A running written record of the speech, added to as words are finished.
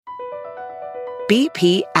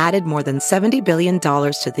BP added more than $70 billion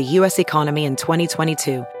to the U.S. economy in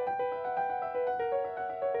 2022.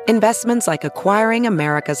 Investments like acquiring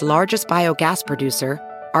America's largest biogas producer,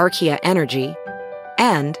 Archaea Energy,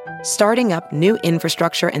 and starting up new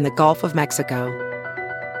infrastructure in the Gulf of Mexico.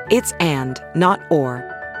 It's and, not or.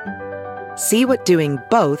 See what doing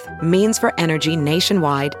both means for energy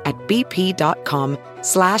nationwide at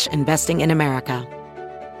bp.com/investing in America.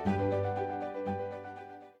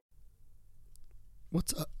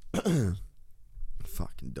 What's up?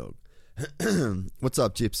 Fucking dog. What's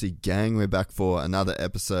up, Gypsy Gang? We're back for another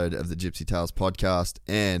episode of the Gypsy Tales podcast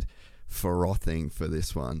and frothing for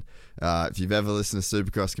this one. If you've ever listened to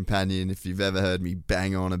Supercross Companion, if you've ever heard me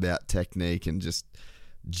bang on about technique and just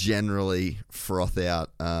generally froth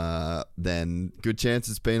out, then good chance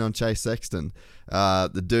it's been on Chase Sexton.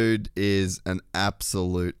 The dude is an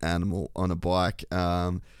absolute animal on a bike.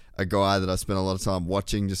 A guy that I spent a lot of time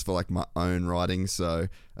watching just for like my own writing, so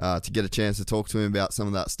to get a chance to talk to him about some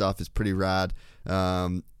of that stuff is pretty rad,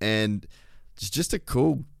 and just a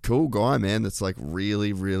cool guy, man, that's like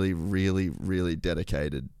really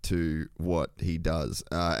dedicated to what he does,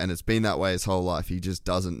 and it's been that way his whole life. He just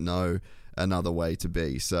doesn't know another way to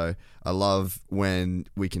be. So I love when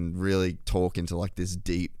we can really talk into like this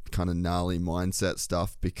deep kind of gnarly mindset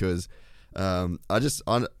stuff, because I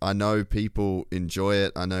know people enjoy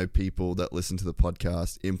it. I know people that listen to the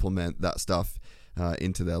podcast implement that stuff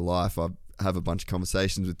into their life. I have a bunch of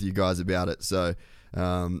conversations with you guys about it. So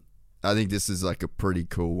I think this is like a pretty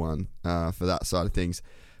cool one for that side of things.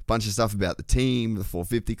 Bunch of stuff about the team, the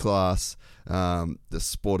 450 class, the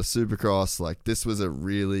sport of Supercross. Like, this was a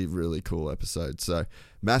really cool episode. So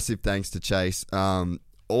massive thanks to Chase.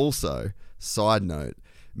 Also, side note,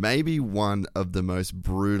 maybe one of the most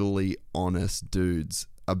brutally honest dudes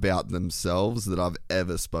about themselves that I've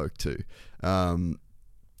ever spoke to.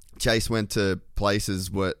 Chase went to places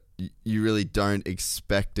where you really don't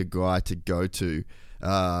expect a guy to go to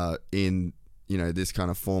in, you know, this kind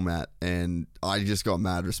of format, and I just got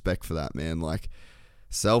mad respect for that, man. Like,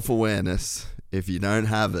 self-awareness, if you don't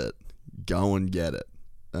have it, go and get it.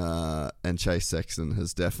 And Chase Sexton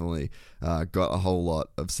has definitely got a whole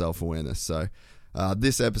lot of self-awareness. So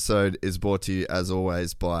this episode is brought to you, as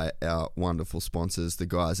always, by our wonderful sponsors, the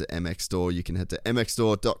guys at MX Store. You can head to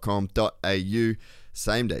mxstore.com.au.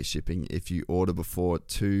 Same day shipping if you order before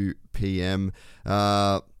 2 p.m.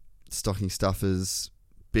 Stocking stuffers,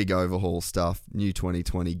 big overhaul stuff, new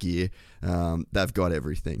 2020 gear. They've got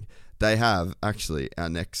everything. They have, actually, our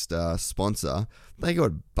next sponsor, they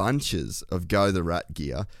got bunches of Go the Rat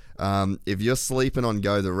gear. If you're sleeping on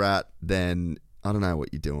Go the Rat, then I don't know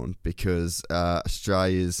what you're doing, because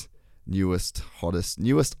Australia's newest,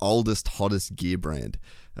 oldest, hottest gear brand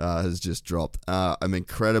has just dropped. I'm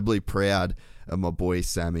incredibly proud of my boy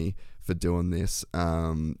Sammy for doing this.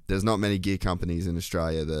 There's not many gear companies in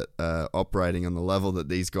Australia that are operating on the level that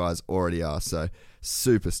these guys already are, so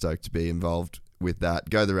super stoked to be involved with that.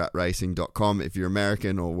 GoTheRatRacing.com. If you're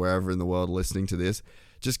American or wherever in the world listening to this,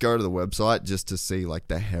 just go to the website just to see like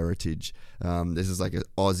the heritage. This is like an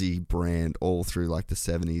Aussie brand all through like the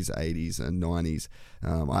 70s, 80s, and 90s.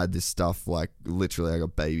 I had this stuff like literally I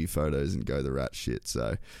got baby photos and Go the Rat shit.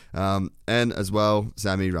 So, and as well,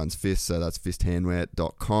 Sammy runs Fist, so that's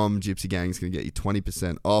fisthandwear.com. Gypsy Gang's going to get you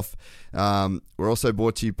 20% off. We're also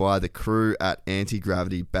brought to you by the crew at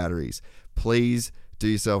Anti-Gravity Batteries. Please do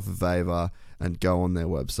yourself a favor and go on their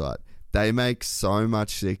website. They make so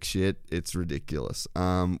much sick shit, it's ridiculous.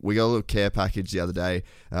 We got a little care package the other day.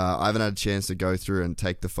 I haven't had a chance to go through and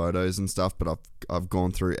take the photos and stuff, but I've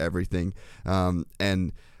gone through everything.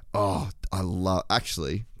 And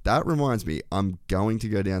actually, that reminds me, I'm going to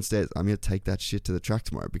go downstairs. I'm going to take that shit to the track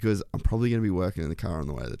tomorrow, because I'm probably going to be working in the car on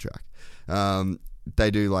the way to the track.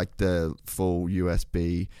 They do like the full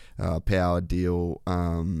USB power deal.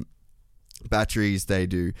 Batteries, they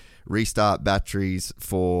do restart batteries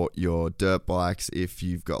for your dirt bikes. If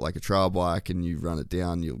you've got like a trail bike and you run it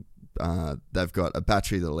down, they've got a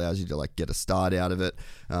battery that allows you to like get a start out of it.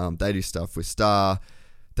 They do stuff with Star,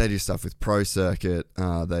 they do stuff with Pro Circuit.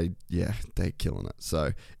 They're killing it.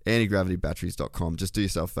 So antigravitybatteries.com. Just do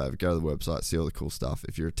yourself a favor, go to the website, see all the cool stuff.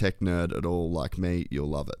 If you're a tech nerd at all like me, you'll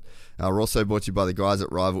love it. We're also brought to you by the guys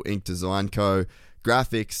at Rival Ink Design Co.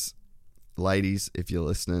 Graphics. Ladies, if you're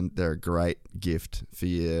listening, they're a great gift for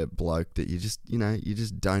your bloke that you just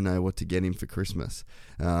don't know what to get him for Christmas.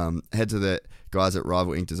 Head to the guys at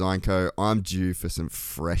Rival Ink Design Co. I'm due for some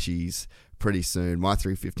freshies pretty soon. My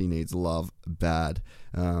 350 needs love bad.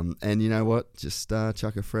 And you know what? Just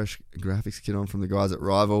chuck a fresh graphics kit on from the guys at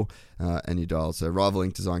Rival and you dial. So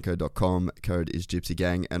rivalinkdesigncode.com, code is Gypsy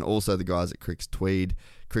Gang, and also the guys at Cricks Tweed,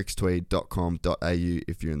 crickstweed.com.au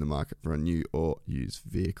if you're in the market for a new or used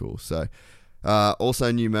vehicle. So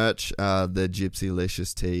also new merch, the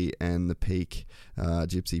Gypsylicious tee and the Peak,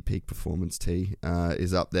 Gypsy Peak Performance tee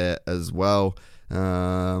is up there as well.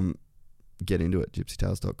 Get into it,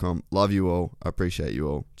 gypsytales.com. Love you all. I appreciate you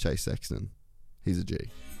all. Chase Sexton. He's a G.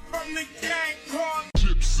 From the gang called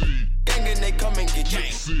Gypsy. Gang and they come and get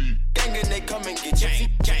Gypsy. Gang and they come and get Gypsy.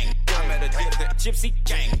 Gang. I met a Gypsy.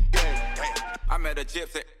 Gang. I met a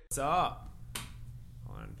Gypsy. What's up?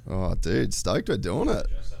 Oh, dude, stoked we're doing it.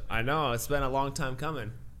 I know, it's been a long time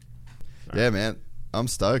coming. Yeah, man. I'm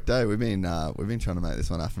stoked, eh? We've been trying to make this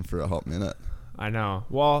one happen for a hot minute. I know.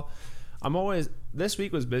 Well, this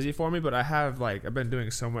week was busy for me, but I've been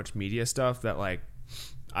doing so much media stuff that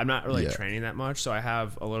I'm not really training that much, so I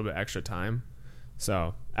have a little bit extra time.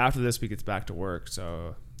 So after this week, it's back to work,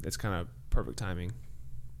 so it's kind of perfect timing.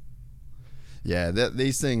 Yeah,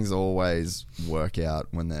 these things always work out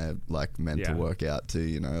when they're meant to work out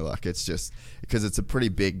too, it's just because it's a pretty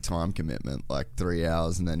big time commitment, 3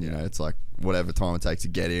 hours, and then it's whatever time it takes to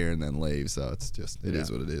get here and then leave, so it's just it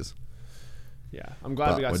is what it is. Yeah, I'm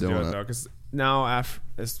glad we got to do it though, because now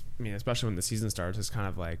especially when the season starts, it's kind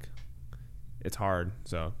of it's hard.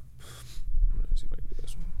 So let's see if I can do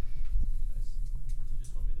this one.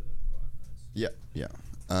 Yeah.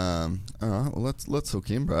 All right. Well, let's hook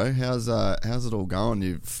in, bro. How's it all going?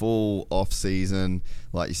 You full off season,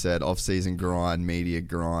 like you said, off season grind, media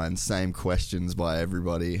grind. Same questions by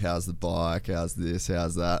everybody. How's the bike? How's this?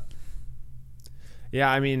 How's that? Yeah,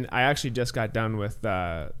 I actually just got done with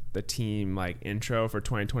the team intro for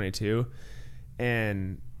 2022,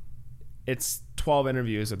 and it's 12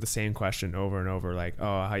 interviews of the same question over and over.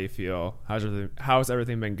 Oh, how you feel? How's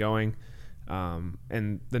everything been going?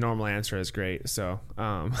 And the normal answer is great. So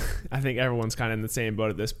I think everyone's kind of in the same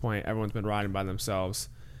boat at this point. Everyone's been riding by themselves,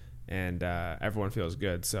 and everyone feels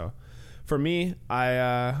good. So for me,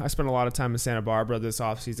 I spent a lot of time in Santa Barbara this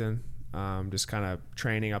off season, just kind of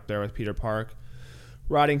training up there with Peter Park,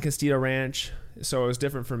 riding Castillo Ranch. So it was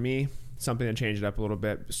different for me, something that changed it up a little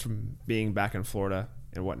bit just from being back in Florida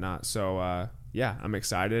and whatnot. So yeah, I'm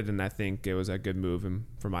excited, and I think it was a good move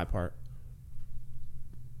for my part.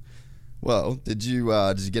 Well, did you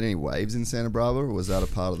get any waves in Santa Barbara, or was that a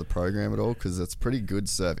part of the program at all? Because it's pretty good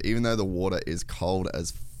surf, even though the water is cold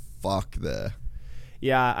as fuck there.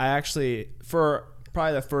 Yeah, I actually, for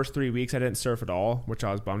probably the first 3 weeks, I didn't surf at all, which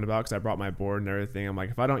I was bummed about because I brought my board and everything. I'm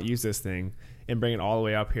like, if I don't use this thing and bring it all the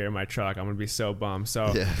way up here in my truck, I'm going to be so bummed.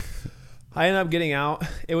 So yeah. I ended up getting out.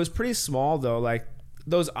 It was pretty small, though.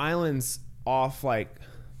 Those islands off, I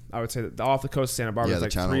would say off the coast of Santa Barbara,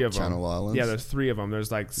 there's three of them. Channel Islands. Yeah, there's three of them. There's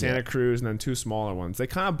Santa Cruz and then two smaller ones. They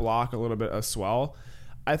kind of block a little bit of swell.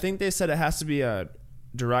 I think they said it has to be a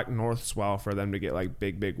direct north swell for them to get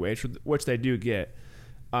big waves, which they do get.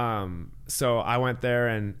 So I went there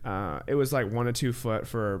and it was 1 to 2 foot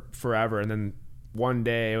for forever, and then one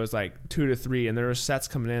day it was 2 to 3, and there were sets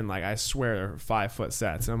coming in I swear they're 5 foot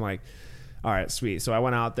sets, and I'm like, all right, sweet. So I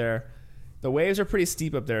went out there. The waves are pretty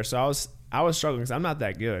steep up there, so I was struggling because I'm not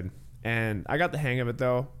that good, and I got the hang of it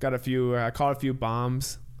though. I caught a few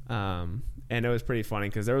bombs, and it was pretty funny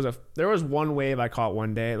because there was one wave I caught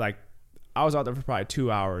one day. I was out there for probably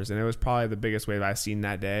 2 hours, and it was probably the biggest wave I've seen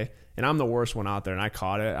that day, and I'm the worst one out there, and I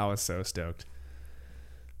caught it. I was so stoked.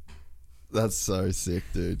 That's so sick,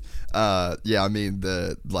 dude. Yeah,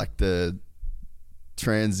 the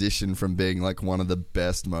transition from being one of the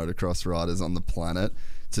best motocross riders on the planet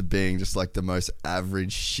to being just the most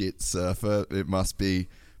average shit surfer, it must be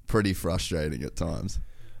pretty frustrating at times.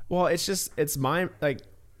 Well, it's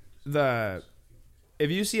if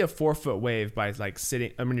you see a 4 foot wave by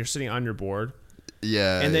sitting, you're sitting on your board.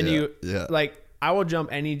 Yeah. And then I will jump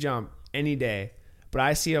any day, but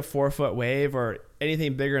I see a 4 foot wave or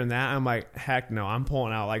anything bigger than that, I'm like, heck no, I'm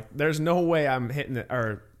pulling out. There's no way I'm hitting it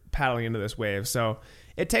or paddling into this wave. So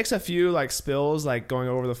it takes a few spills, going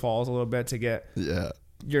over the falls a little bit to get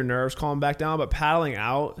your nerves calm back down. But paddling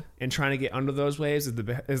out and trying to get under those waves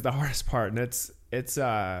is the hardest part. And it's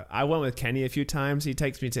I went with Kenny a few times. He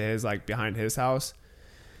takes me to his behind his house,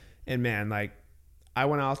 and man, I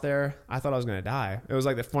went out there. I thought I was gonna die. It was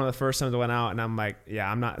one of the first times I went out, and I'm like,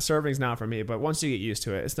 yeah, I'm not. Surfing's not for me. But once you get used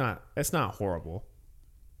to it, it's not horrible.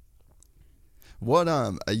 What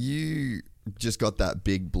are you just got that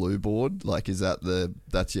big blue board? Is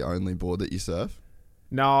that's your only board that you surf?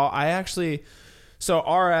 No, I actually. So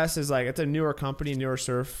RS is it's a newer company, newer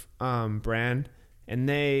surf brand, and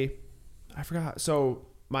they I forgot. So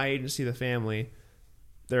my agency, The Family,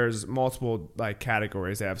 there's multiple like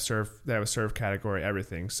categories. They have a surf category,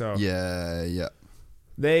 everything. So yeah.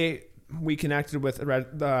 We connected with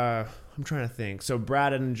I'm trying to think. So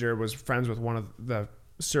Brad Edinger was friends with one of the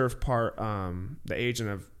surf part, the agent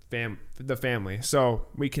of The Family. So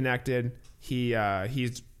we connected. I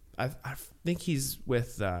think he's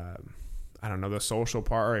with I don't know, the social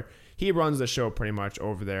part. Or he runs the show pretty much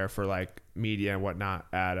over there for like media and whatnot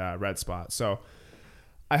at Red Spot. So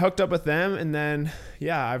I hooked up with them, and then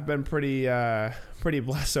I've been pretty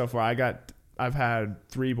blessed so far. I've had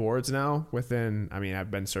 3 boards now I've been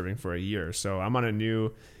surfing for a year. So I'm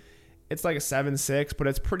on it's like a 7.6, but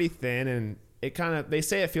it's pretty thin, and they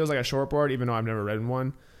say it feels like a short board, even though I've never ridden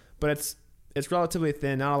one, but it's relatively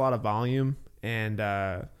thin, not a lot of volume. And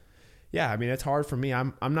it's hard for me.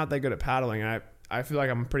 I'm not that good at paddling, and I feel like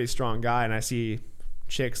I'm a pretty strong guy, and I see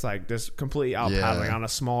chicks like just completely out paddling on a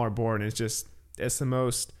smaller board, and it's the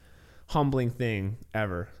most humbling thing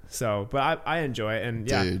ever. So, but I enjoy it, and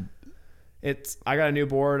Dude. I got a new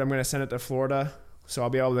board. I'm going to send it to Florida, so I'll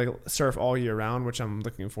be able to surf all year round, which I'm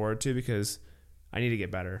looking forward to because I need to get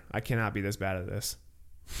better. I cannot be this bad at this.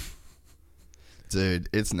 Dude,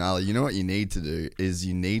 it's gnarly. You know what you need to do is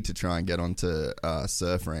you need to try and get onto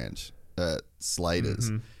Surf Ranch at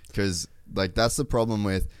Slater's, because like that's the problem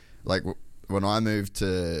with like when I moved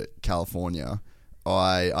to California,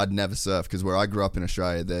 I'd never surf because where I grew up in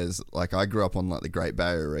Australia, I grew up on like the Great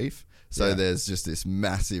Barrier Reef. So there's just this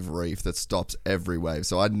massive reef that stops every wave.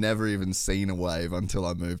 So I'd never even seen a wave until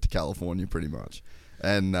I moved to California pretty much.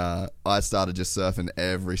 And I started just surfing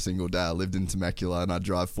every single day. I lived in Temecula, and I'd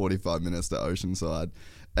drive 45 minutes to Oceanside.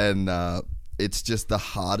 And it's just the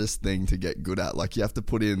hardest thing to get good at. Like, you have to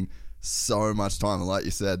put in so much time. And like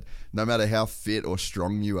you said, no matter how fit or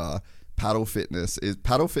strong you are, paddle fitness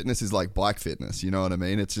is like bike fitness. You know what I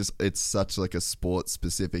mean? It's such like a sport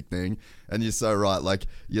specific thing. And you're so right. Like,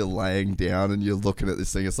 you're laying down and you're looking at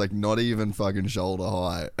this thing. It's like not even fucking shoulder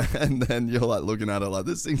high. And then you're like looking at it like,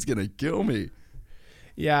 this thing's going to kill me.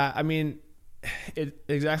 Yeah, I mean,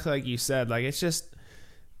 exactly like you said. Like, it's just,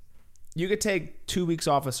 you could take 2 weeks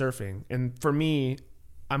off of surfing, and for me,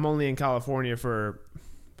 I'm only in California for,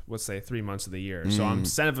 let's say, 3 months of the year. So I'm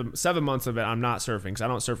 7 months of it, I'm not surfing because I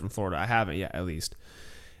don't surf in Florida. I haven't yet, at least.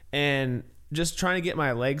 And just trying to get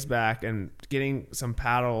my legs back and getting some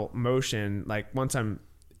paddle motion. Like, once I'm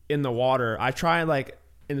in the water, I try, like,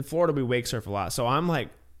 in Florida we wake surf a lot. So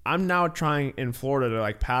I'm now trying in Florida to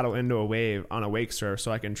like paddle into a wave on a wake surf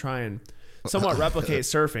so I can try and somewhat replicate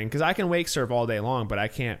surfing, because I can wake surf all day long, but I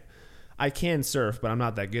can surf, but I'm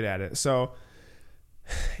not that good at it. So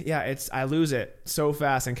I lose it so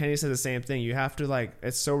fast. And Kenny said the same thing. You have to like,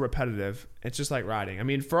 it's so repetitive. It's just like riding. I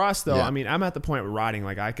mean, for us though, I'm at the point with riding,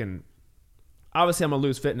 like obviously I'm gonna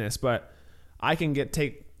lose fitness, but I can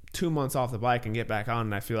take 2 months off the bike and get back on,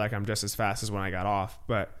 and I feel like I'm just as fast as when I got off.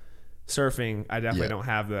 But surfing, I definitely don't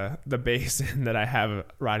have the base that I have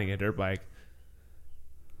riding a dirt bike.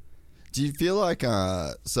 Do you feel like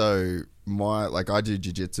I do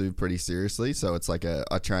jiu-jitsu pretty seriously, so it's like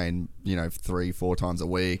I train 3-4 times a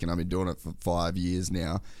week, and I've been doing it for 5 years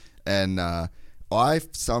now, and I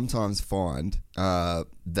sometimes find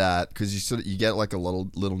that because you get like a little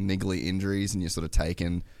niggly injuries, and you're sort of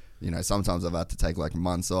taking, sometimes I've had to take like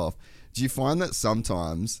months off. Do you find that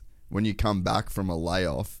sometimes when you come back from a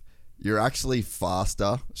layoff, you're actually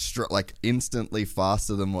faster, like instantly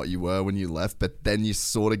faster than what you were when you left, but then you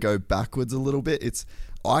sort of go backwards a little bit?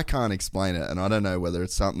 I can't explain it, and I don't know whether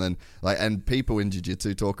it's something like, and people in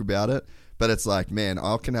jiu-jitsu talk about it, but it's like, man,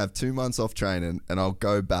 I can have 2 months off training and I'll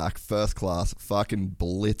go back first class, fucking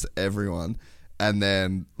blitz everyone, and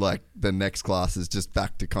then like the next class is just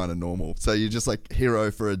back to kind of normal. So you're just like hero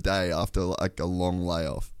for a day after like a long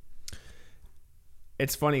layoff.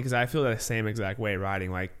 It's funny because I feel the same exact way riding.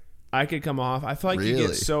 Like, I could come off. I feel like you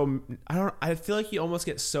get so, I feel like you almost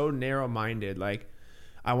get so narrow-minded. Like,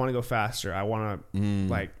 I want to go faster. I want to,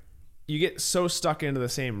 like, you get so stuck into the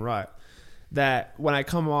same rut that when I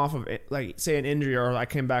come off of it, like, say an injury, or I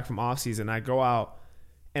came back from off season, I go out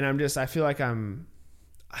and I feel like I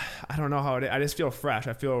don't know how it is. I just feel fresh.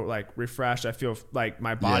 I feel like refreshed. I feel like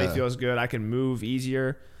my body feels good. I can move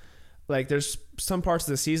easier. Like, there's some parts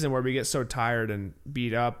of the season where we get so tired and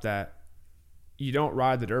beat up that you don't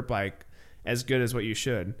ride the dirt bike as good as what you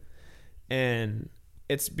should. And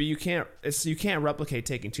you can't replicate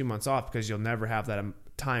taking 2 months off because you'll never have that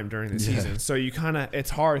time during the season. So it's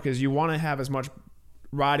hard because you want to have as much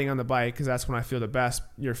riding on the bike, because that's when I feel the best,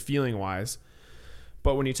 you're feeling wise.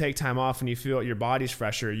 But when you take time off and you feel your body's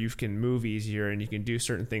fresher, you can move easier and you can do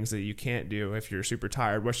certain things that you can't do if you're super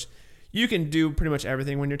tired, which you can do pretty much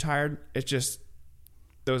everything when you're tired. It's just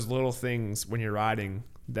those little things when you're riding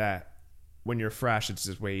that when you're fresh, it's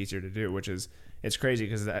just way easier to do, which is, it's crazy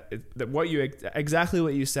because exactly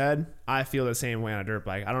what you said, I feel the same way on a dirt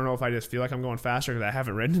bike. I don't know if I just feel like I'm going faster because I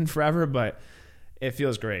haven't ridden in forever, but it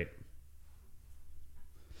feels great.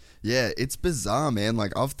 Yeah, it's bizarre, man.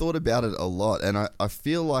 Like, I've thought about it a lot, and I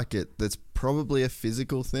feel like that's probably a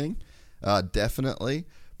physical thing, definitely.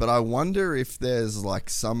 But I wonder if there's like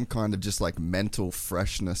some kind of just like mental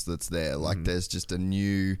freshness that's there. Like there's just a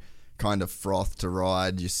new kind of froth to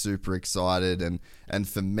ride. You're super excited, and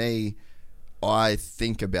for me, I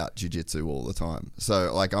think about jiu-jitsu all the time.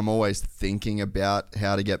 So like I'm always thinking about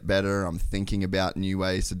how to get better. I'm thinking about new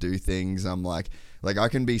ways to do things. I'm like I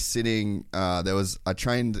can be sitting, I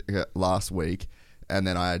trained last week, and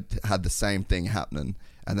then I had the same thing happening.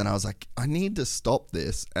 And then I was like, I need to stop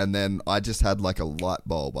this. And then I just had like a light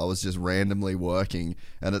bulb. I was just randomly working,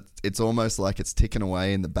 and it's almost like it's ticking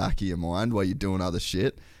away in the back of your mind while you're doing other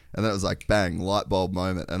shit. And then it was like, bang, light bulb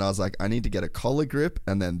moment. And I was like, I need to get a collar grip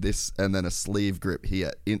and then this, and then a sleeve grip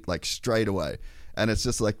here, like straight away. And it's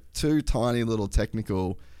just like two tiny little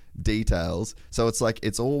technical details. So it's like,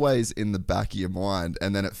 it's always in the back of your mind.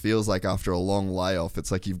 And then it feels like after a long layoff,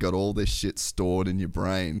 it's like you've got all this shit stored in your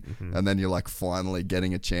brain. And then you're like finally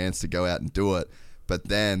getting a chance to go out and do it. But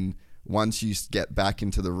then once you get back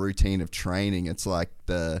into the routine of training, it's like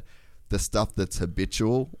the stuff that's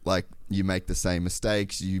habitual, like you make the same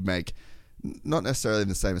mistakes, you make not necessarily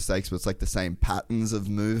the same mistakes, but it's like the same patterns of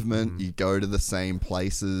movement. You go to the same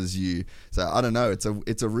places. So I don't know. It's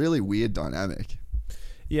a really weird dynamic.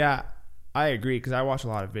 Yeah, I agree, because I watch a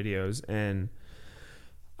lot of videos, and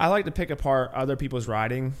I like to pick apart other people's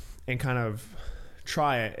riding and kind of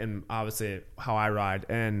try it, and obviously how I ride.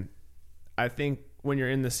 And I think when you're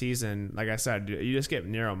in the season, like I said, you just get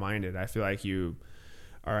narrow-minded. I feel like you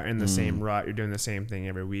are in the same rut. You're doing the same thing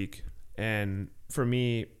every week. And for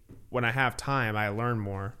me, when I have time, I learn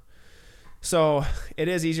more. So it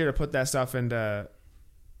is easier to put that stuff into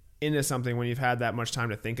something when you've had that much time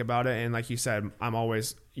to think about it. And like you said,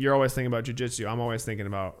 you're always thinking about jiu-jitsu. I'm always thinking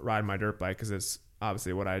about riding my dirt bike because it's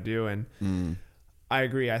obviously what I do. And I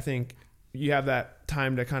agree. I think you have that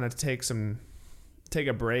time to kind of take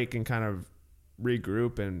a break and kind of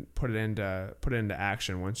regroup and put it into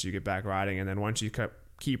action once you get back riding. And then once you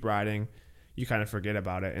keep riding, you kind of forget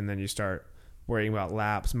about it, and then you start worrying about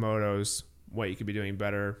laps, motos, what you could be doing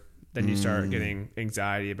better. Then you start getting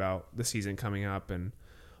anxiety about the season coming up and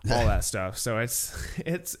all that stuff. So it's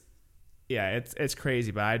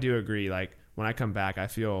crazy, but I do agree. Like when I come back, I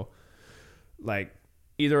feel like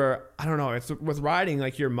either, I don't know, it's with riding,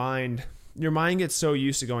 like your mind gets so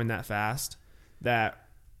used to going that fast that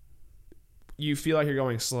you feel like you're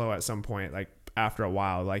going slow at some point. Like after a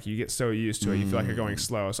while, like you get so used to it, you feel like you're going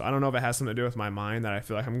slow. So I don't know if it has something to do with my mind that I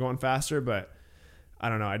feel like I'm going faster, but I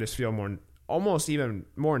don't know. I just feel almost even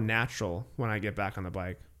more natural when I get back on the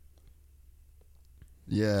bike.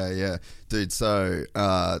 Yeah. Dude, so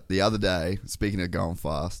the other day, speaking of going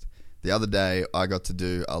fast, the other day I got to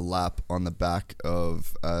do a lap on the back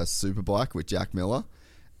of a super bike with Jack Miller,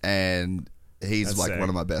 and he's That's like sick. One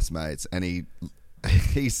of my best mates, and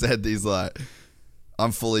he said, he's like,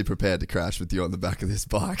 I'm fully prepared to crash with you on the back of this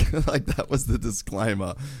bike. Like that was the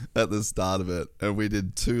disclaimer at the start of it. And we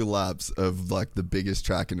did 2 laps of like the biggest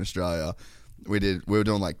track in Australia. We were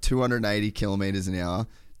doing like 280 kilometers an hour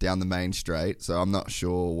down the main straight. So I'm not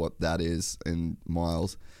sure what that is in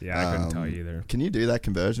miles. Yeah, I couldn't tell you either. Can you do that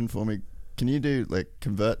conversion for me? Can you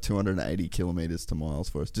convert 280 kilometers to miles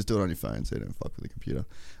for us? Just do it on your phone so you don't fuck with the computer.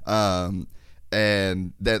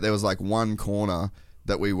 And there was like one corner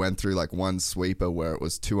that we went through, like one sweeper where it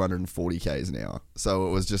was 240 k's an hour. So it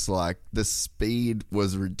was just like the speed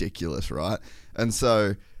was ridiculous, right? And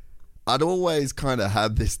so I'd always kind of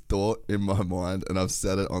had this thought in my mind, and I've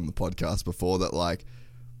said it on the podcast before, that like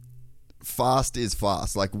fast is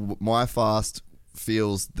fast. Like my fast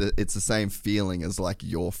feels that it's the same feeling as like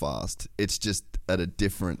your fast. It's just at a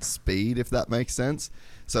different speed, if that makes sense.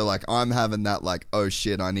 So like I'm having that like, oh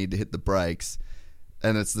shit, I need to hit the brakes.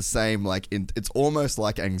 And it's the same, like, it's almost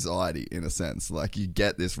like anxiety in a sense. Like, you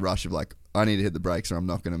get this rush of, like, I need to hit the brakes or I'm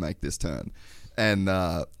not going to make this turn. And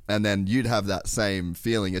then you'd have that same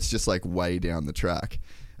feeling. It's just, like, way down the track.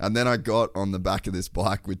 And then I got on the back of this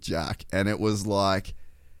bike with Jack, and it was like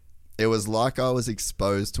I was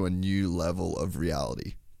exposed to a new level of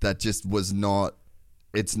reality that just was not,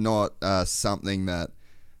 it's not something that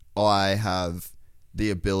I have the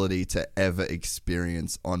ability to ever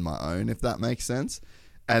experience on my own, if that makes sense.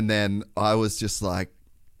 And then I was just like,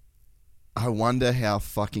 I wonder how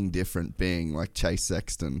fucking different being like Chase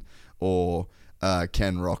Sexton or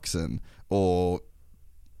Ken Roxon or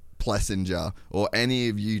Plessinger or any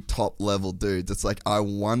of you top level dudes. It's like, I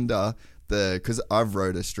wonder because I've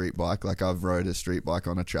rode a street bike, like I've rode a street bike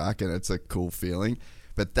on a track, and it's a cool feeling,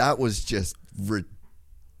 but that was just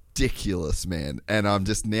ridiculous, man. And I'm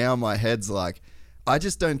just, now my head's like, I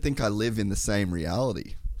just don't think I live in the same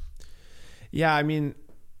reality. Yeah, I mean,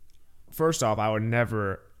 first off, I would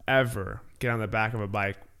never ever get on the back of a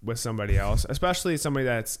bike with somebody else, especially somebody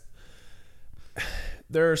that's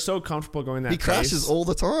they're so comfortable going that he crashes pace. all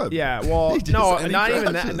the time. Yeah, well, no, not crashes.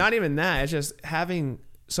 even that. Not even that. It's just having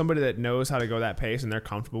somebody that knows how to go that pace and they're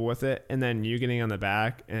comfortable with it, and then you getting on the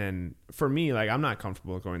back. And for me, like, I'm not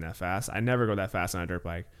comfortable going that fast. I never go that fast on a dirt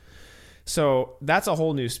bike. So that's a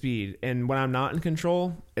whole new speed. And when I'm not in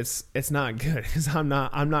control, it's not good because I'm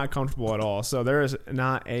not comfortable at all. So there is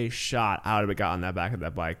not a shot I would have got on that back of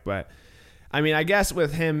that bike. But I mean, I guess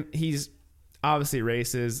with him, he's obviously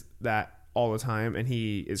races that all the time and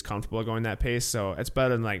he is comfortable going that pace. So it's better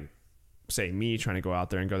than, like, say me trying to go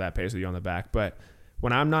out there and go that pace with you on the back. But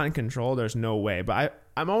when I'm not in control, there's no way. But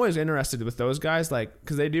I'm always interested with those guys, like,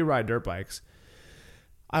 because they do ride dirt bikes.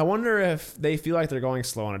 I wonder if they feel like they're going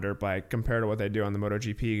slow on a dirt bike compared to what they do on the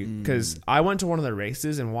MotoGP. Because I went to one of the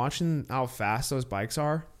races and watching how fast those bikes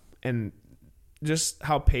are and just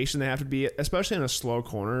how patient they have to be, especially in a slow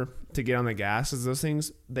corner to get on the gas, is those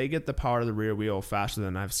things, they get the power of the rear wheel faster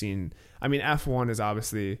than I've seen. I mean, F1 is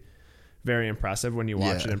obviously very impressive when you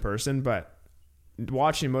watch it in person, but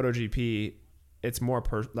watching MotoGP, it's more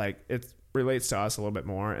it relates to us a little bit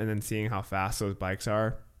more, and then seeing how fast those bikes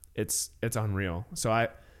are, it's unreal. So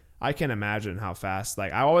I can't imagine how fast.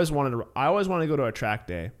 Like, I always want to go to a track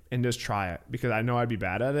day and just try it because I know I'd be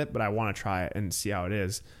bad at it, but I want to try it and see how it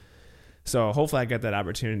is. So hopefully I get that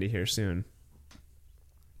opportunity here soon.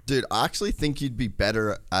 Dude, I actually think you'd be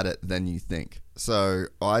better at it than you think. So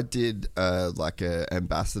I did like a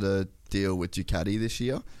ambassador deal with Ducati this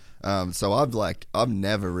year. So I've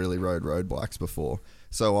never really rode road bikes before.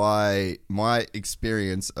 So my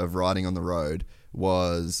experience of riding on the road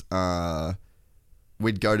was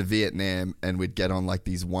we'd go to Vietnam and we'd get on like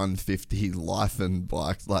these 150 Lyphon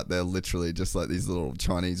bikes, like they're literally just like these little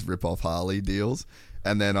Chinese rip-off Harley deals.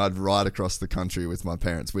 And then I'd ride across the country with my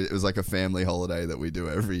parents. It was like a family holiday that we do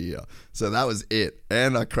every year. So that was it.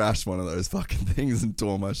 And I crashed one of those fucking things and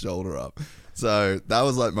tore my shoulder up. So that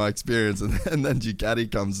was like my experience. And then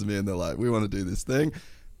Ducati comes to me and they're like, we want to do this thing.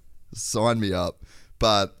 Sign me up.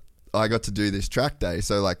 But I got to do this track day.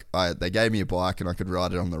 So like they gave me a bike and I could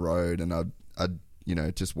ride it on the road. And I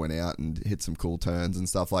just went out and hit some cool turns and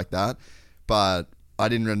stuff like that. But I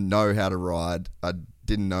didn't really know how to ride. I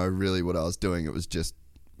didn't know really what I was doing. It was just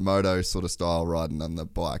moto sort of style riding on the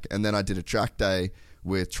bike. And then I did a track day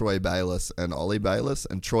with Troy Bayliss and Ollie Bayliss,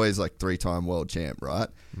 and Troy's like 3-time world champ, right?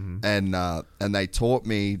 Mm-hmm. And they taught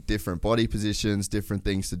me different body positions, different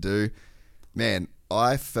things to do. Man,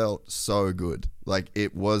 I felt so good. Like,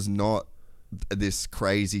 it was not this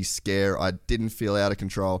crazy scare. I didn't feel out of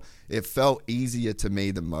control. It felt easier to me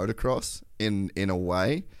than motocross in a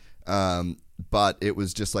way. But it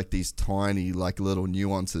was just like these tiny, like, little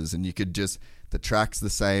nuances, and you could just, the track's the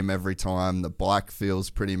same every time. The bike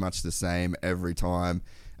feels pretty much the same every time.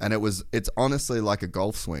 And it's honestly like a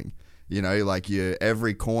golf swing, you know, like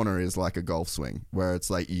every corner is like a golf swing where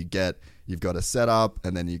it's like you've got a setup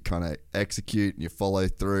and then you kind of execute and you follow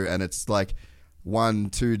through. And it's like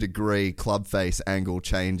 1-2 degree club face angle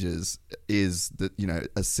changes is the, you know,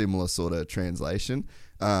 a similar sort of translation.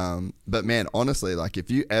 But man, honestly, like, if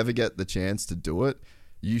you ever get the chance to do it,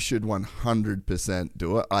 you should 100%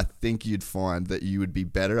 do it. I think you'd find that you would be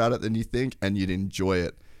better at it than you think, and you'd enjoy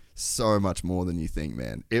it so much more than you think,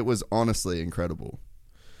 man. It was honestly incredible.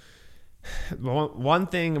 One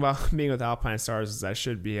thing about being with Alpine Stars is I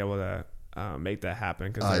should be able to make that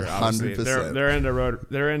happen because they're obviously they're into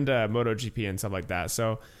MotoGP and stuff like that.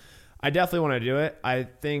 So I definitely want to do it. I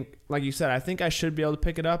think, like you said, I think I should be able to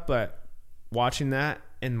pick it up, but watching that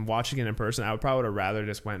and watching it in person, I would probably have rather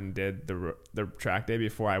just went and did the track day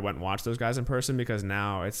before I went and watched those guys in person, because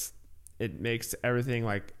now it makes everything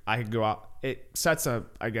like I could go out. It sets a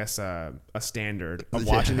standard of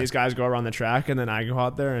watching these guys go around the track, and then I go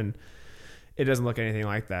out there and it doesn't look anything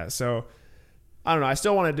like that. So I don't know. I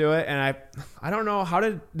still want to do it, and I don't know how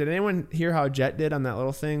did anyone hear how Jet did on that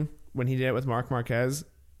little thing when he did it with Marc Marquez?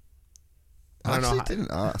 I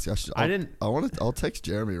didn't ask. I didn't. I'll text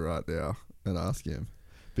Jeremy right now and ask him,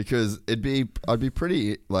 because I'd be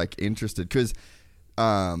pretty like interested, because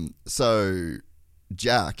so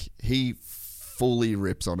Jack, he fully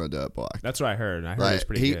rips on a dirt bike. That's what I heard. I heard it's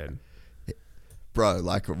pretty good. Bro,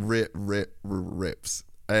 like rips.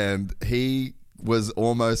 And he was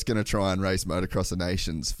almost going to try and race Motocross of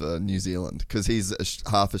Nations for New Zealand because he's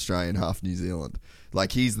half Australian, half New Zealand.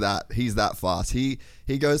 Like he's that fast. He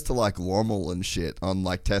goes to like Lommel and shit on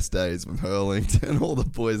like test days with Hurlington and all the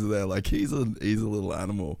boys are there. Like he's a little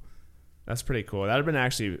animal. That's pretty cool. That'd have been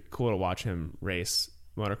actually cool to watch him race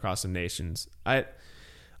Motocross of Nations. I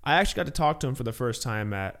actually got to talk to him for the first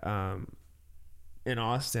time at in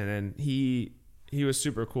Austin, and he was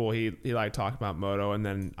super cool. He like talked about moto, and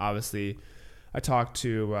then obviously I talked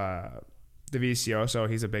to the VCO, so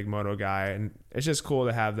he's a big moto guy, and it's just cool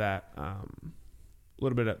to have that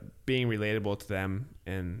little bit of being relatable to them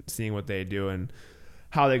and seeing what they do and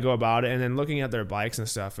how they go about it, and then looking at their bikes and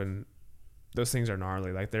stuff, and those things are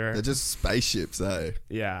gnarly. Like they're just spaceships, eh?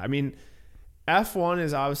 Yeah, I mean, F1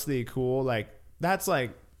 is obviously cool. Like that's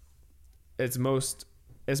like it's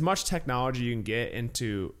as much technology you can get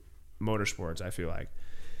into motorsports, I feel like.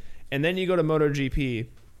 And then you go to MotoGP,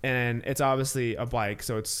 and it's obviously a bike,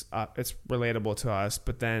 so it's relatable to us.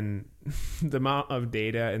 But then the amount of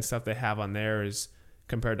data and stuff they have on there is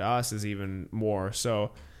compared to us is even more.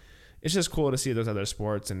 So it's just cool to see those other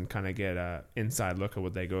sports and kind of get a inside look at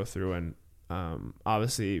what they go through. And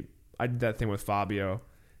obviously, I did that thing with Fabio,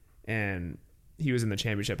 and he was in the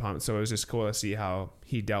championship hunt, so it was just cool to see how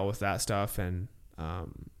he dealt with that stuff. And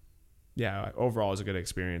yeah, overall, it was a good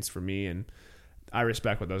experience for me, and I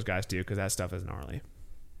respect what those guys do because that stuff is gnarly.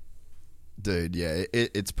 Dude, yeah,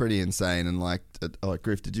 it's pretty insane. And like,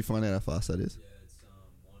 Griff, did you find out how fast that is? Yeah, it's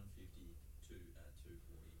 152 at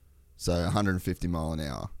 240. So 150 mile an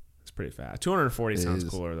hour. It's pretty fast. 240 sounds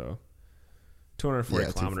cooler though.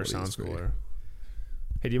 240 kilometers sounds cooler.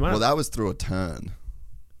 Hey, do you mind? Well, that was through a turn.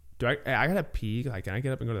 I gotta pee. Like, can I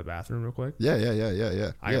get up and go to the bathroom real quick?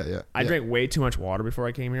 Yeah. I drank way too much water before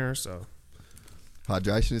I came here, so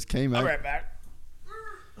hydration is key, mate. I'll be right back.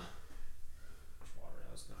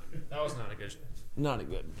 That was not a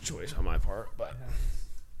good choice on my part, but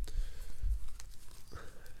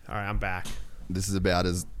all right, I'm back. This is about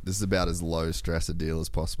as low stress a deal as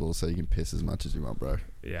possible, so you can piss as much as you want, bro.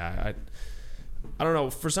 Yeah, I don't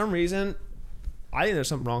know. For some reason, I think there's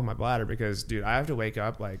something wrong with my bladder because, dude, I have to wake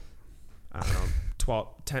up like, I don't know,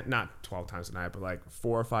 not 12 times a night, but like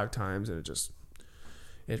 4 or 5 times, and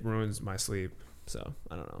it ruins my sleep. So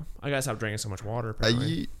I don't know. I gotta stop drinking so much water.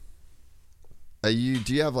 Apparently. Do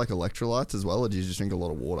you have like electrolytes as well, or do you just drink a lot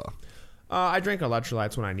of water? I drink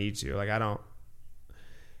electrolytes when I need to. Like if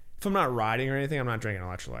I'm not riding or anything, I'm not drinking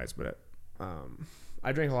electrolytes. But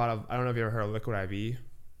I drink a lot of. I don't know if you ever heard of Liquid IV.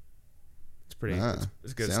 It's pretty.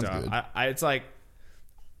 It's good stuff. Good. It's like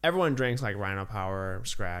everyone drinks like Rhino Power,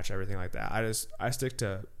 Scratch, everything like that. I stick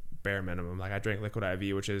to bare minimum. Like I drink Liquid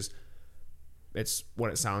IV, which is it's what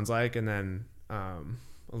it sounds like, and then a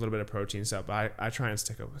little bit of protein stuff. But I try and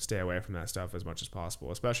stay away from that stuff as much as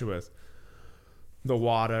possible, especially with the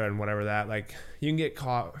water and whatever that. Like you can get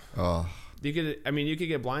caught. Oh. You could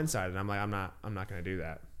get blindsided. I'm like, I'm not gonna do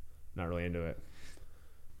that. Not really into it.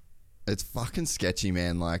 It's fucking sketchy,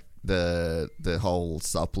 man. Like the whole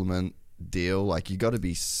supplement deal. Like you got to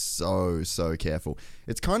be so careful.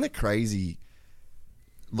 It's kind of crazy.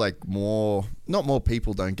 Like not more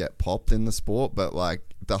people don't get popped in the sport, but like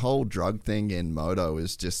the whole drug thing in moto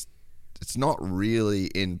is just, it's not really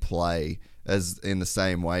in play as in the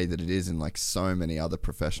same way that it is in like so many other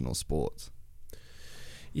professional sports.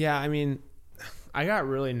 Yeah, I mean, I got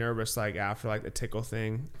really nervous like after like the tickle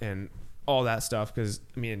thing and all that stuff because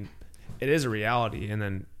I mean, it is a reality. And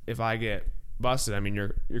then if I get busted, I mean,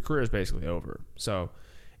 your career is basically over. So,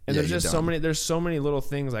 and there's just so many little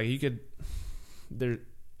things like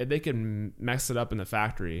they can mess it up in the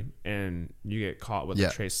factory and you get caught with a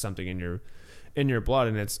trace something in your blood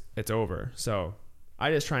and it's over. So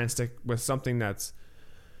I just try and stick with something that's,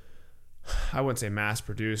 I wouldn't say mass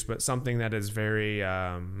produced, but something that is very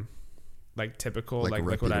like typical, like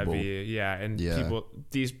Liquid IV. Yeah. And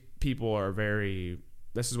these people are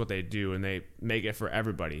this is what they do and they make it for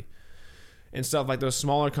everybody and stuff like those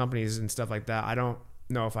smaller companies and stuff like that. I don't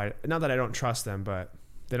know if not that I don't trust them, but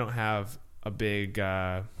they don't have a big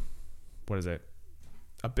a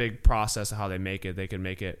big process of how they make it. They can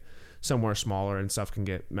make it somewhere smaller and stuff can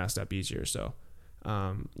get messed up easier. So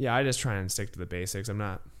I just try and stick to the basics. I'm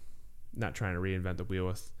not trying to reinvent the wheel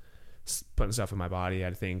with putting stuff in my body.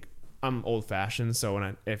 I think I'm old fashioned,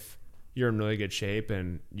 so if you're in really good shape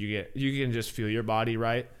and you can just feel your body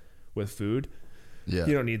right with food, you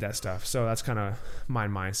don't need that stuff. So that's kind of my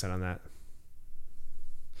mindset on that.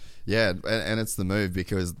 Yeah, and it's the move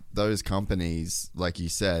because those companies, like you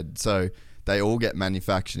said, so they all get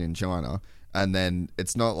manufactured in China And then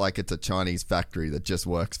it's not like it's a Chinese factory that just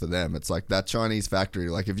works for them. It's like that Chinese factory.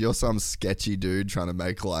 Like if you're some sketchy dude trying to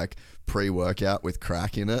make like pre-workout with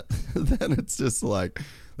crack in it, then it's just like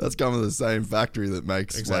that's coming from the same factory that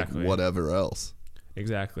makes like whatever else.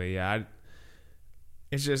 Exactly. Yeah.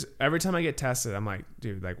 It's just every time I get tested, I'm like,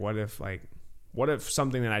 dude, like what if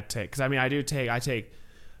something that I take? Because I mean, I take a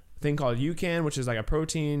thing called UCAN, which is like a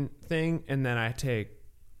protein thing, and then I take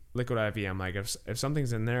liquid IV. I'm like, if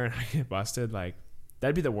something's in there and I get busted, like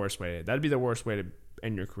that'd be the worst way. That'd be the worst way to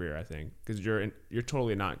end your career, I think, because you're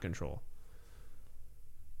totally not in control.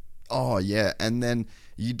 Oh yeah, and then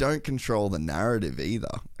you don't control the narrative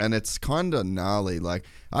either, and it's kind of gnarly. Like,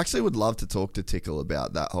 I actually would love to talk to Tickle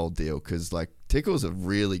about that whole deal because like Tickle's a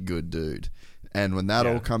really good dude, and when that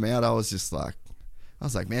all come out, I was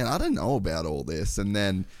like, man, I don't know about all this, and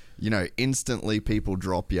then. You know, instantly people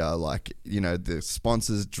drop you, like, you know, the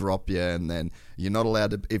sponsors drop you, and then you're not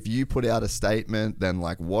allowed to, if you put out a statement, then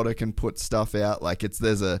like Water can put stuff out. Like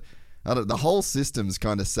the whole system's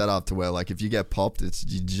kind of set up to where like if you get popped,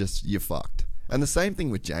 you're fucked. And the same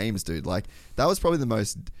thing with James, dude. Like that was probably the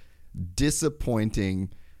most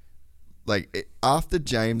disappointing, like after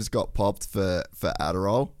James got popped for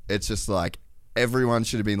Adderall, it's just like everyone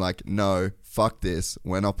should have been like, no, fuck this.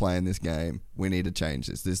 We're not playing this game. We need to change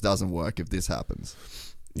this. This doesn't work if this happens.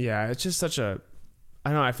 Yeah, it's just such a,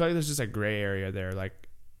 I don't know. I feel like there's just a gray area there. Like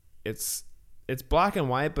it's black and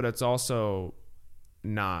white, but it's also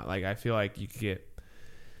not. Like I feel like you could get,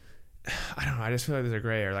 I don't know. I just feel like there's a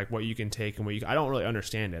gray area, like what you can take and what you. I don't really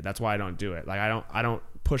understand it. That's why I don't do it. Like I don't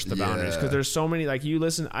push the boundaries because there's so many. Like you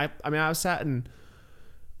listen. I mean, I've sat in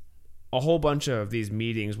a whole bunch of these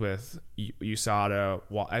meetings with USADA.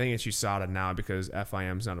 Well, I think it's USADA now because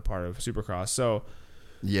FIM's not a part of Supercross. So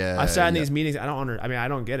yeah, I've sat in these meetings. I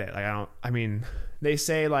don't get it. Like they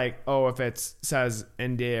say like, oh, if it says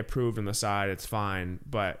NDA approved on the side, it's fine.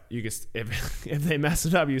 But you just, if they mess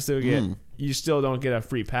it up, you still don't get a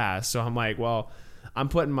free pass. So I'm like, well, I'm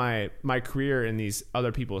putting my career in these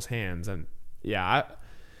other people's hands. And yeah,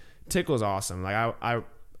 Tickle's awesome. Like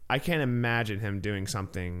I can't imagine him doing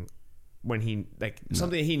something when he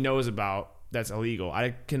something he knows about that's illegal.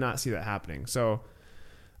 I cannot see that happening. So,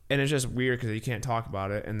 and it's just weird because you can't talk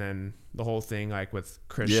about it. And then the whole thing like with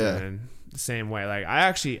Christian and the same way. Like I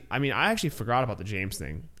actually forgot about the James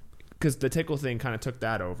thing because the Tickle thing kind of took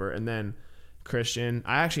that over. And then Christian,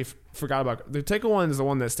 I actually forgot about the Tickle one is the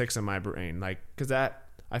one that sticks in my brain. Like because that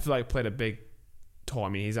I feel like played a big toll. I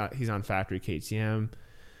mean he's on factory KTM,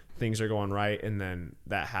 things are going right, and then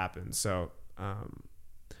that happens. So.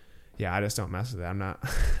 Yeah, I just don't mess with it. I'm not.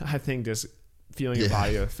 I think just fueling your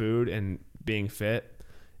body with food and being fit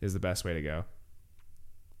is the best way to go.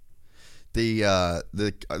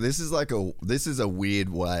 This is a weird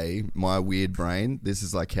way. My weird brain. This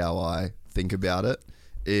is like how I think about it.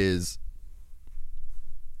 Is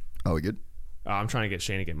are we good? I'm trying to get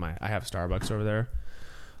Shane to get I have Starbucks over there.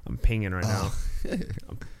 I'm pinging right now.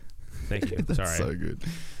 Thank you. That's Sorry. So good.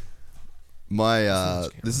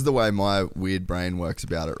 This is the way my weird brain works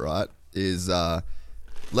about it, right? Is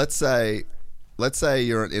let's say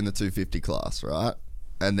you're in the 250 class, right?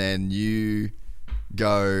 And then you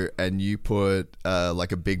go and you put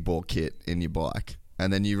like a big ball kit in your bike,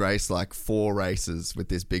 and then you race like 4 races with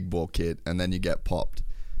this big ball kit, and then you get popped.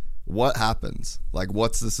 What happens? Like,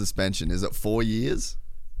 what's the suspension? Is it 4 years?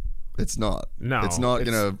 It's not. No, it's not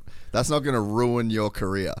gonna. That's not gonna ruin your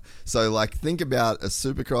career. So, like, think about a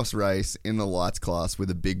Supercross race in the lights class with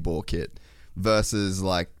a big ball kit versus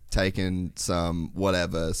like taking some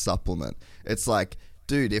whatever supplement. It's like,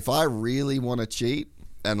 dude, if I really want to cheat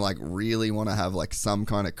and like really want to have like some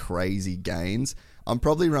kind of crazy gains, I'm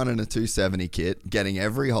probably running a 270 kit, getting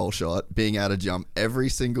every hole shot, being able to jump every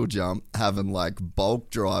single jump, having like bulk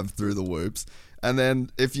drive through the whoops. And then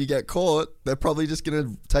if you get caught, they're probably just going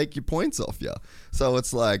to take your points off you. So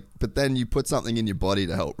it's like, but then you put something in your body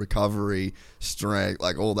to help recovery, strength,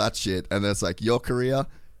 like all that shit. And it's like your career,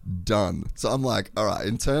 done. So I'm like, all right,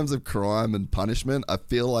 in terms of crime and punishment, I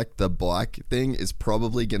feel like the bike thing is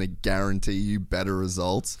probably going to guarantee you better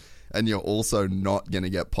results. And you're also not going to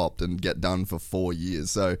get popped and get done for 4 years.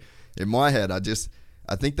 So in my head, I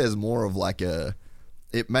think there's more of like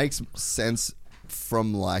it makes sense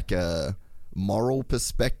from like a moral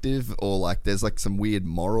perspective, or like there's like some weird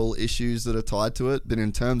moral issues that are tied to it. But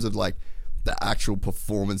in terms of like the actual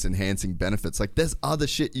performance enhancing benefits, like there's other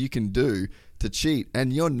shit you can do to cheat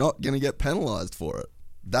and you're not going to get penalized for it.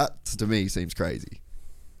 That to me seems crazy.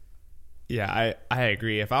 Yeah, I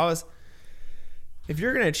agree. If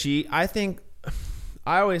you're going to cheat, I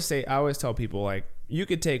always tell people like you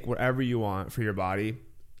could take whatever you want for your body.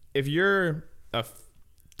 If you're a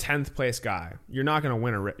 10th place guy. You're not going to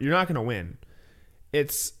win. You're not going to win.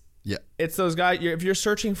 It's those guys. If you're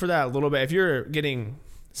searching for that a little bit, if you're getting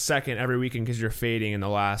second every weekend because you're fading in the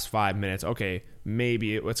last 5 minutes, okay,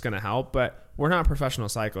 maybe it's going to help. But we're not professional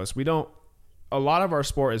cyclists. We don't. A lot of our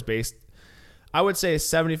sport is based. I would say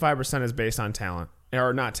 75% is based on talent,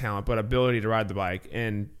 or not talent, but ability to ride the bike.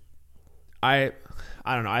 And I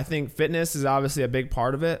don't know. I think fitness is obviously a big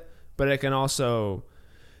part of it, but it can also,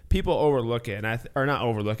 people overlook it, or not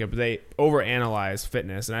overlook it, but they overanalyze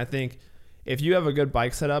fitness. And I think if you have a good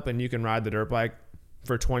bike setup and you can ride the dirt bike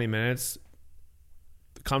for 20 minutes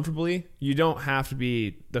comfortably, you don't have to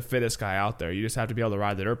be the fittest guy out there. You just have to be able to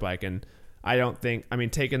ride the dirt bike. And I don't think,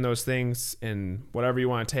 taking those things and whatever you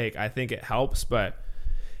want to take, I think it helps, but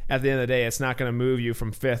at the end of the day, it's not going to move you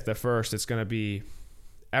from 5th to 1st. It's going to be,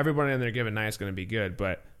 everybody in their given night is going to be good,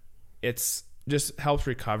 but it's just helps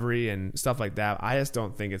recovery and stuff like that. I just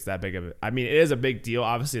don't think it's that big of it. It is a big deal,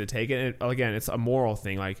 obviously, to take it. And again, it's a moral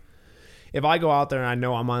thing. Like, if I go out there and I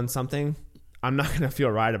know I'm on something, I'm not going to feel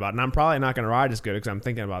right about it. And I'm probably not going to ride as good because I'm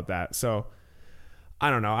thinking about that. So, I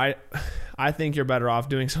don't know. I think you're better off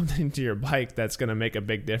doing something to your bike that's going to make a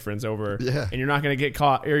big difference and you're not going to get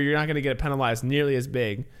caught, or you're not going to get penalized nearly as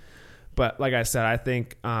big. But like I said, I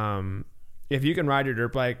think if you can ride your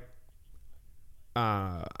dirt bike,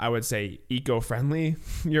 I would say eco-friendly,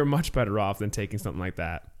 you're much better off than taking something like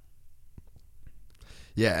that.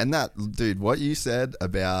 Yeah, and that, dude, what you said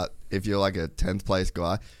about if you're like a 10th place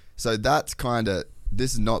guy, so that's kind of,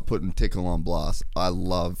 this is not putting Tickle on blast. I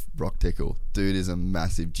love Brock Tickle. Dude is a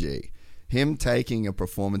massive G. Him taking a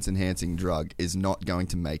performance-enhancing drug is not going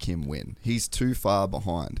to make him win. He's too far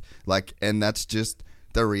behind. And that's just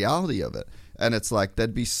the reality of it. And it's like,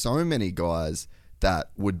 there'd be so many guys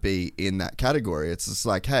that would be in that category. It's just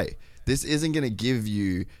like, hey, this isn't going to give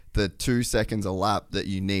you the 2 seconds a lap that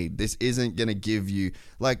you need. This isn't going to give you,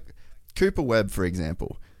 like Cooper Webb, for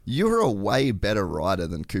example. You're a way better rider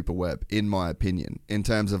than Cooper Webb, in my opinion, in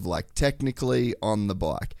terms of like technically on the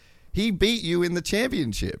bike. He beat you in the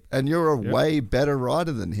championship, and you're a way better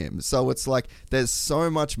rider than him. So it's like there's so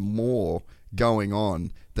much more going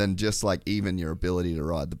on than just like even your ability to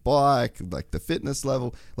ride the bike, like the fitness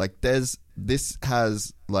level. Like this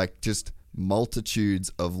has like just multitudes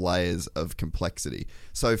of layers of complexity.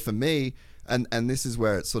 So for me, and this is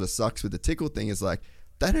where it sort of sucks with the Tickle thing, is like,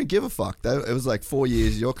 they don't give a fuck. It was like 4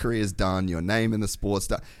 years, your career's done, your name in the sport's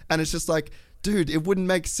done. And it's just like, dude, it wouldn't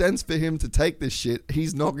make sense for him to take this shit.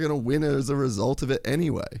 He's not going to win as a result of it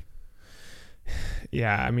anyway.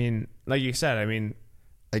 Yeah, like you said,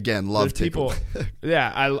 again, love Tickle.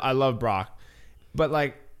 Yeah, I love Brock. But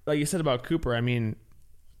like you said about Cooper, we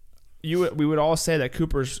would all say that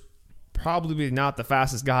Cooper's probably not the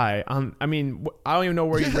fastest guy. I don't even know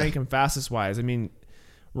where you rank him fastest wise.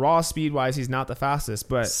 Raw speed wise, he's not the fastest,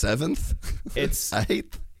 but 7th, it's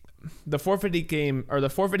 8th. The 450 game, or the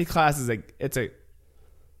 450 class, is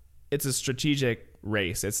it's a strategic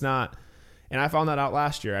race. It's not, and I found that out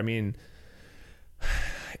last year.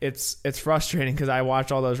 It's frustrating because I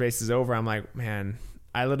watch all those races over. I'm like, man,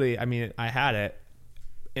 I had it,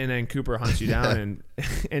 and then Cooper hunts you down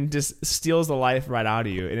and just steals the life right out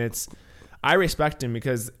of you. And I respect him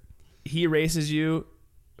because he races you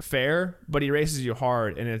fair, but he races you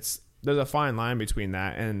hard, and there's a fine line between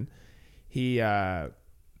that. And he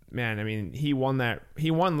won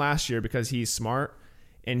last year because he's smart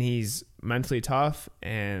and he's mentally tough,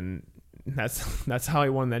 and that's how he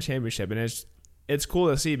won that championship. And it's cool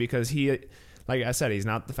to see because he, like I said, he's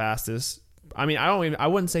not the fastest. I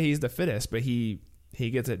wouldn't say he's the fittest, but he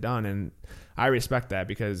gets it done, and I respect that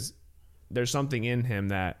because there's something in him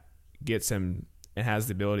that gets him and has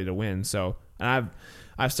the ability to win. So, and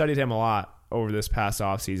I've studied him a lot over this past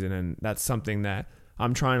off season, and that's something that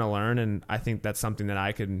I'm trying to learn, and I think that's something that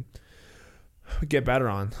I can get better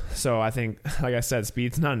on. So I think, like I said,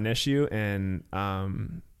 speed's not an issue, and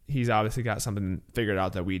he's obviously got something figured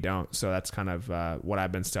out that we don't. So that's kind of what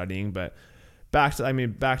I've been studying. But back to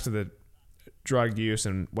the drug use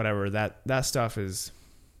and whatever, that stuff is,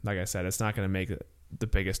 like I said, it's not going to make the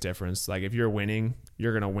biggest difference. Like, if you're winning,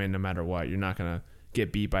 you're going to win no matter what. You're not going to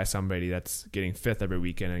get beat by somebody that's getting 5th every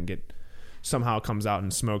weekend and somehow comes out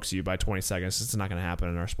and smokes you by 20 seconds. It's not going to happen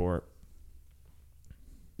in our sport.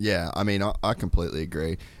 Yeah, I completely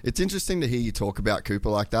agree. It's interesting to hear you talk about Cooper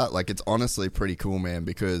like that. Like, it's honestly pretty cool, man,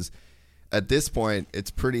 because at this point, it's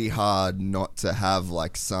pretty hard not to have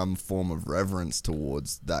like some form of reverence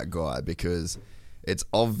towards that guy, because it's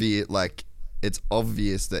obvious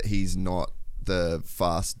that he's not the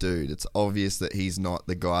fast dude. It's obvious that he's not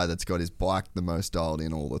the guy that's got his bike the most dialed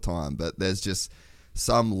in all the time, but there's just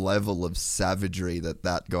some level of savagery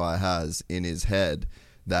that guy has in his head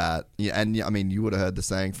that, yeah, and I mean, you would have heard the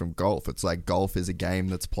saying from golf. It's like golf is a game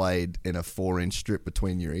that's played in a 4-inch strip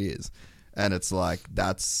between your ears. And it's like,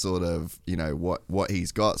 that's sort of, you know, what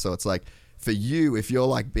he's got. So it's like, for you, if you're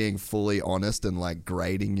like being fully honest and like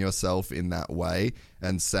grading yourself in that way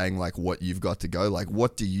and saying like what you've got to go, like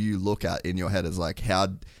what do you look at in your head as like, how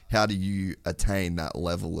do you attain that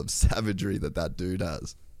level of savagery that dude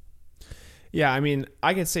has? Yeah, I mean,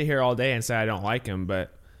 I could sit here all day and say I don't like him,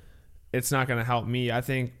 but it's not going to help me. I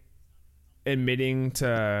think admitting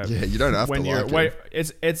to you don't have when to you're like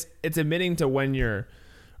him. it's admitting to when you're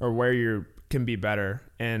or where you can be better.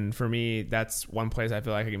 And for me, that's one place I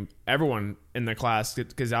feel like everyone in the class,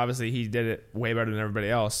 because obviously he did it way better than everybody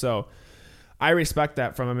else. So I respect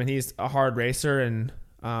that from him, and he's a hard racer. And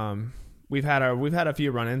we've had a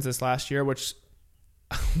few run-ins this last year, which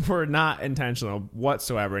were not intentional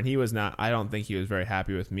whatsoever. And he was not. I don't think he was very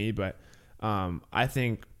happy with me, but I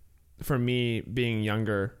think for me, being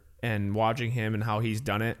younger and watching him and how he's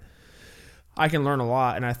done it, I can learn a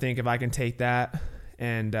lot. And I think if I can take that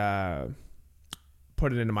and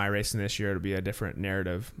put it into my racing this year, it'll be a different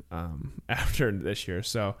narrative after this year.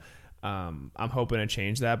 So I'm hoping to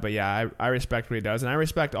change that. But yeah, I respect what he does, and I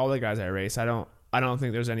respect all the guys I race. I don't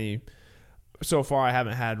think there's any. So far, I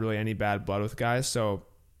haven't had really any bad blood with guys. So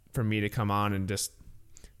for me to come on and just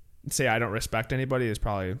say I don't respect anybody is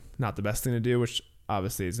probably not the best thing to do, which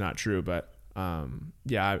obviously is not true. But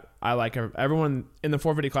yeah, I like everyone in the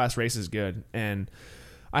 450 class race is good, and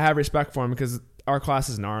I have respect for him because our class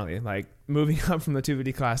is gnarly. Like moving up from the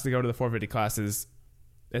 250 class to go to the 450 class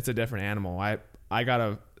it's a different animal. I got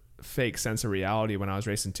a fake sense of reality when I was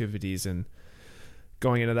racing 250s, and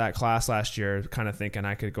going into that class last year, kind of thinking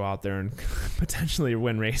I could go out there and potentially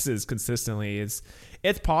win races consistently. It's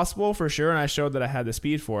possible for sure, and I showed that I had the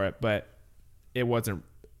speed for it, but it wasn't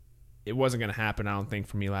going to happen, I don't think,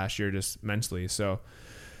 for me last year, just mentally. So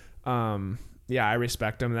yeah, I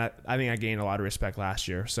respect him. That I think I gained a lot of respect last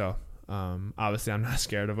year. So obviously I'm not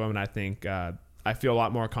scared of him, and I think I feel a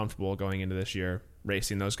lot more comfortable going into this year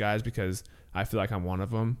racing those guys because I feel like I'm one of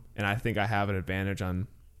them, and I think I have an advantage on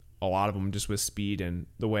a lot of them just with speed and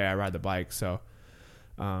the way I ride the bike. So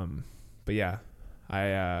but yeah,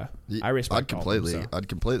 I respect I'd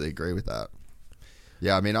completely agree with that.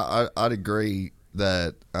 Yeah, I mean, I'd agree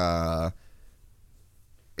that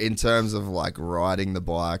in terms of like riding the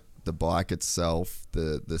bike itself,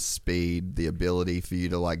 the speed, the ability for you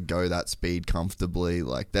to like go that speed comfortably,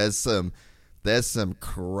 like there's some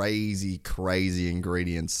crazy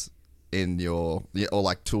ingredients in your, or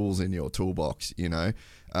like tools in your toolbox, you know.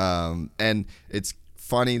 And it's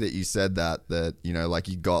funny that you said that, you know, like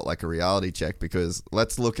you got like a reality check, because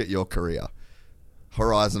let's look at your career.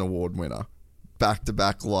 Horizon Award winner,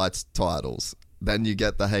 back-to-back lights titles, then you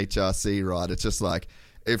get the HRC ride. It's just like,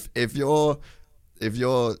 if you're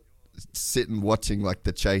sitting watching like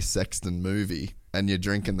the Chase Sexton movie and you're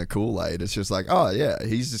drinking the Kool-Aid, it's just like, oh yeah,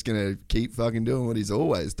 he's just gonna keep fucking doing what he's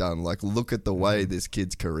always done. Like, look at the way this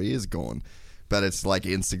kid's career's gone. But it's like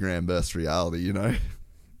Instagram versus reality, you know.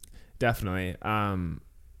 Definitely.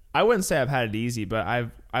 I wouldn't say I've had it easy,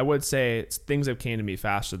 but I would say things have came to me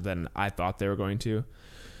faster than I thought they were going to.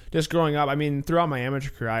 Just growing up, I mean, throughout my amateur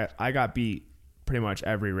career, I got beat pretty much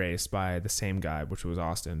every race by the same guy, which was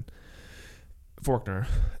Austin Forkner.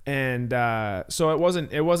 And so it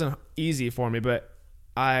wasn't easy for me, but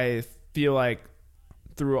I feel like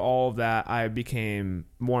through all of that, I became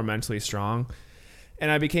more mentally strong, and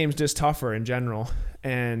I became just tougher in general.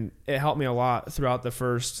 And it helped me a lot throughout the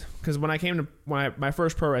first, because when I came to my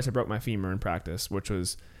first pro race, I broke my femur in practice, which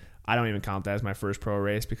was, I don't even count that as my first pro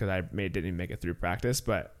race because didn't even make it through practice.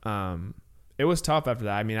 But it was tough after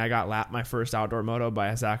that. I mean, I got lapped my first outdoor moto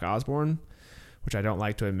by Zach Osborne, which I don't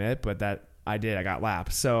like to admit, but that I did. I got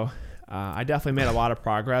lapped. So I definitely made a lot of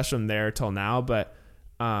progress from there till now. But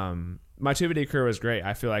my 250 career was great.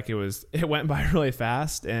 I feel like it went by really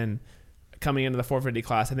fast, and coming into the 450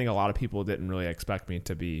 class, I think a lot of people didn't really expect me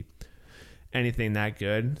to be anything that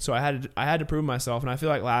good. So I had to prove myself, and I feel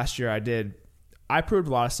like last year I proved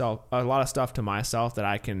a lot of stuff to myself that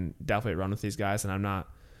I can definitely run with these guys, and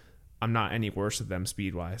I'm not any worse than them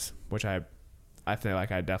speed wise, which I feel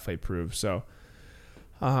like I definitely proved. So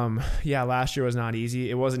yeah, last year was not easy.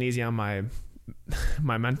 It wasn't easy on my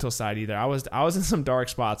mental side either. I was in some dark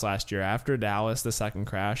spots last year after Dallas, the second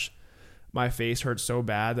crash. My face hurt so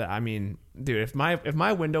bad that, I mean, dude, if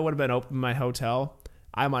my window would have been open in my hotel,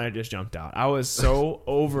 I might have just jumped out. I was so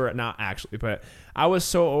over it. Not actually, but I was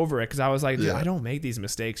so over it because I was like, dude, I don't make these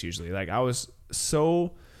mistakes usually. Like,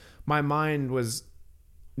 my mind was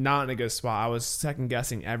not in a good spot. I was second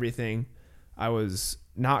guessing everything. I was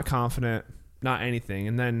not confident, not anything.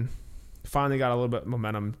 And then finally got a little bit of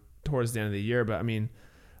momentum towards the end of the year. But I mean,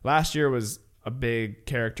 last year was a big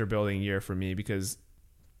character building year for me because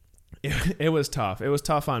it was tough. It was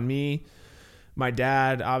tough on me. My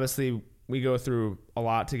dad, obviously, we go through a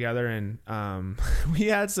lot together, and we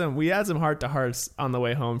had some heart to hearts on the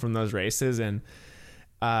way home from those races, and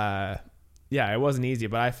it wasn't easy.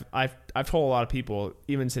 But I've told a lot of people,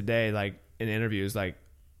 even today, like in interviews, like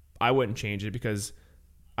I wouldn't change it because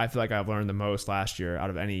I feel like I've learned the most last year out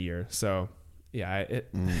of any year. So yeah,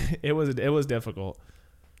 it was difficult.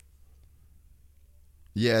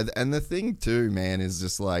 Yeah, and the thing too, man, is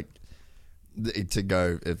just like to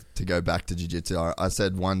go back to jiu-jitsu. I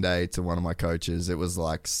said one day to one of my coaches, it was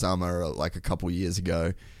like summer, like a couple years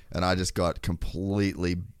ago, and I just got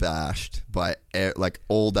completely bashed by like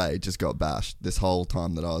all day. Just got bashed this whole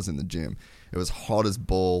time that I was in the gym. It was hot as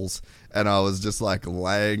balls, and I was just like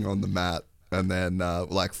laying on the mat, and then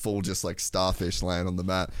like full just like starfish laying on the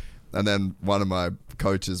mat, and then one of my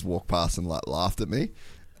coaches walked past and like laughed at me.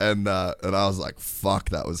 And I was like, fuck,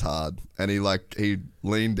 that was hard. And he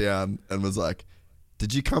leaned down and was like,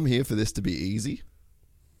 did you come here for this to be easy?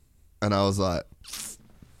 And I was like,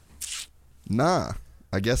 nah,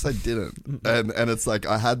 I guess I didn't. And it's like,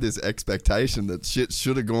 I had this expectation that shit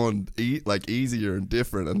should have gone like easier and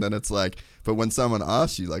different. And then it's like, but when someone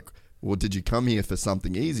asks you like, well, did you come here for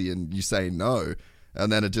something easy? And you say no.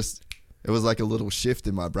 And then it was like a little shift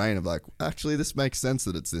in my brain of like, actually, this makes sense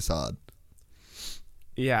that it's this hard.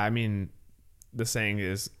 Yeah, I mean, the saying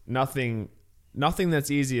is nothing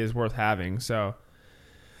that's easy is worth having. So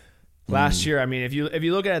last year, I mean, if you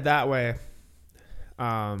look at it that way,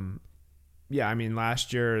 I mean,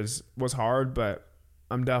 last year was hard, but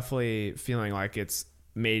I'm definitely feeling like it's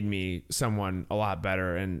made me someone a lot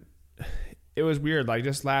better. And it was weird. Like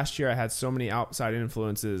just last year, I had so many outside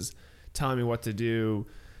influences telling me what to do,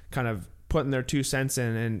 kind of putting their 2 cents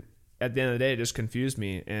in, and at the end of the day, it just confused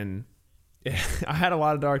me. And I had a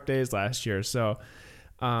lot of dark days last year, so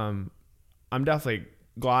I'm definitely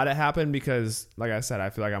glad it happened because, like I said, I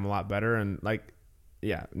feel like I'm a lot better, and like,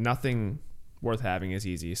 yeah, nothing worth having is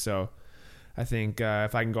easy. So I think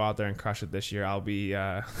if I can go out there and crush it this year, I'll be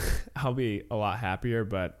a lot happier.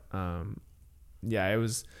 But it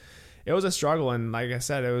was a struggle, and like I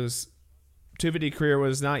said, it was 250 career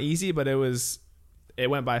was not easy, but it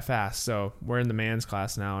went by fast. So we're in the man's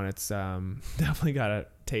class now, and it's definitely got a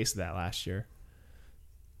taste of that last year.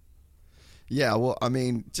 Yeah, well, I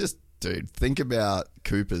mean, just dude, think about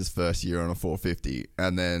Cooper's first year on a 450,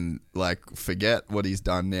 and then like forget what he's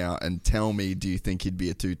done now, and tell me, do you think he'd be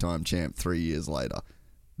a 2-time champ 3 years later?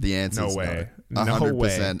 The answer is no.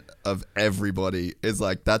 100% of everybody is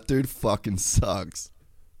like, that dude fucking sucks.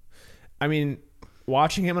 I mean,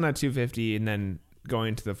 watching him on a 250 and then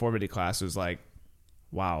going to the 450 class was like,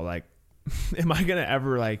 wow, like, am I gonna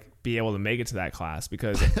ever like be able to make it to that class?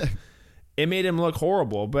 Because it made him look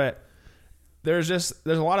horrible. But there's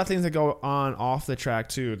a lot of things that go on off the track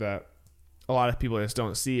too that a lot of people just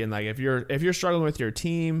don't see. And like if you're struggling with your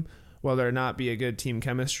team, whether or not be a good team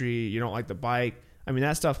chemistry, you don't like the bike, I mean,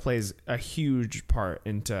 that stuff plays a huge part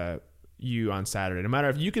into you on Saturday. No matter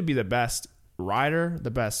if you could be the best rider,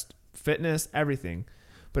 the best fitness, everything,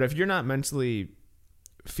 but if you're not mentally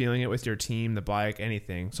feeling it with your team, the bike,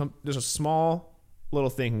 anything, there's a small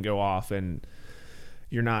little thing can go off, and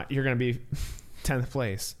you're going to be 10th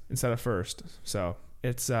place instead of first. So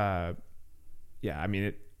it's I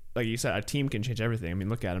mean, like you said, a team can change everything. I mean,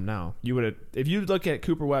 look at him now. If you look at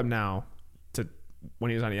Cooper Webb now to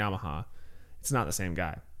when he was on a Yamaha, it's not the same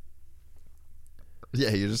guy.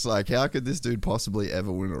 Yeah, you're just like, how could this dude possibly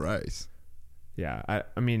ever win a race? Yeah,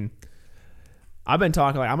 I mean, I've been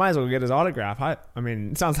talking like I might as well get his autograph. I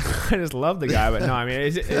mean, it sounds like I just love the guy, but no, I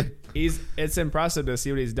mean, it's impressive to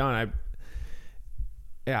see what he's done.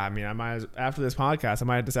 I mean, after this podcast, I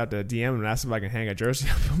might just have to DM him and ask if I can hang a jersey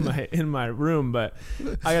up in my room. But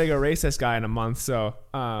I gotta go race this guy in a month, so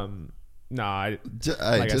no.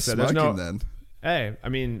 Hey, just smoke him then. Hey, I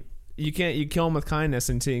mean, you kill him with kindness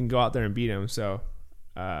until you can go out there and beat him. So,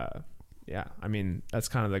 yeah, I mean, that's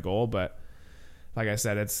kind of the goal, but. Like I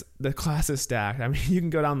said, the class is stacked. I mean, you can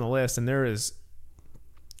go down the list, and there's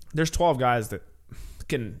 12 guys that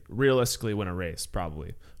can realistically win a race,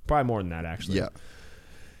 probably more than that, actually. Yeah.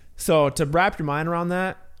 So to wrap your mind around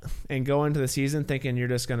that and go into the season thinking you're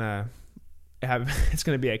just gonna it's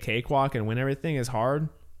gonna be a cakewalk and win everything is hard.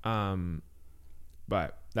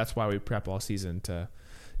 But that's why we prep all season to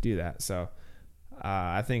do that. So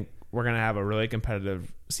I think we're gonna have a really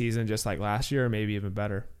competitive season, just like last year, or maybe even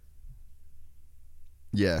better.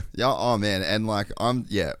 Yeah. Oh man, and like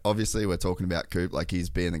obviously we're talking about Coop like he's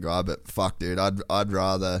being the guy, but fuck, dude, I'd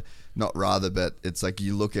rather not rather, but it's like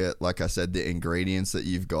you look at, like I said, the ingredients that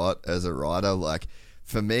you've got as a rider. Like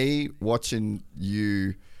for me, watching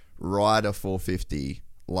you ride a 450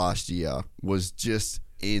 last year was just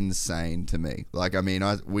insane to me. Like, I mean,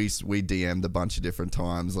 we DM'd a bunch of different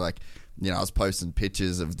times. Like, you know, I was posting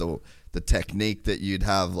pictures of the technique that you'd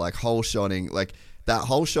have, like hole shotting, like that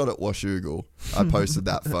whole shot at Washougal. I posted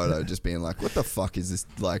that photo just being like, what the fuck is this?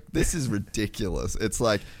 Like, this is ridiculous. It's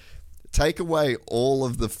like, take away all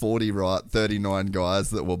of the 39 guys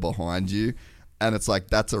that were behind you, and it's like,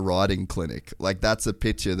 that's a riding clinic. Like, that's a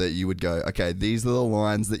picture that you would go, okay, these are the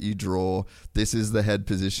lines that you draw. This is the head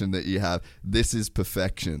position that you have. This is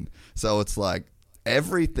perfection. So it's like,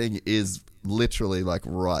 everything is literally like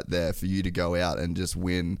right there for you to go out and just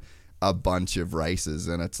win a bunch of races.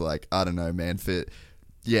 And it's like, I don't know, man,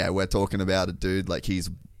 we're talking about it, dude. Like, he's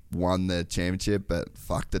won the championship, but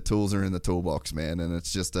fuck, the tools are in the toolbox, man. And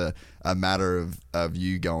it's just a matter of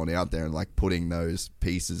you going out there and like putting those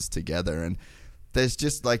pieces together. And there's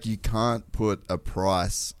just like, you can't put a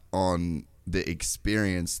price on the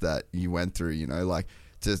experience that you went through, you know, like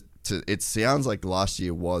it sounds like last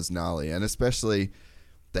year was gnarly, and especially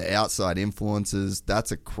the outside influences.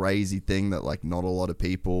 That's a crazy thing that like not a lot of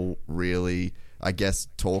people really, I guess,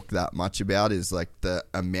 talk that much about, is like the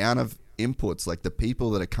amount of inputs, like the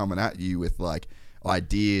people that are coming at you with like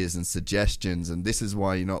ideas and suggestions, and this is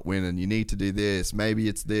why you're not winning, you need to do this, maybe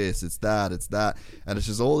it's this, it's that, and it's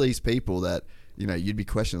just all these people that, you know, you'd be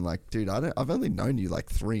questioning like, dude, I've only known you like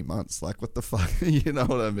 3 months, like what the fuck, you know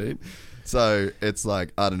what I mean? So it's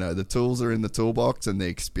like, I don't know, the tools are in the toolbox, and the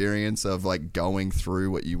experience of like going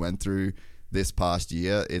through what you went through this past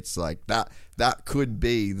year, it's like that could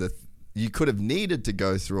be you could have needed to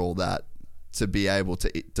go through all that to be able to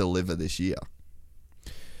deliver this year.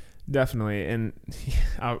 Definitely. And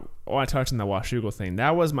I want to touch on the Washougal thing.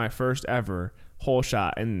 That was my first ever hole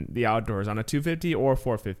shot in the outdoors on a 250 or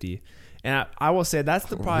 450. And I will say that's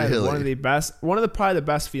probably one of the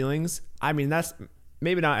best feelings. I mean, that's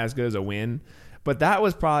maybe not as good as a win, but that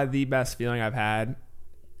was probably the best feeling I've had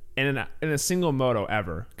in a single moto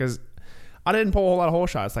ever. Because I didn't pull a whole lot of hole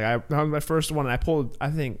shots. Like, that was my first one, and I pulled,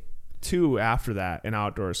 I think, 2 after that in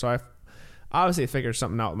outdoors. So I obviously figured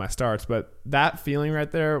something out with my starts, but that feeling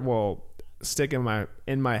right there will stick in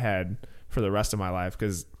my head for the rest of my life,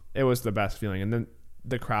 because it was the best feeling. And then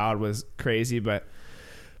the crowd was crazy, but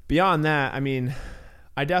beyond that, I mean,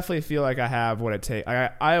 I definitely feel like I have what it takes.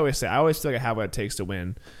 I always feel like I have what it takes to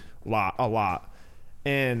win a lot.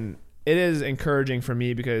 And it is encouraging for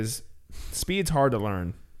me, because speed's hard to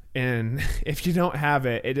learn. And if you don't have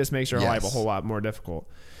it, it just makes your life a whole lot more difficult.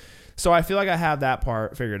 So I feel like I have that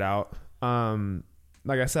part figured out.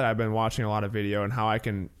 Like I said, I've been watching a lot of video on how I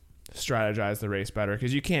can strategize the race better,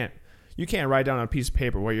 because you can't write down on a piece of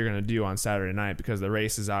paper what you're going to do on Saturday night, because the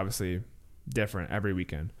race is obviously different every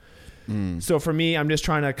weekend. So for me, I'm just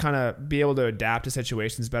trying to kind of be able to adapt to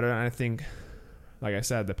situations better. And I think, like I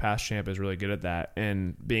said, the past champ is really good at that,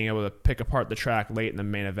 and being able to pick apart the track late in the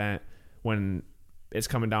main event when it's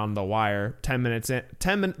coming down the wire.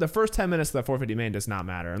 The first 10 minutes of the 450 main does not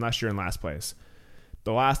matter unless you're in last place.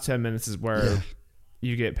 The last 10 minutes is where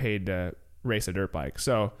you get paid to race a dirt bike.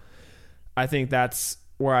 So I think that's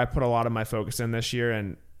where I put a lot of my focus in this year.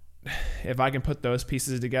 And if I can put those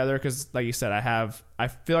pieces together, because like you said, I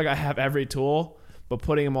feel like I have every tool, but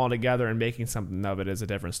putting them all together and making something of it is a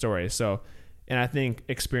different story. So, and I think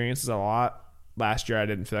experience is a lot. Last year, I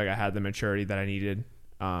didn't feel like I had the maturity that I needed.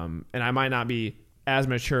 And I might not be as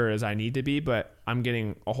mature as I need to be, but I'm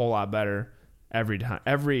getting a whole lot better every time,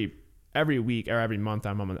 every week or every month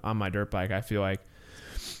I'm on my dirt bike. I feel like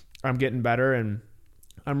I'm getting better, and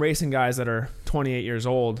I'm racing guys that are 28 years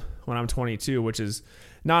old when I'm 22, which is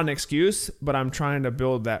not an excuse, but I'm trying to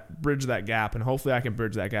bridge that gap, and hopefully I can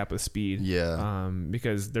bridge that gap with speed. Yeah.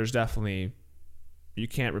 Because there's definitely, you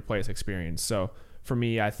can't replace experience. So for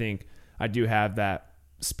me, I think I do have that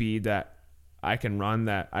speed that I can run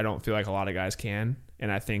that I don't feel like a lot of guys can.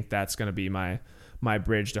 And I think that's going to be my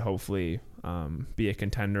bridge to hopefully be a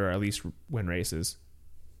contender, or at least win races.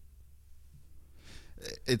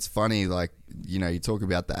 It's funny, like, you know, you talk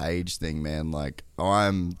about the age thing, man. Like,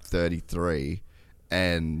 I'm 33,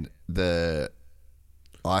 and I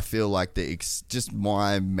feel like just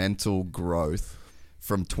my mental growth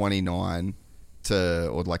from 29 to,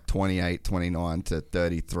 or like 28, 29 to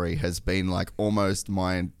 33 has been like almost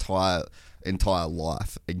my entire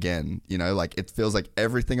life again. You know, like, it feels like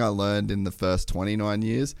everything I learned in the first 29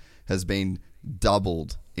 years has been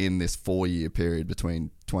doubled in this 4-year period between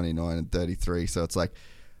 29 and 33. So it's like,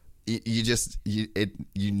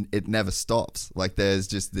 it never stops. Like there's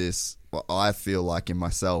just this, well, I feel like in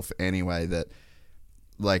myself anyway, that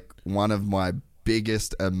like one of my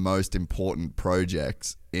biggest and most important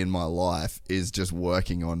projects in my life is just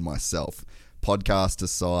working on myself. Podcast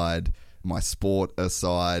aside, my sport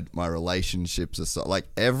aside, my relationships aside, like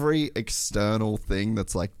every external thing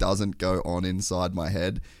that's like doesn't go on inside my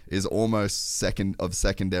head is almost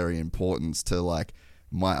secondary importance to like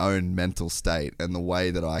my own mental state and the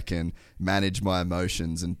way that I can manage my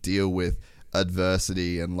emotions and deal with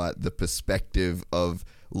adversity and like the perspective of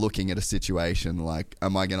looking at a situation like,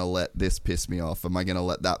 am I going to let this piss me off? Am I going to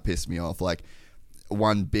let that piss me off? Like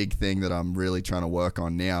one big thing that I'm really trying to work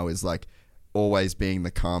on now is like always being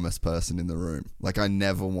the calmest person in the room. Like I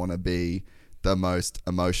never want to be the most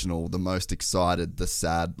emotional, the most excited, the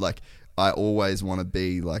sad. Like I always want to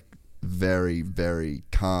be like very, very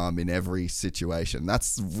calm in every situation.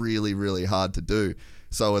 That's really, really hard to do.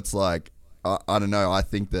 So it's like, I don't know. I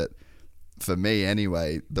think that for me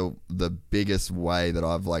anyway, the biggest way that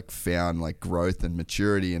I've like found like growth and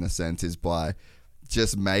maturity in a sense is by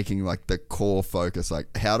just making like the core focus,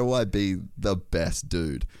 like how do I be the best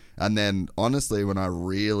dude? And then honestly, when I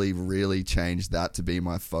really, really changed that to be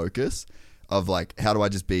my focus of like, how do I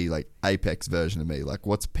just be like apex version of me? Like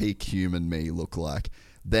what's peak human me look like?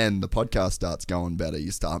 Then the podcast starts going better.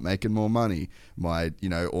 You start making more money.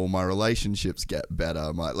 All my relationships get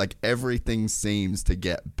better. Like everything seems to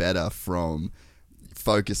get better from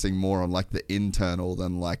focusing more on like the internal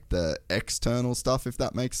than like the external stuff, if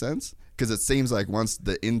that makes sense. Because it seems like once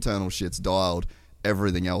the internal shit's dialed,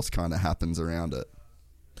 everything else kind of happens around it.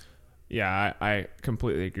 Yeah, I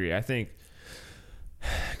completely agree. I think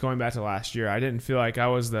going back to last year, I didn't feel like I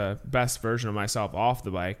was the best version of myself off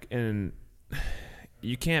the bike, and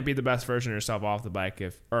you can't be the best version of yourself off the bike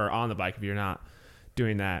or on the bike if you're not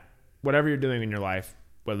doing that. Whatever you're doing in your life,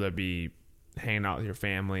 whether it be hanging out with your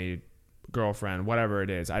family, girlfriend, whatever it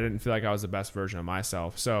is, I didn't feel like I was the best version of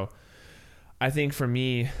myself. So I think for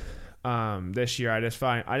me, this year,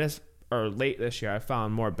 late this year, I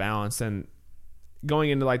found more balance and going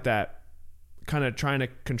into like that kind of trying to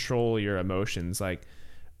control your emotions, like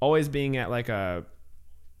always being at like a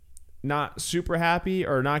not super happy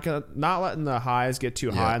or not letting the highs get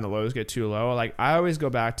too high and the lows get too low. Like I always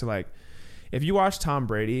go back to like, if you watch Tom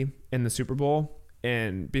Brady in the Super Bowl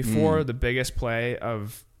and before the biggest play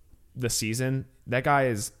of the season, that guy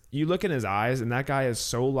is, you look in his eyes and that guy is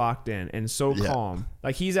so locked in and so calm.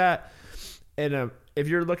 Like he's if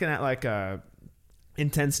you're looking at like a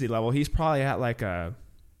intensity level, he's probably at like a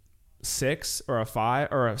 6 or a 5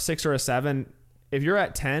 or a 6 or a 7. If you're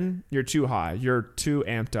at 10, you're too high. You're too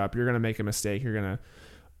amped up. You're going to make a mistake. You're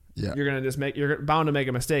bound to make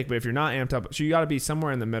a mistake. But if you're not amped up, so you got to be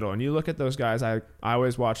somewhere in the middle. And you look at those guys. I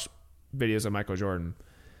always watch videos of Michael Jordan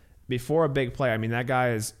before a big play. I mean, that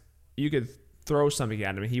guy you could throw something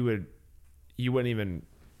at him. He wouldn't even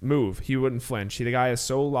move. He wouldn't flinch. The guy is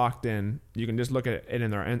so locked in. You can just look at it in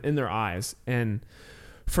their eyes. And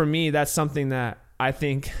for me, that's something that I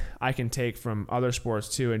think I can take from other sports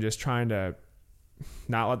too, and just trying to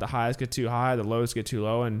not let the highs get too high, the lows get too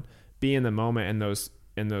low, and be in the moment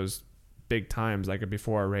in those big times, like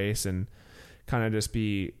before a race, and kind of just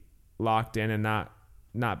be locked in and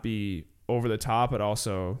not be over the top, but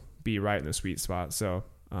also be right in the sweet spot. So,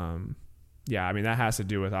 yeah, I mean, that has to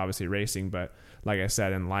do with obviously racing, but like I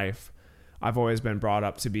said, in life, I've always been brought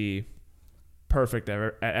up to be perfect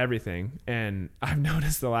at everything. And I've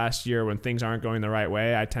noticed the last year when things aren't going the right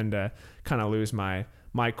way, I tend to kind of lose my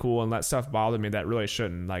cool and let stuff bother me that really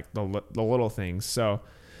shouldn't, like the little things. So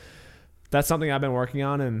that's something I've been working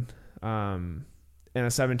on. And in a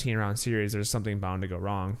 17 round series, there's something bound to go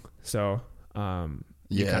wrong. So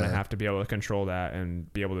you kind of have to be able to control that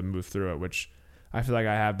and be able to move through it, which I feel like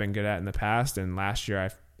I have been good at in the past. And last year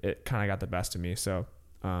it kind of got the best of me. So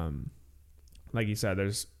like you said,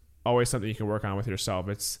 there's always something you can work on with yourself.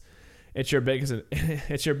 It's your biggest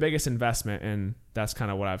investment, and that's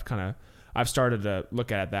kind of what I've started to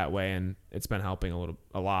look at it that way, and it's been helping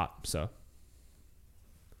a lot. So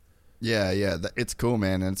yeah, it's cool,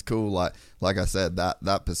 man. And it's cool. Like I said,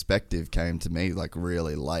 that perspective came to me like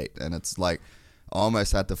really late, and it's like I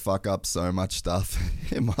almost had to fuck up so much stuff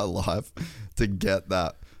in my life to get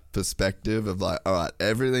that perspective of like, all right,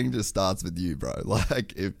 everything just starts with you, bro.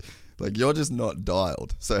 Like you're just not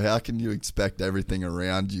dialed. So how can you expect everything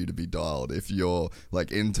around you to be dialed if you're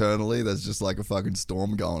like internally there's just like a fucking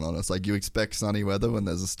storm going on? It's like you expect sunny weather when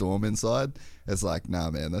there's a storm inside. It's like, nah,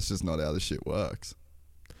 man, that's just not how this shit works.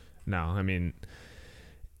 No, I mean,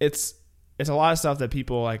 it's a lot of stuff that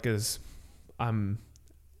people like is I'm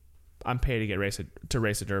paid to race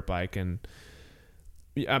a dirt bike, and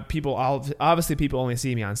people obviously people only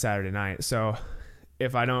see me on Saturday night. So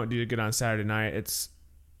if I don't do good on Saturday night,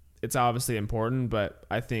 it's obviously important, but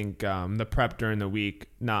I think the prep during the week,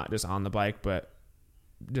 not just on the bike, but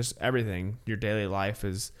just everything, your daily life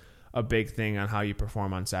is a big thing on how you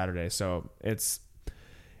perform on Saturday. So it's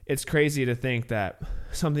crazy to think that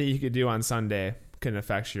something you could do on Sunday can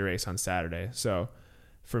affect your race on Saturday. So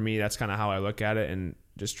for me, that's kind of how I look at it, and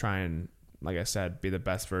just try and, like I said, be the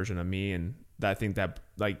best version of me. And I think that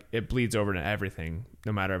like it bleeds over to everything,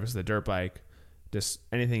 no matter if it's the dirt bike, just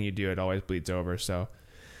anything you do, it always bleeds over. So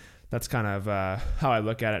that's kind of how I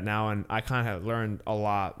look at it now. And I kind of learned a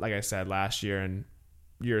lot, like I said, last year and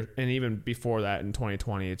even before that in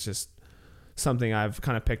 2020. It's just something I've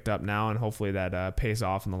kind of picked up now, and hopefully that pays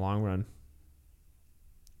off in the long run.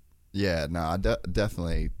 Yeah, no, I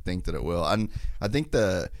definitely think that it will. And I think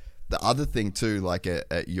the other thing too, like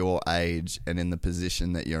at your age and in the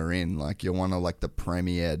position that you're in, like you're one of like the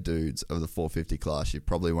premier dudes of the 450 class. You're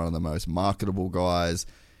probably one of the most marketable guys.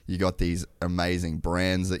 You got these amazing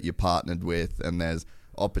brands that you're partnered with, and there's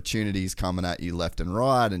opportunities coming at you left and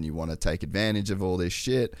right, and you want to take advantage of all this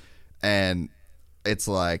shit. And it's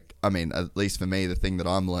like, I mean, at least for me, the thing that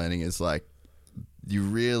I'm learning is like, you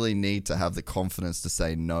really need to have the confidence to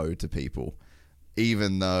say no to people,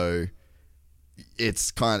 even though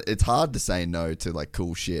it's hard to say no to like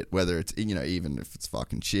cool shit, whether it's, you know, even if it's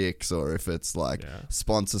fucking chicks or if it's like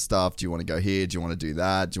sponsor stuff. Do you want to go here? Do you want to do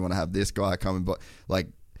that? Do you want to have this guy coming? But like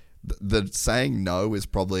the saying no is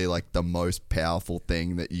probably like the most powerful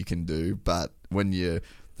thing that you can do. But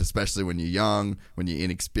especially when you're young, when you're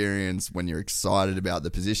inexperienced, when you're excited about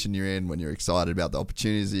the position you're in, when you're excited about the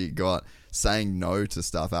opportunities that you got, saying no to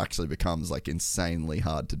stuff actually becomes like insanely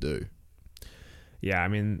hard to do. Yeah, I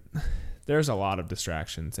mean, there's a lot of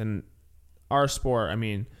distractions. And our sport, I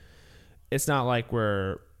mean, it's not like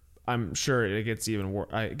I'm sure it gets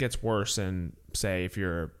it gets worse than, say, if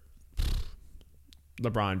you're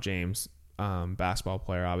LeBron James, basketball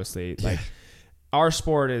player, obviously. Like, our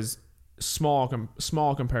sport is small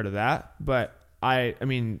compared to that, but I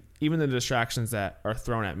mean, even the distractions that are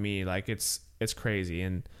thrown at me, like it's crazy.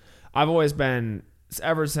 And I've always been,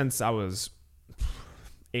 ever since I was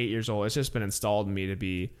 8 years old, it's just been installed in me to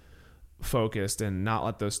be focused and not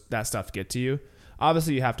let that stuff get to you.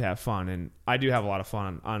 Obviously you have to have fun, and I do have a lot of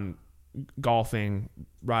fun on golfing,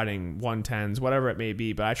 riding 110s, whatever it may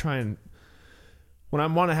be, but I try and, when I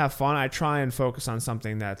want to have fun, I try and focus on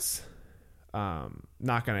something that's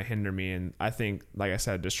not going to hinder me. And I think, like I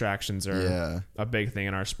said, distractions are a big thing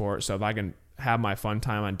in our sport. So if I can have my fun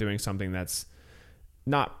time on doing something that's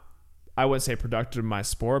not, I wouldn't say productive in my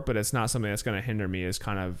sport, but it's not something that's going to hinder me, is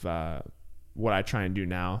kind of what I try and do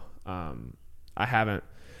now. I haven't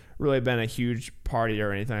really been a huge party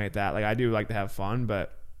or anything like that. Like, I do like to have fun,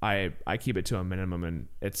 but I keep it to a minimum, and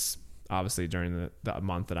it's obviously during the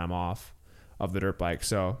month that I'm off of the dirt bike.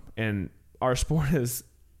 So, and our sport is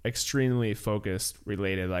extremely focused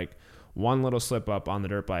related. Like, one little slip up on the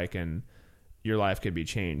dirt bike and your life could be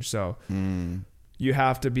changed. So you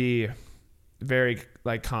have to be very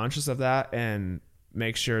like conscious of that and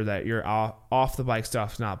make sure that your off the bike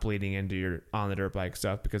stuff's not bleeding into your on the dirt bike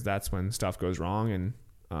stuff, because that's when stuff goes wrong.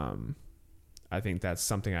 And I think that's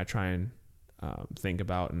something I try and think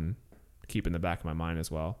about and keep in the back of my mind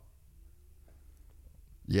as well.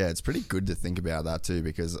 Yeah, it's pretty good to think about that too,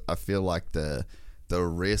 because I feel like the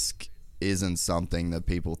risk isn't something that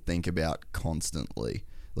people think about constantly.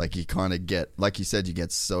 Like, you kind of get, like you said, you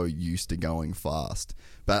get so used to going fast.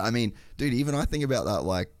 But I mean, dude, even I think about that,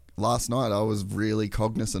 like last night I was really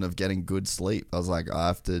cognizant of getting good sleep. I was like, I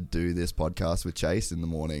have to do this podcast with Chase in the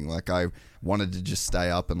morning. Like, I wanted to just stay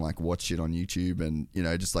up and like watch shit on YouTube and, you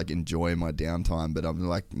know, just like enjoy my downtime. But I'm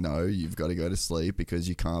like, no, you've got to go to sleep, because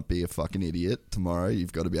you can't be a fucking idiot tomorrow.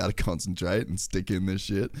 You've got to be able to concentrate and stick in this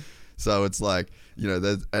shit. So it's like, you know,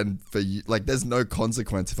 there's no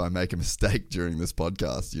consequence if I make a mistake during this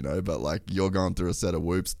podcast, you know, but like, you're going through a set of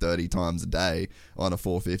whoops 30 times a day on a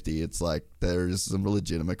 450. It's like, there is some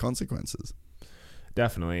legitimate consequences.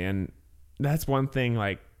 Definitely. And that's one thing,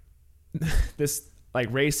 like, this,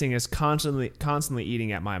 like, racing is constantly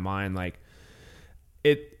eating at my mind. Like,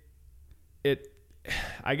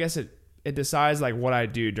 I guess it decides like what I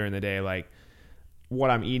do during the day, like what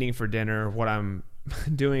I'm eating for dinner, what I'm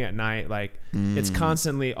doing at night. Like, it's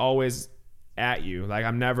constantly always at you. Like,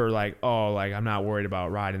 I'm never like, oh, like, I'm not worried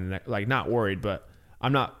about riding like, not worried, but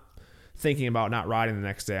I'm not thinking about not riding the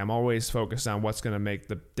next day. I'm always focused on what's going to make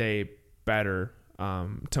the day better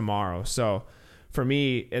tomorrow. So for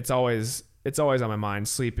me, it's always on my mind,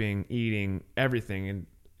 sleeping, eating, everything.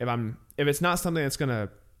 And if it's not something that's going to,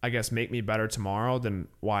 I guess, make me better tomorrow, then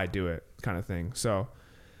why do it, kind of thing. So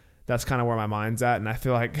that's kind of where my mind's at. And I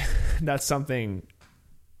feel like that's something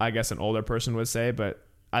I guess an older person would say, but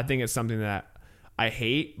I think it's something that I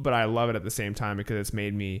hate, but I love it at the same time because it's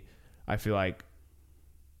made me, I feel like,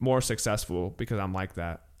 more successful because I'm like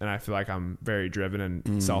that. And I feel like I'm very driven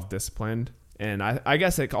and self-disciplined. And I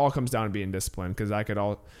guess it all comes down to being disciplined, because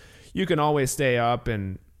you can always stay up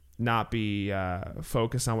and not be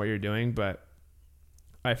focused on what you're doing, but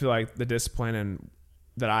I feel like the discipline and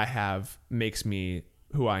that I have makes me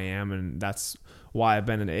who I am, and that's why I've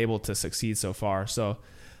been able to succeed so far. So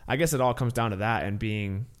I guess it all comes down to that and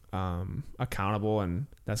being accountable, and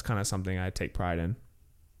that's kind of something I take pride in.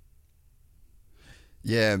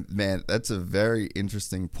 Yeah, man, that's a very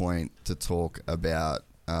interesting point to talk about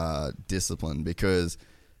discipline, because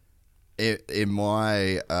in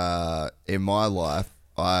my life,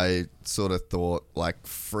 I sort of thought like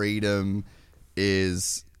freedom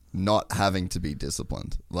is not having to be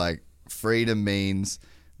disciplined. Like, freedom means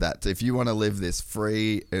that if you want to live this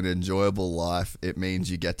free and enjoyable life, it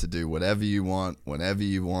means you get to do whatever you want, whenever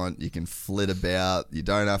you want. You can flit about. You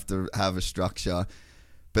don't have to have a structure.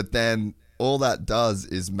 But then all that does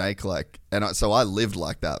is make so I lived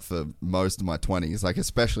like that for most of my 20s, like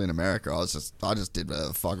especially in America. I just did whatever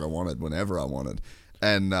the fuck I wanted whenever I wanted.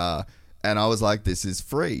 And I was like, this is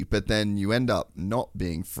free. But then you end up not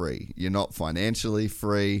being free. You're not financially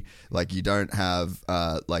free. Like, you don't have,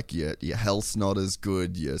 your health's not as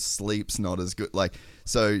good. Your sleep's not as good. Like,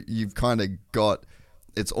 so you've kind of got,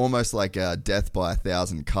 it's almost like a death by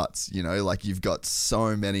 1,000 cuts, you know? Like, you've got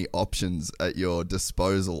so many options at your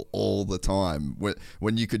disposal all the time.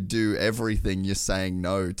 When you could do everything, you're saying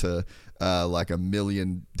no to like a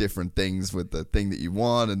million different things with the thing that you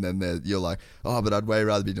want, and then you're like, oh, but I'd way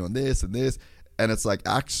rather be doing this and this. And it's like,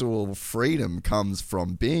 actual freedom comes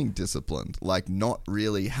from being disciplined, like not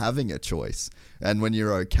really having a choice. And when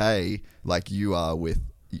you're okay, like you are, with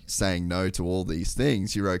saying no to all these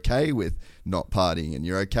things, you're okay with not partying, and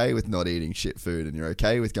you're okay with not eating shit food, and you're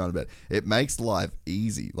okay with going to bed. It makes life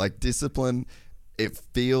easy. Like, discipline, it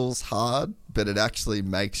feels hard, but it actually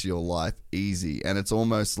makes your life easy. And it's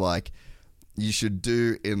almost like you should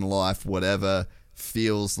do in life whatever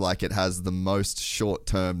feels like it has the most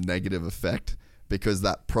short-term negative effect, because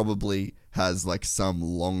that probably has like some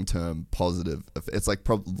long-term positive. It's like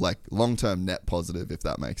like long-term net positive, if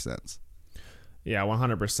that makes sense. Yeah,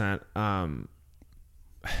 100%.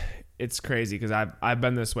 It's crazy because I've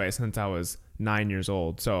been this way since I was 9 years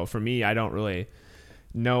old. So for me, I don't really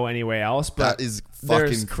know any way else. But that is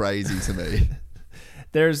fucking crazy to me.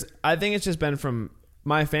 I think it's just been from,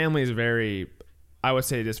 my family is very, I would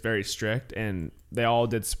say, just very strict, and they all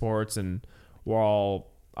did sports, and we're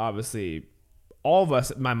all, obviously, all of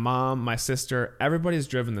us, my mom, my sister, everybody's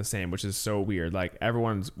driven the same, which is so weird. Like,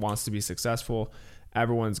 everyone wants to be successful.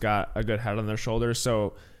 Everyone's got a good head on their shoulders.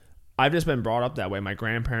 So I've just been brought up that way. My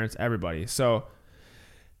grandparents, everybody. So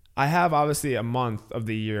I have obviously a month of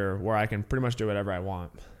the year where I can pretty much do whatever I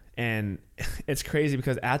want. And it's crazy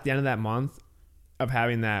because at the end of that month of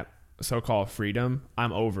having that so-called freedom,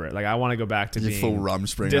 I'm over it. Like, I want to go back to being full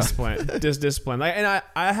Rumspringa. disciplined. Like, and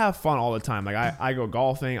I have fun all the time. Like, I go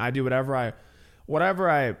golfing. I do whatever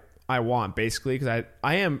I want, basically, because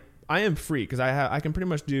I am free, because I can pretty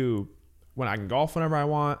much do, when I can golf whenever I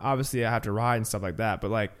want. Obviously, I have to ride and stuff like that, but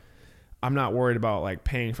like, I'm not worried about like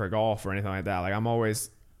paying for golf or anything like that. Like, I'm always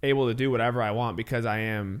able to do whatever I want because I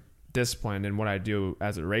am disciplined in what I do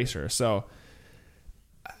as a racer. So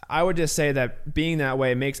I would just say that being that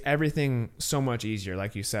way makes everything so much easier.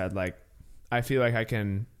 Like you said, like, I feel like I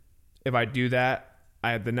can, if I do that,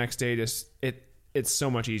 the next day it's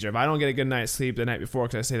so much easier. If I don't get a good night's sleep the night before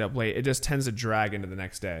because I stayed up late, it just tends to drag into the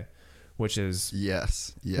next day, which is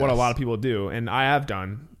yes. what a lot of people do. And I have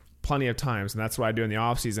done plenty of times, and that's what I do in the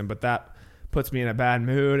off season, but that puts me in a bad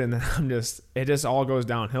mood, and then it just all goes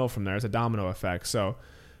downhill from there. It's a domino effect. So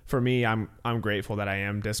for me, I'm grateful that I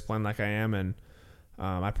am disciplined like I am, and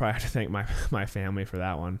I probably have to thank my family for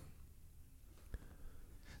that one.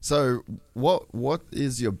 So what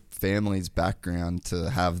is your family's background to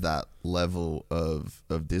have that level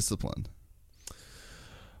of discipline?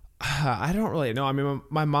 I don't really know. I mean,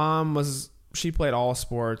 my mom she played all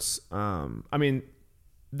sports. I mean,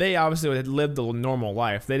 they obviously had lived the normal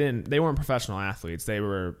life. They weren't professional athletes.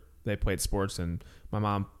 They played sports, and my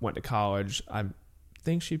mom went to college. I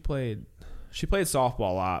think she played softball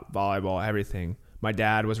a lot, volleyball, everything. My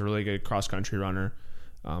dad was a really good cross country runner.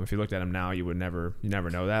 If you looked at him now, you never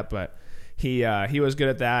know that, but he was good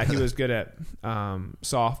at that. He was good at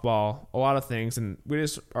softball, a lot of things, and we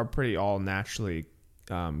just are pretty all naturally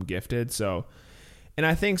gifted. So, and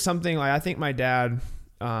I think something like, I think my dad,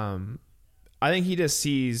 I think he just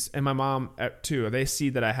sees, and my mom too, they see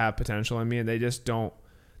that I have potential in me, and they just don't,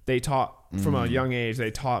 they taught, from a young age,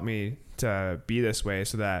 they taught me to be this way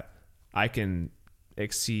so that I can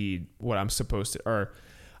exceed what I'm supposed to, or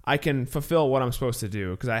I can fulfill what I'm supposed to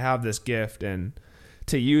do, because I have this gift, and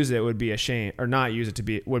to use it would be a shame, or not use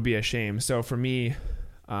it would be a shame. So for me,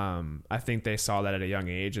 I think they saw that at a young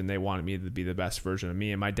age, and they wanted me to be the best version of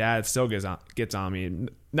me. And my dad still gets on me.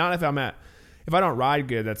 Not if I don't ride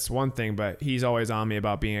good, that's one thing, but he's always on me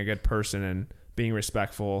about being a good person and being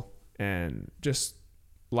respectful and just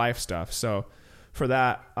life stuff. So for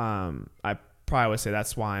that, I probably would say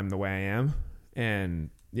that's why I'm the way I am. And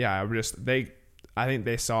yeah, I think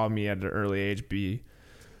they saw me at an early age be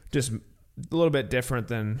just a little bit different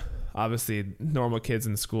than obviously normal kids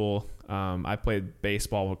in school. I played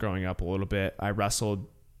baseball growing up a little bit. I wrestled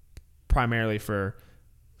primarily for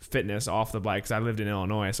fitness off the bike, because I lived in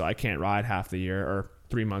Illinois, so I can't ride half the year or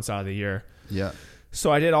 3 months out of the year. Yeah.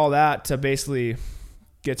 So I did all that to basically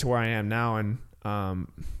get to where I am now. And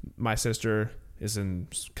my sister is in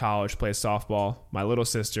college, plays softball. My little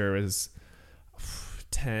sister is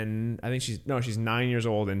 10. I think she's 9 years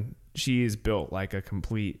old, and she's built like a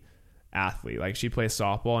complete athlete. Like, she plays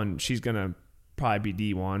softball, and she's gonna probably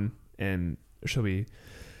be D1, and she'll be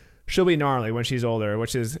gnarly when she's older,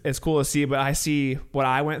 which is, it's cool to see. But I see what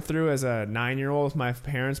I went through as a 9-year-old with my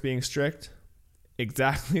parents being strict,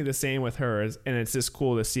 exactly the same with her. And it's just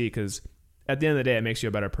cool to see, because at the end of the day, it makes you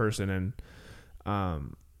a better person. And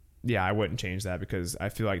yeah, I wouldn't change that, because I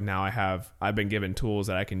feel like now I've been given tools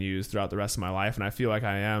that I can use throughout the rest of my life. And I feel like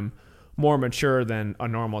I am more mature than a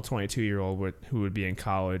normal 22-year-old who would be in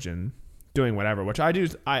college and doing whatever, which I do.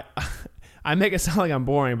 I make it sound like I'm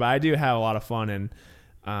boring, but I do have a lot of fun, and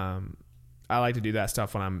I like to do that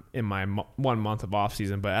stuff when I'm in my 1 month of off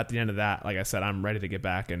season. But at the end of that, like I said, I'm ready to get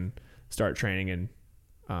back and start training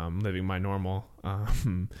and living my normal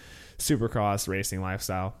supercross racing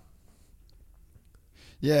lifestyle.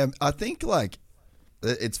 Yeah, I think like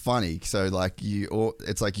it's funny. So like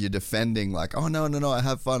it's like you're defending like, oh no, I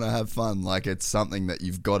have fun. Like, it's something that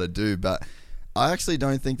you've got to do. But I actually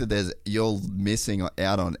don't think that you're missing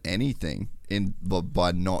out on anything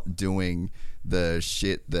by not doing the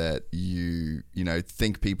shit that you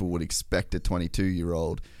think people would expect a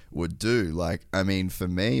 22-year-old would do. Like, I mean, for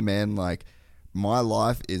me, man, like, my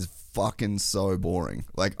life is fucking so boring.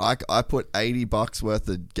 Like, I put $80 worth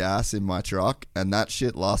of gas in my truck, and that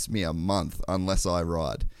shit lasts me a month unless I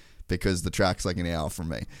ride, because the track's like an hour from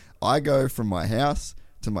me. I go from my house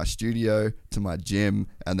to my studio to my gym,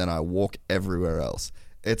 and then I walk everywhere else.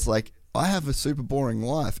 It's like, I have a super boring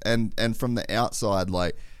life. And from the outside,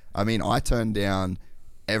 like, I mean, I turn down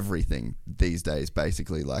everything these days,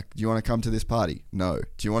 basically. Like, do you want to come to this party? No.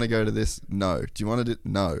 Do you want to go to this? No. Do you want to do?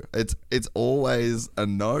 No. It's always a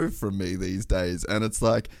no from me these days. And it's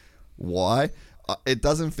like, why? It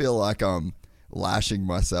doesn't feel like I'm lashing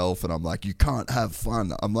myself and I'm like, you can't have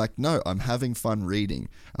fun. I'm like, no, I'm having fun reading.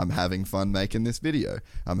 I'm having fun making this video.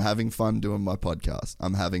 I'm having fun doing my podcast.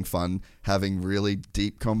 I'm having fun having really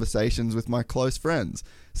deep conversations with my close friends.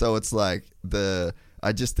 So it's like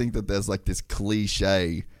I just think that there's like this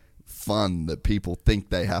cliche fun that people think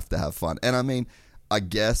they have to have fun. And I mean, I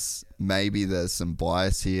guess maybe there's some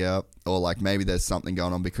bias here, or like maybe there's something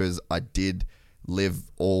going on because I've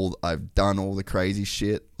done all the crazy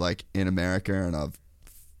shit like in America, and I've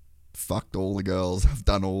fucked all the girls. I've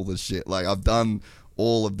done all the shit. Like, I've done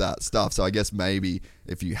all of that stuff. So I guess maybe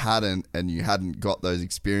if you hadn't got those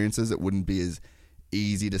experiences, it wouldn't be as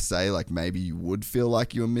easy to say, like, maybe you would feel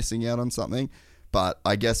like you were missing out on something. But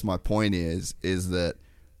I guess my point is that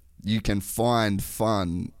you can find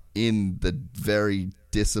fun in the very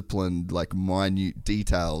disciplined, like, minute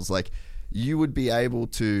details. Like, you would be able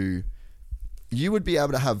to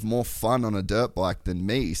have more fun on a dirt bike than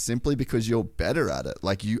me, simply because you're better at it.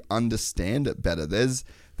 Like, you understand it better. There's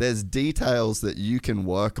details that you can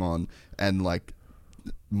work on, and like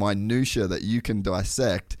minutia that you can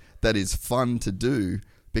dissect, that is fun to do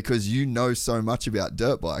because you know so much about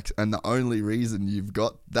dirt bikes. And the only reason you've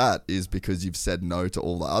got that is because you've said no to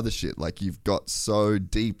all the other shit. Like, you've got so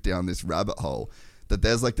deep down this rabbit hole that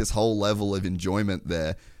there's like this whole level of enjoyment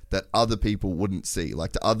there that other people wouldn't see.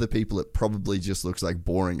 Like, to other people, it probably just looks like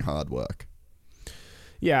boring hard work.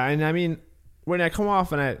 Yeah, and I mean, when I come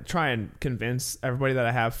off and I try and convince everybody that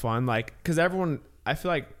I have fun, like, because I feel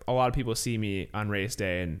like a lot of people see me on race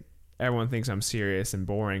day and everyone thinks I'm serious and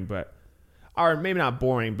boring, or maybe not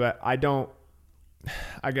boring, but I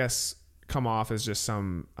guess, come off as just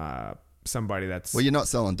somebody that's... Well, you're not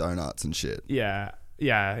selling donuts and shit. Yeah.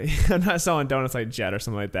 I'm not selling donuts like Jet or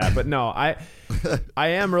something like that. But no, I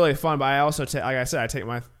am really fun. But I also, like I said, I take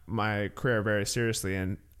my career very seriously.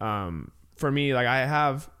 And for me, like I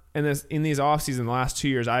have in these off season, the last 2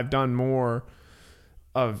 years, I've done more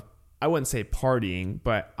of, I wouldn't say partying,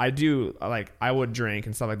 but I do, like, I would drink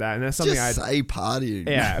and stuff like that. And that's something Just say partying.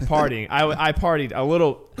 Yeah, partying. I partied a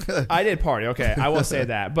little. I did party. Okay, I will say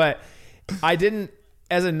that. But I didn't,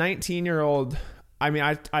 as a 19-year-old, I mean,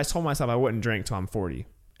 I told myself I wouldn't drink till I'm 40.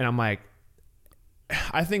 And I'm like,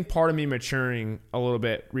 I think part of me maturing a little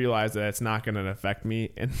bit realized that it's not going to affect me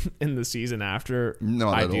in the season after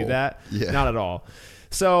I do that. Yeah. Not at all.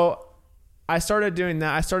 So I started doing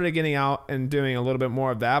that. I started getting out and doing a little bit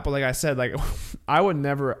more of that. But like I said, like I would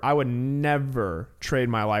never trade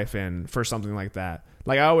my life in for something like that.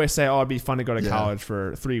 Like I always say, oh, it'd be fun to go to college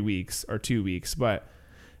for 3 weeks or 2 weeks, but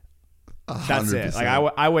 100%. That's it. Like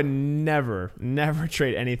I would never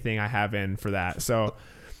trade anything I have in for that. So,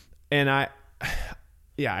 and I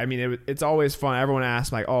mean, it's always fun. Everyone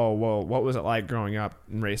asks like, oh, well, what was it like growing up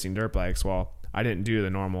and racing dirt bikes? Well, I didn't do the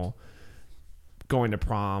normal going to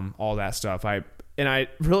prom, all that stuff. I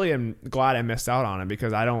really am glad I missed out on it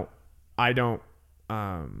because I don't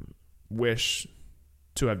wish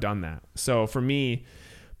to have done that. So for me,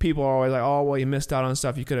 people are always like, oh, well, you missed out on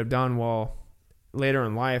stuff you could have done. Well, later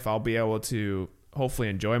in life, I'll be able to hopefully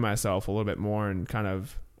enjoy myself a little bit more. And kind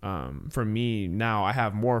of, for me now, I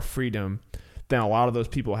have more freedom than a lot of those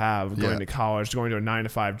people have going to college, going to a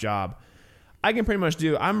 9-to-5 job. I can pretty much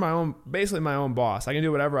I'm basically my own boss. I can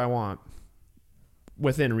do whatever I want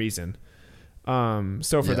within reason.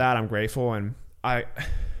 So for that, I'm grateful. And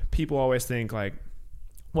people always think like,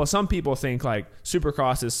 well, some people think like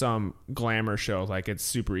Supercross is some glamour show. Like it's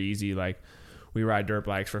super easy. Like we ride dirt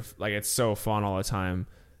bikes for like, it's so fun all the time.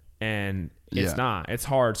 And it's not, it's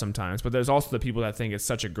hard sometimes, but there's also the people that think it's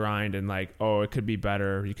such a grind and like, oh, it could be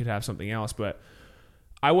better. You could have something else, but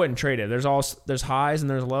I wouldn't trade it. There's highs and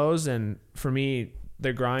there's lows. And for me,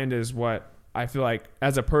 the grind is what I feel like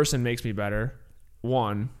as a person makes me better.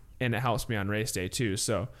 One, and it helps me on race day too.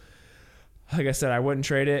 So like I said, I wouldn't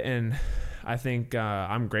trade it. And I think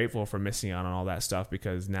I'm grateful for missing out on all that stuff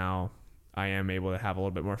because now I am able to have a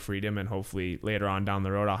little bit more freedom, and hopefully later on down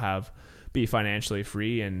the road I'll be financially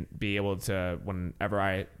free and be able to, whenever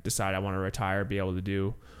I decide I want to retire, be able to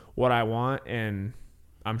do what I want. And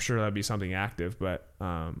I'm sure that'll be something active, but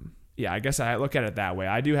I guess I look at it that way.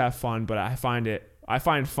 I do have fun, but I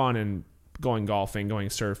find fun in going golfing, going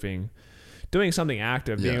surfing, doing something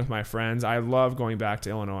active, being with my friends. I love going back to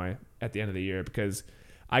Illinois at the end of the year because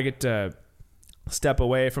I get to step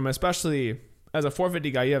away from, especially as a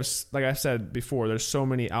 450 guy, you have, like I said before, there's so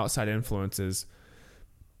many outside influences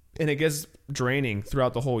and it gets draining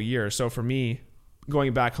throughout the whole year. So for me,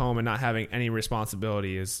 going back home and not having any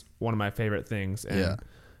responsibility is one of my favorite things. And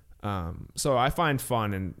so I find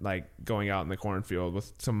fun in like going out in the cornfield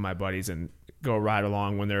with some of my buddies and go ride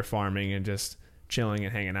along when they're farming and just chilling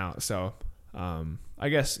and hanging out. So I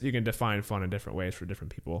guess you can define fun in different ways for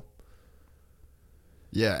different people.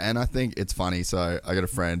 Yeah, and I think it's funny. So I got a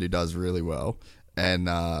friend who does really well,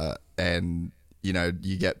 and you know,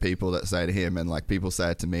 you get people that say to him, and like people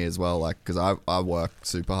say it to me as well, like because I work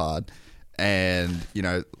super hard, and you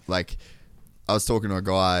know, like I was talking to a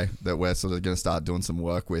guy that we're sort of going to start doing some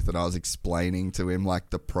work with, and I was explaining to him like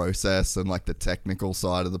the process and like the technical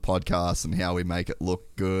side of the podcast and how we make it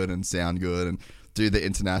look good and sound good and do the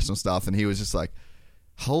international stuff, and he was just like,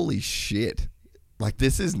 holy shit, like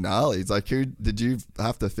this is gnarly. It's like, who did you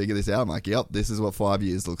have to figure this out? I'm like, yep, this is what 5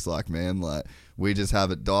 years looks like, man. Like we just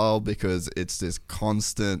have it dialed because it's this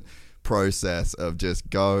constant process of just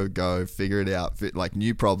go figure it out, like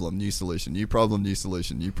new problem, new solution, new problem, new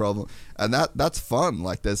solution, new problem. And that's fun.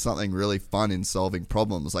 Like there's something really fun in solving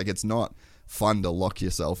problems. Like it's not fun to lock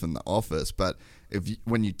yourself in the office, but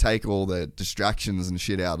when you take all the distractions and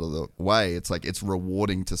shit out of the way, it's like it's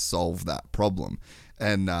rewarding to solve that problem.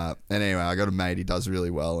 And anyway, I got a mate, he does really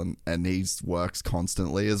well, and he works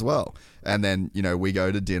constantly as well. And then, you know, we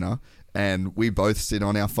go to dinner and we both sit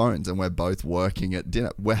on our phones and we're both working at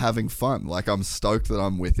dinner. We're having fun. Like I'm stoked that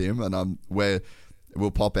I'm with him, and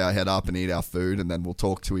we'll pop our head up and eat our food, and then we'll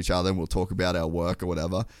talk to each other and we'll talk about our work or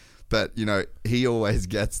whatever. But, you know, he always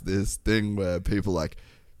gets this thing where people like,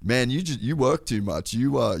 man, you work too much. You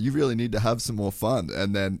really need to have some more fun.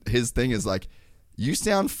 And then his thing is like, you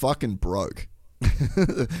sound fucking broke.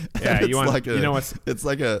 Yeah, you want you know what's it's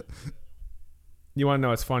like a. You want to know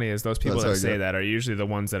what's funny is those people that say that are usually the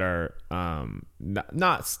ones that are not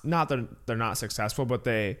that they're not successful, but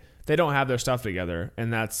they don't have their stuff together,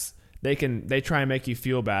 and they try and make you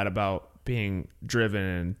feel bad about being driven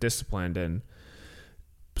and disciplined. And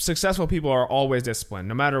successful people are always disciplined,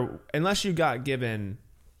 no matter, unless you got given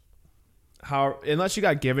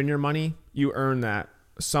your money, you earn that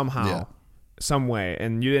somehow, Yeah. some way.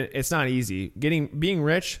 And it's not easy. Being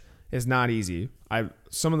rich is not easy.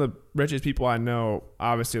 Some of the richest people I know,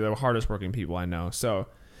 obviously the hardest working people I know. So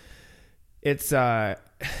it's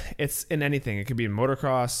in anything. It could be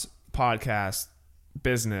motocross, podcast,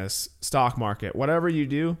 business, stock market, whatever you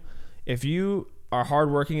do. If you are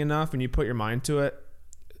hardworking enough and you put your mind to it,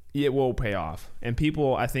 it will pay off. And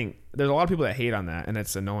people, I think there's a lot of people that hate on that, and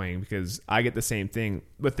it's annoying because I get the same thing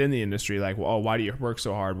within the industry. Like, well, oh, why do you work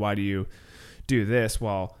so hard? Why do you do this?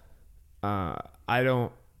 Well, I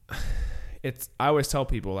don't. I always tell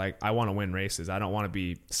people, like, I want to win races. I don't want to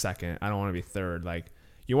be second. I don't want to be third. Like,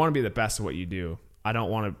 you want to be the best at what you do. I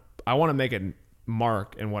want to make a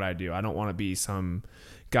mark in what I do. I don't want to be some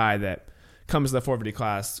guy that comes to the 450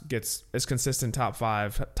 class, is consistent top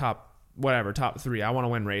 5, top 3. I want to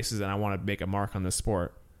win races and I want to make a mark on this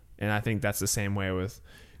sport. And I think that's the same way with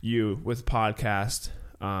you with podcast.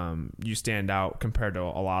 You stand out compared to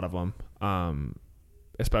a lot of them,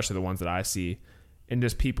 especially the ones that I see, and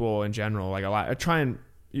just people in general. Like a lot,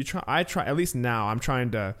 I try at least now I'm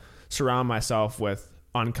trying to surround myself with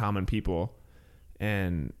uncommon people,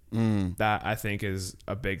 and that I think is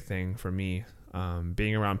a big thing for me.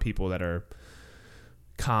 Being around people that are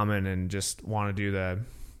common and just want to do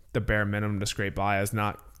the bare minimum to scrape by is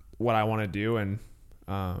not what I want to do, and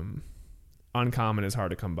uncommon is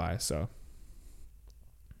hard to come by. So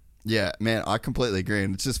yeah, man, I completely agree.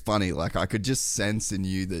 And it's just funny, like I could just sense in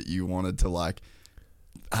you that you wanted to like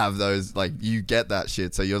have those, like you get that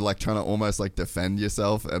shit, so you're like trying to almost like defend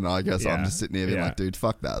yourself, and I guess I'm just sitting here being like, dude,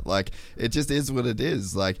 fuck that. Like it just is what it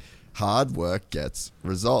is. Like hard work gets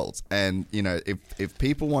results. And you know, if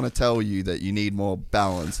people want to tell you that you need more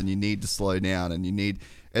balance and you need to slow down and you need,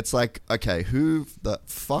 it's like, okay, who the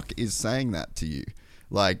fuck is saying that to you?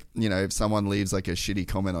 Like, you know, if someone leaves like a shitty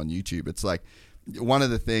comment on YouTube, it's like one of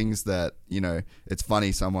the things that, you know, it's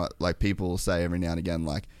funny somewhat, like people will say every now and again,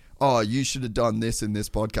 like, oh, you should have done this in this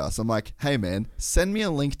podcast. I'm like, hey man, send me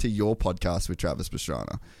a link to your podcast with Travis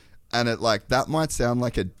Pastrana. And it like, that might sound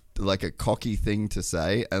like a cocky thing to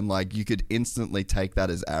say, and like you could instantly take that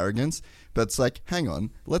as arrogance, but it's like, hang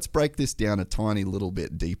on, let's break this down a tiny little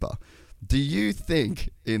bit deeper. Do you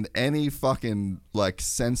think in any fucking like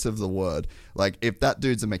sense of the word, like if that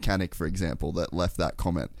dude's a mechanic, for example, that left that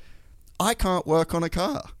comment, I can't work on a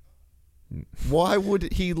car. Why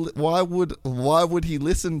would he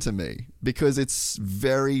listen to me? Because it's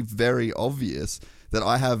very, very obvious that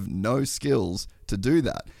I have no skills to do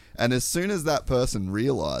that. And as soon as that person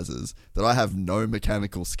realizes that I have no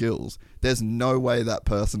mechanical skills, there's no way that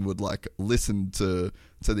person would like listen to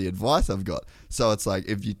the advice I've got. So it's like,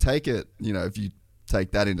 if you take it, you know, if you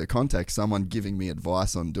take that into context, someone giving me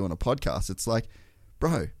advice on doing a podcast, it's like,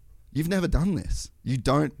 bro, you've never done this. You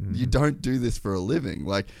don't do this for a living.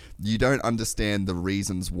 Like, you don't understand the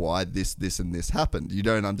reasons why this and this happened. You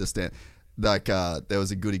don't understand. Like, there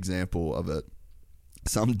was a good example of it.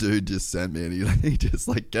 Some dude just sent me, and he just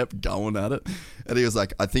like kept going at it, and he was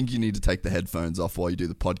like, I think you need to take the headphones off while you do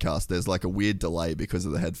the podcast. There's like a weird delay because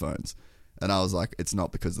of the headphones. And I was like, it's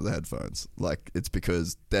not because of the headphones. Like, it's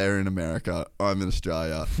because they're in America, I'm in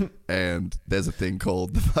Australia, and there's a thing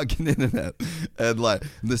called the fucking internet. And like,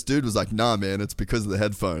 this dude was like, nah, man, it's because of the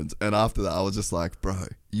headphones. And after that, I was just like, bro,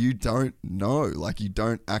 you don't know. Like, you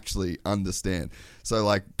don't actually understand. So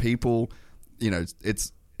like, people, you know,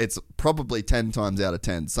 it's probably 10 times out of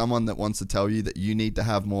 10. Someone that wants to tell you that you need to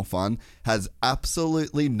have more fun has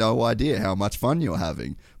absolutely no idea how much fun you're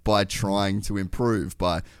having by trying to improve,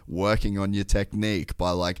 by working on your technique, by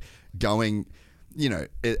like going, you know,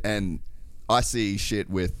 and I see shit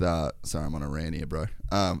with, sorry, I'm on a rant here, bro.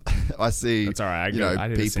 I see, that's all right.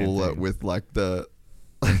 I people with like the,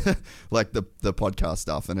 like the podcast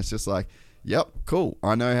stuff, and it's just like, yep, cool.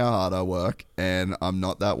 I know how hard I work, and I'm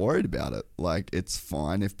not that worried about it. Like, it's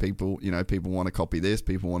fine if people, you know, people want to copy this,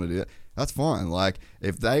 people want to do it. That's fine. Like,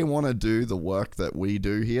 if they want to do the work that we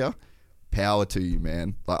do here, power to you,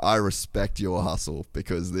 man. Like, I respect your hustle,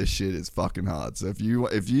 because this shit is fucking hard. So if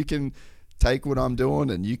you can take what I'm doing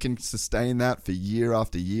and you can sustain that for year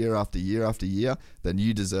after year after year after year, then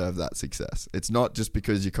you deserve that success. It's not just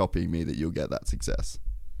because you're copying me that you'll get that success.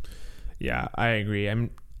 Yeah, I agree.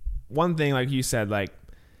 One thing, like you said, like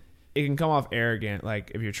it can come off arrogant,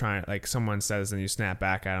 like if you're trying, like someone says and you snap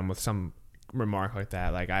back at them with some remark like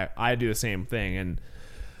that. Like I do the same thing, and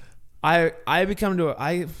I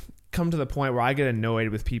come to the point where I get annoyed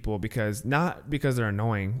with people, because not because they're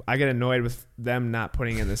annoying. I get annoyed with them not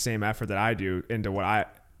putting in the same effort that I do into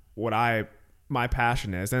my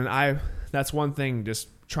passion is. And that's one thing, just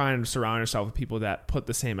trying to surround yourself with people that put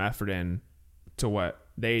the same effort in to what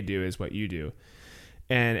they do is what you do.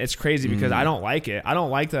 And it's crazy because I don't like it. I don't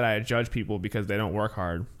like that I judge people because they don't work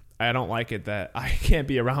hard. I don't like it that I can't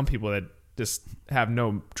be around people that just have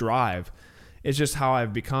no drive. It's just how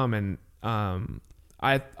I've become. And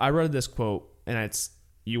I read this quote, and it's,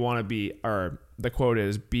 you want to be, or the quote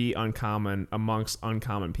is, be uncommon amongst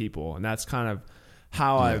uncommon people. And that's kind of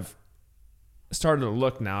how I've started to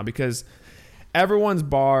look now, because everyone's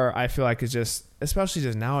bar, I feel like, is just, especially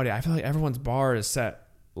just nowadays, I feel like everyone's bar is set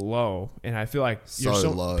low. And I feel like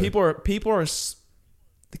low. People are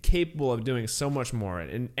capable of doing so much more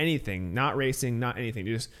in anything, not racing, not anything.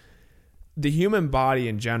 Just the human body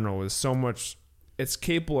in general is so much, it's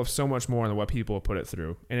capable of so much more than what people put it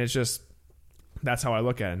through. And it's just, that's how I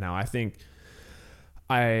look at it now. I think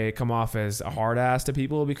I come off as a hard ass to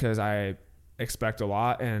people because I expect a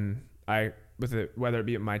lot, and whether it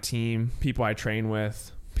be my team, people I train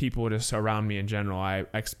with, people just around me in general, I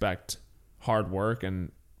expect hard work.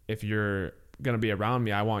 And if you're going to be around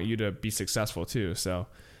me, I want you to be successful too. So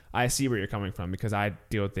I see where you're coming from, because I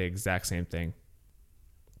deal with the exact same thing.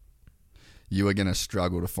 You are going to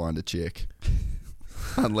struggle to find a chick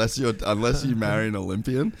unless you marry an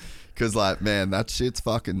Olympian. Cause like, man, that shit's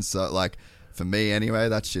fucking so, like, for me anyway,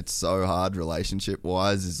 that shit's so hard relationship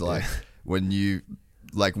wise, is like when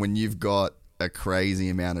you've got a crazy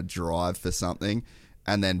amount of drive for something,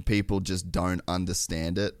 and then people just don't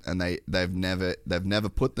understand it, and they've never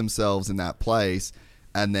put themselves in that place,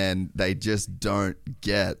 and then they just don't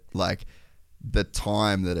get like the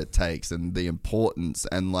time that it takes and the importance.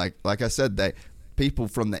 And like I said, people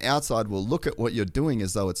from the outside will look at what you're doing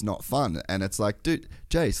as though it's not fun, and it's like, dude,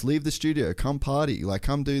 Jace, leave the studio, come party, like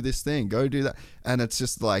come do this thing, go do that. And it's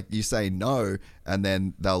just like, you say no, and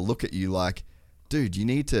then they'll look at you like, dude, you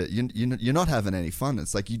need to, you're not having any fun.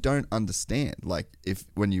 It's like, you don't understand. Like,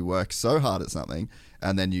 when you work so hard at something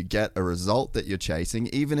and then you get a result that you're chasing,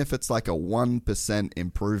 even if it's like a 1%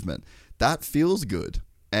 improvement, that feels good.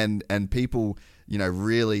 And people,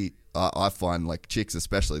 really, I find, like, chicks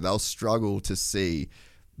especially, they'll struggle to see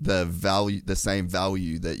the same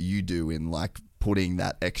value that you do in, like, putting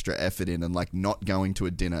that extra effort in, and like not going to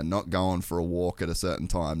a dinner, not going for a walk at a certain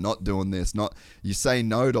time, not doing this, you say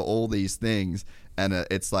no to all these things. And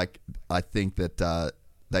it's like, I think that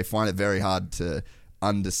they find it very hard to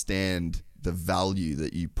understand the value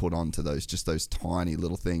that you put onto those tiny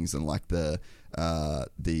little things, and like the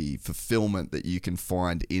fulfillment that you can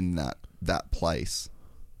find in that place.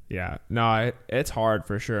 Yeah, no, it's hard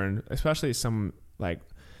for sure. And especially some, like,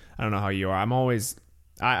 I don't know how you are.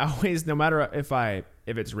 I always, no matter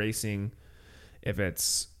if it's racing, if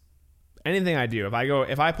it's anything I do,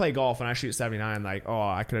 if I play golf and I shoot 79, like, oh,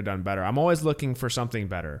 I could have done better. I'm always looking for something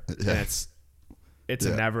better. Yeah. And it's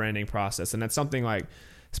a never ending process. And it's something like,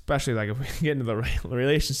 especially like if we get into the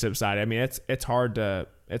relationship side, I mean, it's hard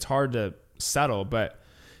to settle, but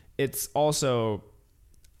it's also,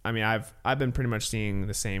 I mean, I've been pretty much seeing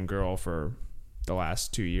the same girl for the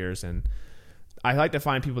last 2 years, and I like to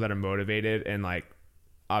find people that are motivated, and like,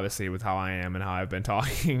 obviously with how I am and how I've been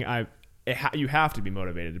talking, you have to be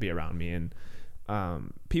motivated to be around me, and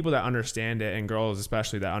people that understand it, and girls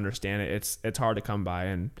especially that understand it, it's hard to come by.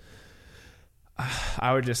 And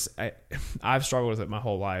I've struggled with it my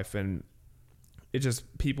whole life, and it's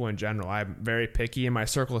just people in general. I'm very picky, and my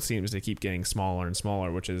circle seems to keep getting smaller and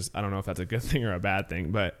smaller, which is, I don't know if that's a good thing or a bad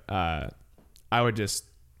thing, but I just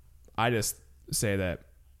say that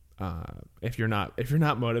if you're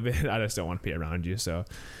not motivated, I just don't want to be around you. So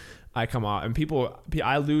I come off, and people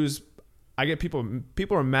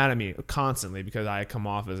are mad at me constantly because I come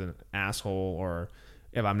off as an asshole, or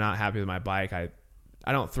if I'm not happy with my bike, I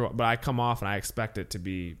don't throw, but I come off and I expect it to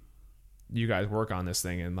be, you guys work on this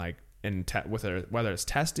thing, and like, whether it's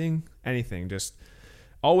testing, anything, just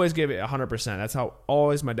always give it 100%. That's how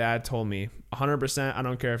always my dad told me, 100%. I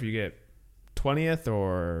don't care if you get 20th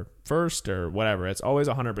or first or whatever. It's always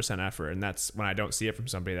 100% effort. And that's when I don't see it from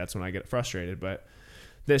somebody, that's when I get frustrated. But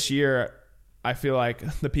this year, I feel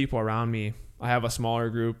like the people around me, I have a smaller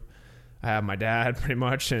group. I have my dad pretty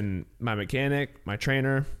much, and my mechanic, my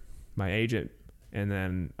trainer, my agent, and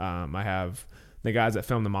then I have the guys that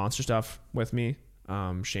film the monster stuff with me,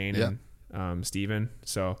 Shane and Steven.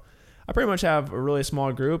 So I pretty much have a really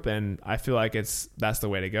small group, and I feel like that's the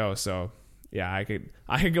way to go. So yeah, I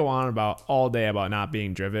could go on about all day about not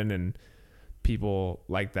being driven, and people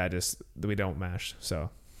like that, just, we don't mesh.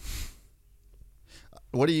 So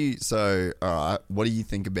what do you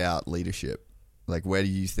think about leadership? Like, where do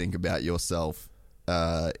you think about yourself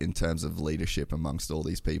in terms of leadership amongst all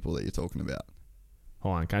these people that you're talking about?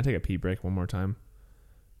 Hold on, can I take a pee break one more time?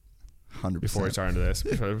 100%. Before we start into this.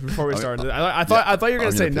 Before we start into this. I thought you were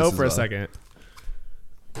going to say no for a second.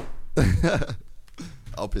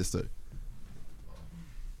 I'll piss too.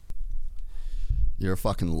 You're a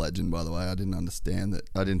fucking legend, by the way. I didn't understand that.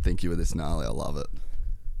 I didn't think you were this gnarly. I love it.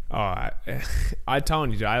 Oh, I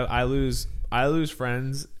telling you, dude, I lose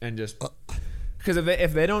friends and just because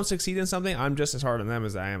if they don't succeed in something, I'm just as hard on them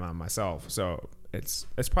as I am on myself. So it's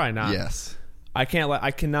probably not. Yes. I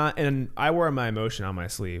cannot, and I wear my emotion on my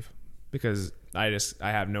sleeve because I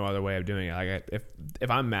have no other way of doing it. Like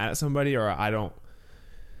if I'm mad at somebody or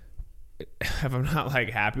if I'm not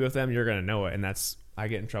like happy with them, you're gonna know it, and I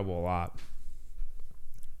get in trouble a lot.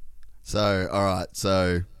 So, all right.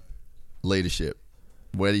 So, leadership.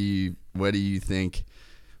 Where do you think?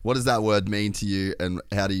 What does that word mean to you, and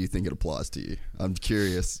how do you think it applies to you? I'm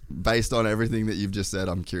curious. Based on everything that you've just said,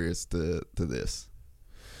 I'm curious to this.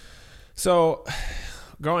 So,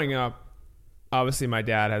 growing up, obviously my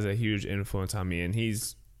dad has a huge influence on me, and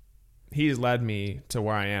he's led me to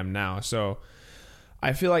where I am now. So,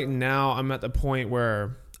 I feel like now I'm at the point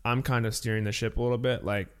where I'm kind of steering the ship a little bit,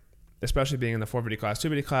 like especially being in the 450 class,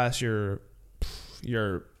 250 class,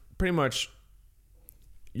 you're pretty much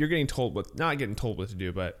you're getting told not getting told what to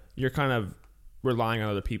do, but you're kind of relying on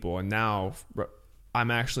other people. And now I'm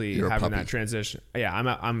actually having that transition. Yeah,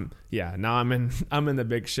 now I'm in the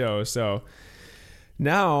big show. So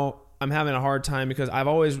now I'm having a hard time because I've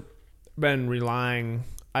always relied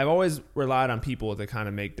on people to kind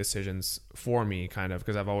of make decisions for me, kind of,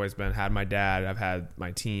 because I've always had my dad, I've had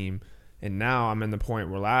my team, and now I'm in the point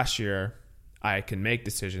where last year I can make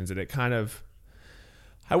decisions, and it kind of,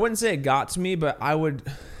 I wouldn't say it got to me, but I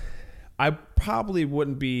probably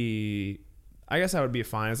wouldn't be, I guess I would be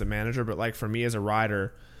fine as a manager, but like for me as a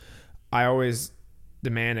rider, I always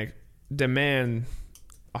demand 100%,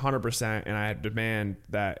 and I demand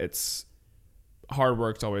that it's hard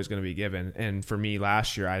work's always going to be given. And for me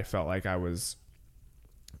last year, I felt like we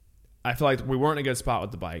weren't in a good spot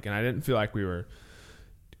with the bike, and I didn't feel like we were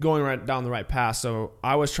going right down the right path. So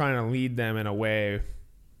I was trying to lead them in a way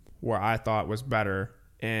where I thought was better,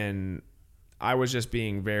 and I was just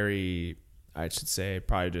being very, I should say,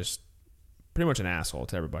 probably just pretty much an asshole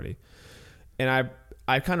to everybody. And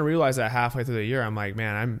I kind of realized that halfway through the year. I'm like,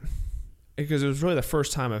 man, because it was really the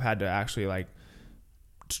first time I've had to actually like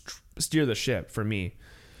steer the ship for me.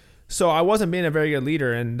 So I wasn't being a very good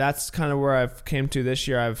leader, and that's kind of where I've came to this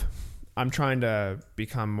year. I'm trying to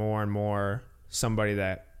become more and more somebody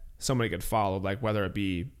that somebody could follow, like whether it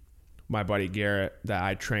be my buddy Garrett that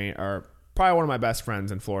I train, or probably one of my best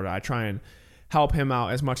friends in Florida. I try and help him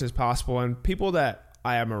out as much as possible, and people that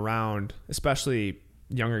I am around, especially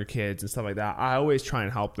younger kids and stuff like that, I always try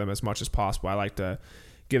and help them as much as possible. I like to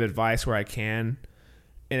give advice where I can,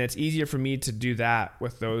 and it's easier for me to do that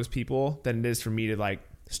with those people than it is for me to like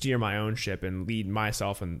steer my own ship and lead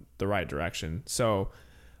myself in the right direction. So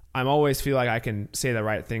I'm always feel like I can say the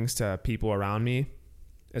right things to people around me,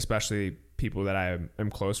 especially people that I am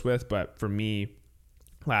close with. But for me,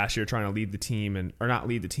 last year, trying to lead the team or not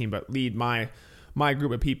lead the team, but lead my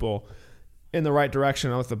group of people in the right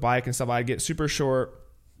direction with the bike and stuff, I'd get super short.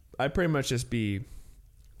 I'd pretty much just be,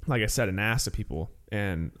 like I said, an ass to people.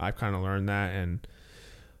 And I've kind of learned that.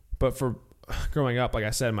 But for growing up, like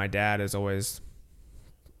I said, my dad has always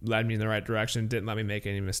led me in the right direction, didn't let me make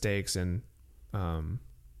any mistakes. And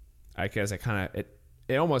I guess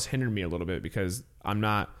it almost hindered me a little bit because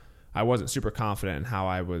I wasn't super confident in how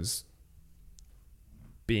I was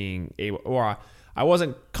being able, or I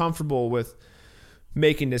wasn't comfortable with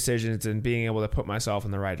making decisions and being able to put myself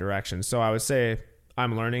in the right direction. So I would say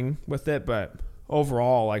I'm learning with it, but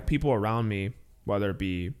overall, like people around me, whether it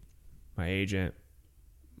be my agent,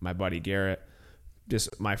 my buddy Garrett,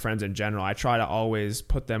 just my friends in general, I try to always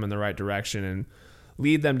put them in the right direction and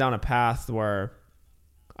lead them down a path where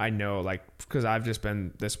I know, like, because I've just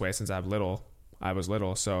been this way since I was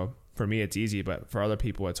little. So for me, it's easy, but for other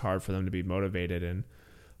people, it's hard for them to be motivated. And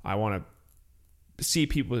I want to see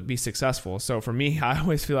people be successful. So for me, I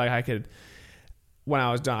always feel like when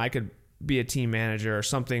I was done, I could be a team manager or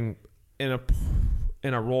something in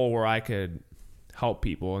a role where I could help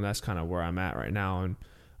people. And that's kind of where I'm at right now. And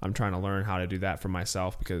I'm trying to learn how to do that for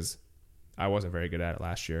myself because I wasn't very good at it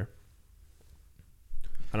last year.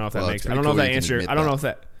 I don't know if that makes. I don't know if that answers. I don't know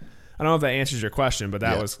if that answers your question, but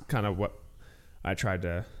that was kind of what I tried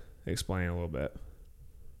to explain a little bit.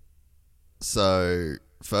 So,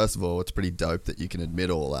 first of all, it's pretty dope that you can admit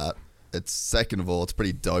all that. Second of all, it's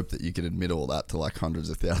pretty dope that you can admit all that to like hundreds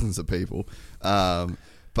of thousands of people.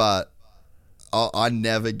 But I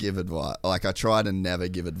never give advice. Like, I try to never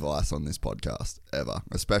give advice on this podcast ever,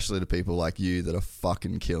 especially to people like you that are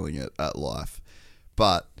fucking killing it at life.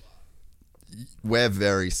 But we're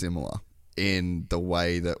very similar in the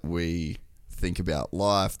way that we think about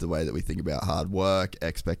life, the way that we think about hard work,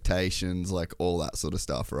 expectations, like all that sort of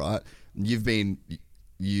stuff, right?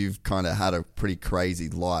 You've kind of had a pretty crazy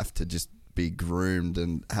life to just be groomed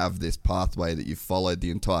and have this pathway that you've followed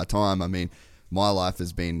the entire time. I mean, my life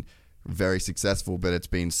has been very successful, but it's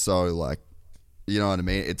been so like, you know what I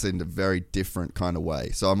mean? It's in a very different kind of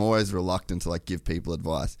way. So I'm always reluctant to like give people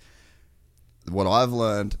advice. What I've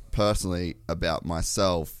learned personally about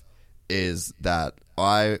myself is that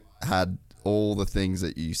I had all the things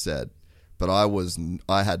that you said, but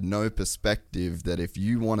I had no perspective that if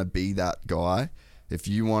you want to be that guy, if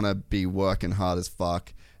you want to be working hard as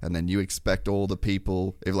fuck, and then you expect all the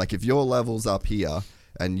people, if your level's up here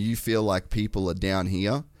and you feel like people are down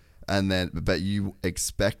here, but you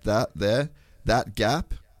expect that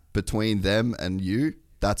gap between them and you,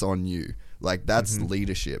 that's on you. Like, that's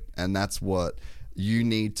leadership, and that's what you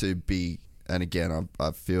need to be. And again,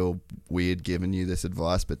 I feel weird giving you this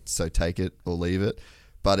advice, but so take it or leave it.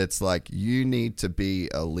 But it's like, you need to be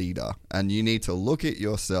a leader, and you need to look at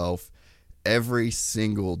yourself every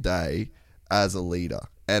single day as a leader.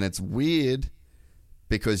 And it's weird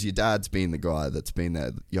because your dad's been the guy that's been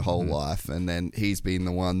there your whole life, and then he's been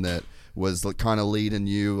the one that was kind of leading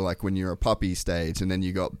you like when you're a puppy stage, and then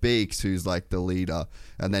you got Beaks, who's like the leader,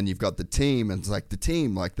 and then you've got the team, and it's like the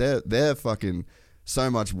team, like they're fucking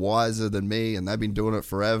so much wiser than me, and they've been doing it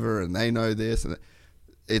forever, and they know this, and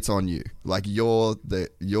it's on you. Like, you're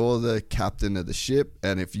the captain of the ship,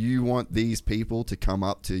 and if you want these people to come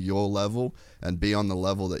up to your level and be on the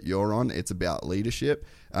level that you're on, it's about leadership,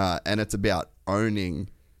 and it's about owning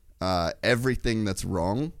everything that's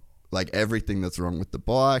wrong. Like, everything that's wrong with the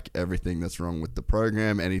bike, everything that's wrong with the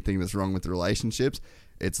program, anything that's wrong with the relationships,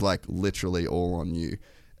 it's like literally all on you.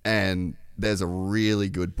 And there's a really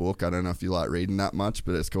good book, I don't know if you like reading that much,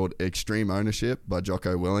 but it's called Extreme Ownership by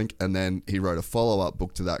Jocko Willink. And then he wrote a follow-up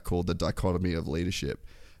book to that called The Dichotomy of Leadership.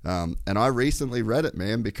 And I recently read it,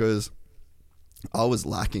 man, because I was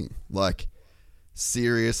lacking, like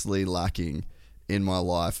seriously lacking in my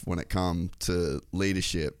life when it come to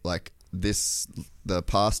leadership. Like, the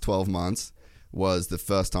past 12 months was the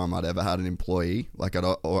first time I'd ever had an employee. Like, I'd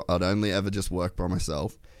only ever just worked by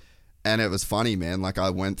myself. And it was funny, man. Like, I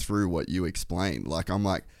went through what you explained. Like, I'm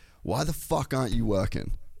like, why the fuck aren't you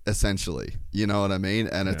working? Essentially, you know what I mean?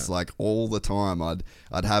 And it's like all the time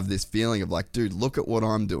I'd have this feeling of like, dude, look at what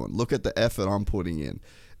I'm doing. Look at the effort I'm putting in.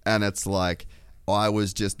 And it's like, I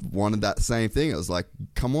was just wanted that same thing. It was like,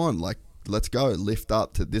 come on, like, let's go, lift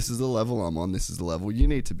up to, this is the level I'm on, this is the level you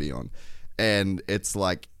need to be on. And it's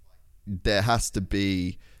like, there has to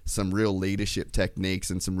be some real leadership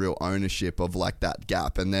techniques and some real ownership of like that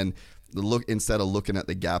gap. And then instead of looking at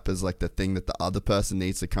the gap as like the thing that the other person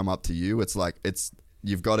needs to come up to you, it's like,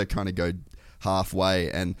 you've got to kind of go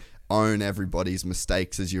halfway and own everybody's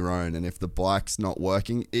mistakes as your own. And if the bike's not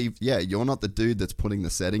working, you're not the dude that's putting the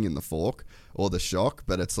setting in the fork or the shock,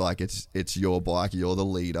 but it's like, it's your bike, you're the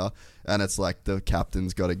leader, and it's like the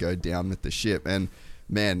captain's got to go down with the ship. And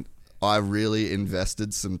man, I really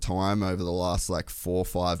invested some time over the last like 4 or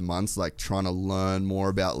 5 months, like trying to learn more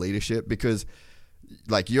about leadership, because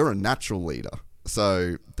like, you're a natural leader.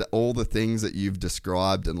 So all the things that you've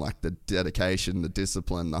described, and like the dedication, the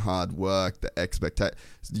discipline, the hard work, the expectation,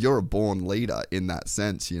 you're a born leader in that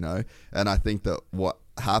sense, you know? And I think that what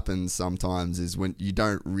happens sometimes is when you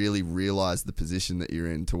don't really realize the position that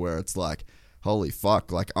you're in, to where it's like, holy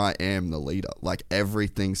fuck, like, I am the leader. Like,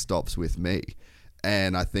 everything stops with me.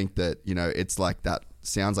 And I think that, you know, it's like that,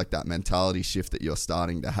 sounds like that mentality shift that you're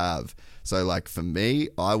starting to have. So like, for me,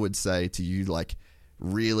 I would say to you, like,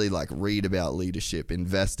 really like read about leadership,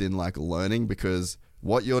 invest in like learning, because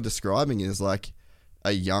what you're describing is like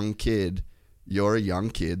a young kid. You're a young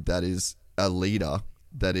kid that is a leader,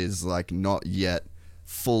 that is like not yet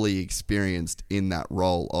fully experienced in that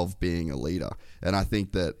role of being a leader. And I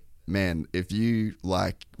think that, man, if you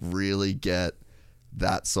like really get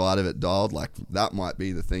that side of it dialed, like, that might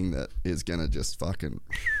be the thing that is gonna just fucking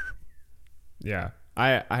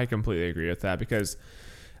I completely agree with that, because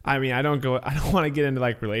I mean, I don't want to get into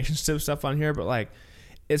like relationship stuff on here, but like,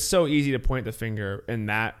 it's so easy to point the finger in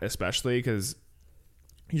that, especially because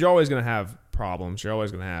you're always going to have problems. You're always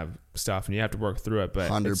going to have stuff, and you have to work through it. But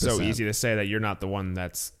 100%. It's so easy to say that you're not the one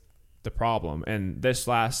that's the problem. And this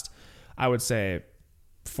last, I would say,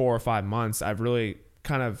 4 or 5 months, I've really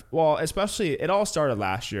kind of, well, especially it all started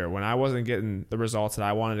last year when I wasn't getting the results that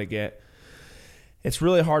I wanted to get. It's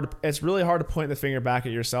really hard to point the finger back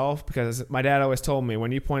at yourself, because my dad always told me,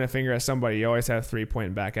 when you point a finger at somebody, you always have 3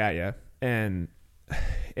 pointing back at you. And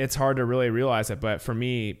it's hard to really realize it. But for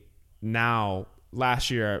me now,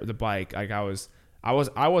 last year, the bike, like I'll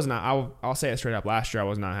say it straight up. Last year, I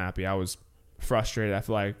was not happy. I was frustrated. I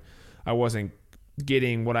feel like I wasn't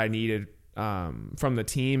getting what I needed from the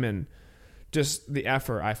team, and just the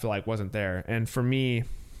effort I feel like wasn't there. And for me,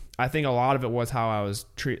 I think a lot of it was how I was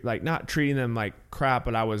not treating them like crap,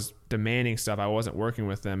 but I was demanding stuff. I wasn't working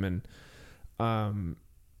with them, and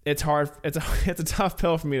it's hard. It's a tough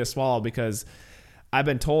pill for me to swallow because I've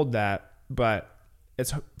been told that, but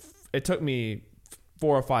it took me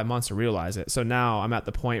 4 or 5 months to realize it. So now I'm at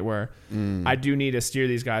the point where I do need to steer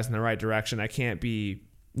these guys in the right direction. I can't be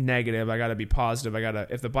negative. I got to be positive.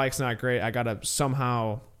 if the bike's not great, I got to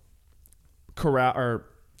somehow corral or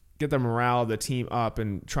get the morale of the team up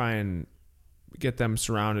and try and get them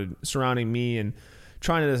surrounding me and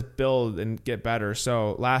trying to just build and get better.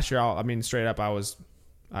 So last year, straight up, I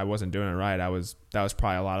wasn't doing it right. That was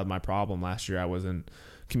probably a lot of my problem last year. I wasn't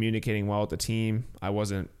communicating well with the team. I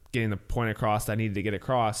wasn't getting the point across that I needed to get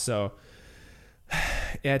across. So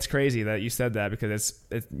yeah, it's crazy that you said that because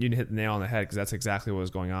you hit the nail on the head, because that's exactly what was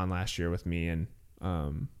going on last year with me. And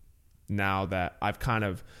now that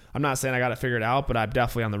I'm not saying I got it figured out, but I'm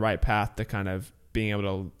definitely on the right path to kind of being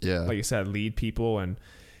able to, like you said, lead people. And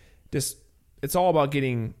just, it's all about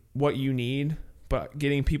getting what you need, but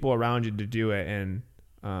getting people around you to do it.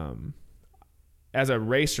 And as a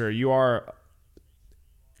racer, you are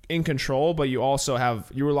in control, but you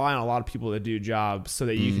rely on a lot of people to do jobs so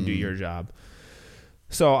that you can do your job.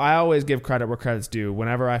 So I always give credit where credit's due.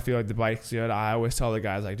 Whenever I feel like the bike's good, I always tell the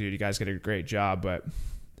guys, like, dude, you guys did a great job, but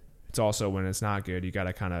it's also when it's not good, you got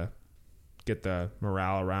to kind of get the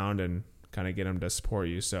morale around and kind of get them to support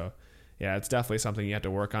you. So yeah, it's definitely something you have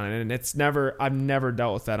to work on. And I've never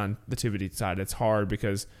dealt with that on the Tubity side. It's hard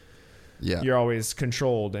because you're always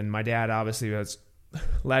controlled. And my dad obviously has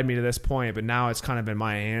led me to this point, but now it's kind of in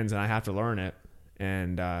my hands and I have to learn it.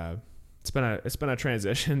 And it's been a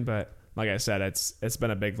transition, but like I said, it's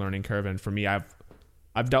been a big learning curve. And for me,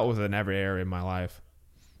 I've dealt with it in every area of my life.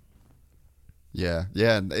 Yeah,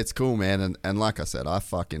 it's cool, man. And like I said, I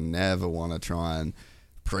fucking never want to try and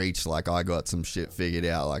preach like I got some shit figured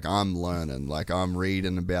out. Like, I'm learning, like I'm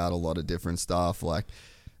reading about a lot of different stuff. Like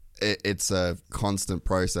it's a constant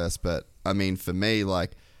process. But I mean, for me,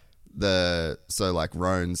 like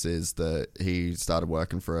Rones he started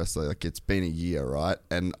working for us. So like, it's been a year, right?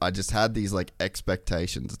 And I just had these like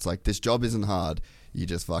expectations. It's like, this job isn't hard. You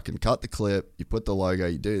just fucking cut the clip, you put the logo,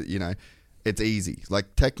 you do, it's easy.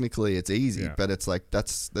 Like, technically it's easy, but it's like,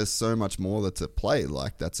 there's so much more that's at play.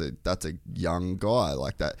 Like, that's a young guy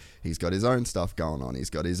like that. He's got his own stuff going on. He's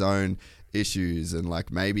got his own issues, and like,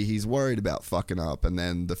 maybe he's worried about fucking up, and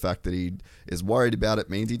then the fact that he is worried about it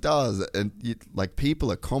means he does. And like,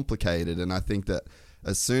 people are complicated. And I think that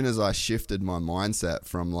as soon as I shifted my mindset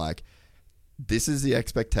from like, this is the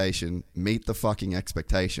expectation, meet the fucking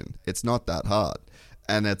expectation, it's not that hard.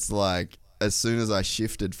 And it's like, as soon as I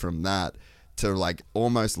shifted from that to like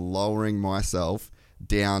almost lowering myself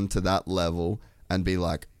down to that level and be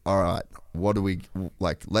like, all right, what do we,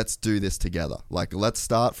 like, let's do this together. Like, let's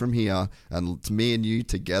start from here, and it's me and you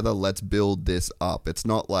together, let's build this up. It's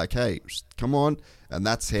not like, hey, come on. And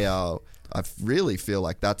that's how I really feel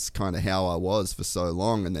like that's kind of how I was for so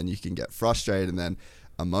long. And then you can get frustrated and then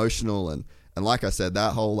emotional. And like I said,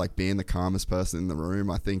 that whole like being the calmest person in the room,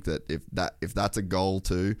 I think that if that's a goal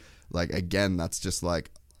too, like, again, that's just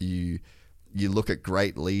like, you look at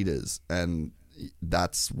great leaders, and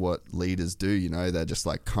that's what leaders do. They're just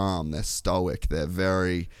like calm, they're stoic, they're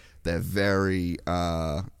very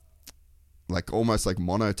like almost like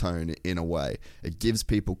monotone in a way. It gives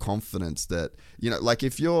people confidence that, like,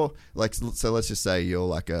 if you're like, so let's just say you're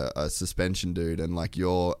like a suspension dude, and like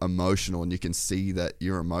you're emotional and you can see that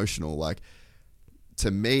you're emotional. Like, to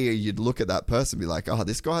me, you'd look at that person and be like, oh,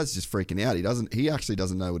 this guy's just freaking out. He actually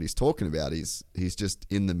doesn't know what he's talking about. He's just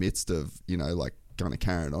in the midst of, like, kind of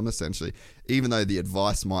carrying on, essentially. Even though the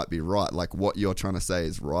advice might be right, like what you're trying to say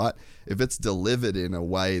is right, if it's delivered in a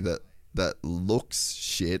way that looks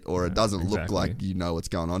shit, or it doesn't look like what's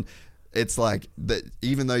going on, it's like that.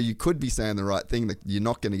 Even though you could be saying the right thing, that you're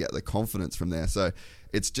not going to get the confidence from there. So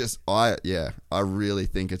it's just, I really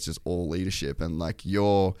think it's just all leadership. And like,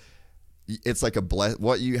 it's like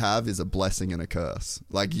what you have is a blessing and a curse.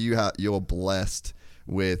 Like, you're blessed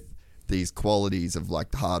with these qualities of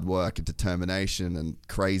like hard work and determination and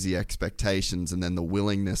crazy expectations, and then the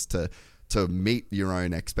willingness to meet your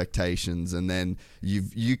own expectations. And then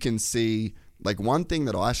you can see, like, one thing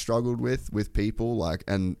that I struggled with people, like,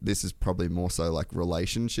 and this is probably more so like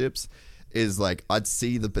relationships, is like, I'd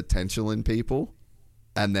see the potential in people,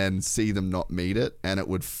 and then see them not meet it, and it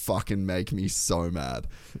would fucking make me so mad.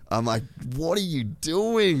 I'm like, what are you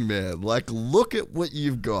doing, man? Like, look at what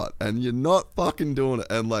you've got, and you're not fucking doing it.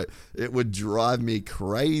 And like, it would drive me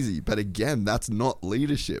crazy. But again, that's not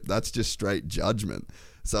leadership. That's just straight judgment.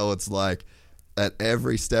 So it's like, at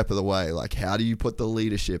every step of the way, like, how do you put the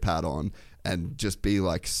leadership hat on and just be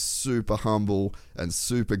like super humble and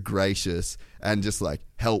super gracious and just like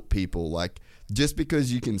help people? Like, just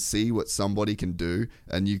because you can see what somebody can do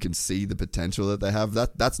and you can see the potential that they have,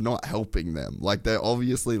 that's not helping them. Like, they're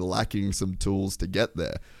obviously lacking some tools to get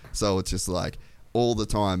there. So it's just like, all the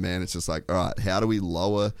time, man, it's just like, all right, how do we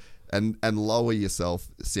lower and lower yourself?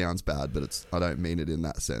 Sounds bad, but I don't mean it in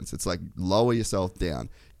that sense. It's like, lower yourself down,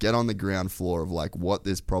 get on the ground floor of like what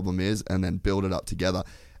this problem is, and then build it up together.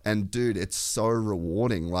 And dude, it's so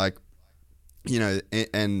rewarding. Like, you know,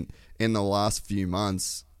 and in the last few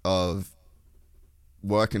months of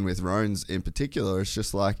working with Rones in particular, it's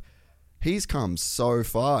just like, he's come so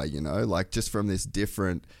far, you know, like just from this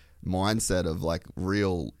different mindset of like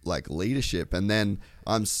real like leadership. And then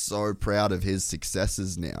I'm so proud of his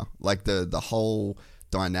successes now. Like the whole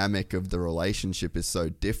dynamic of the relationship is so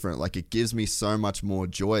different. Like, it gives me so much more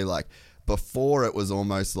joy. Like, before it was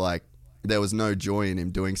almost like there was no joy in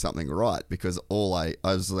him doing something right, because I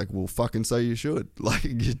was like, well, fucking so you should. Like,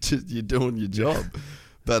 you're doing your job.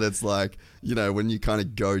 But it's like, you know, when you kind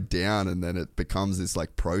of go down and then it becomes this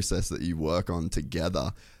like process that you work on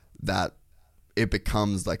together, that it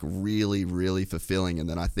becomes like really, really fulfilling. And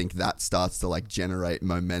then I think that starts to like generate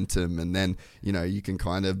momentum, and then, you know, you can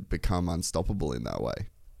kind of become unstoppable in that way.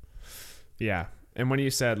 Yeah. And when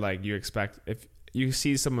you said like you expect, if you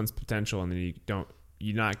see someone's potential and then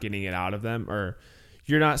you're not getting it out of them, or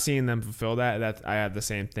you're not seeing them fulfill that I have the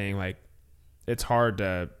same thing. Like, it's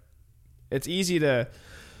easy to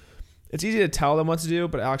tell them what to do,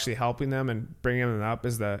 but actually helping them and bringing them up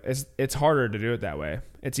it's harder to do it that way.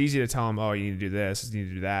 It's easy to tell them, oh, you need to do this, you need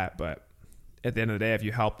to do that. But at the end of the day, if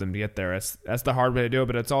you help them to get there, that's the hard way to do it,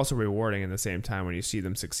 but it's also rewarding at the same time when you see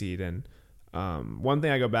them succeed. And one thing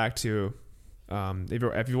I go back to,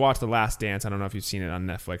 if you watch The Last Dance, I don't know if you've seen it on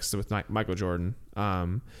Netflix, with Michael Jordan.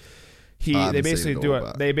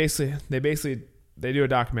 They do a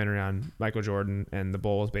documentary on Michael Jordan and the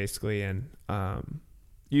Bulls, basically, and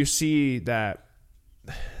you see that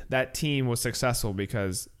team was successful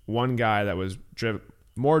because one guy that was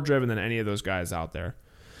more driven than any of those guys out there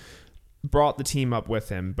brought the team up with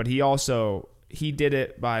him. But he did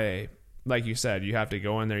it by, like you said, you have to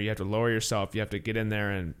go in there, you have to lower yourself, you have to get in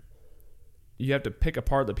there, and you have to pick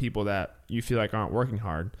apart the people that you feel like aren't working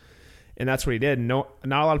hard. And that's what he did. No,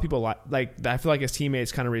 not a lot of people like. I feel like his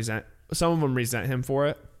teammates kind of some of them resent him for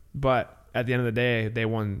it, but at the end of the day, they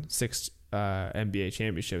won 6 NBA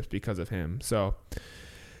championships because of him. So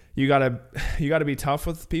you gotta be tough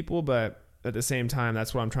with people, but at the same time,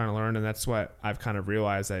 that's what I'm trying to learn, and that's what I've kind of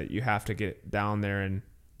realized, that you have to get down there and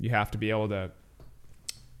you have to be able to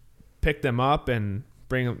pick them up and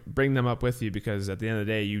bring them up with you, because at the end of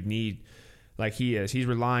the day, you need, like he's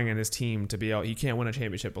relying on his team to be able. He can't win a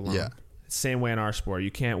championship alone. Yeah. Same way in our sport,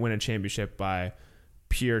 you can't win a championship by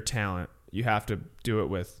pure talent. You have to do it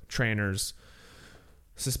with trainers,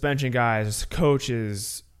 suspension guys,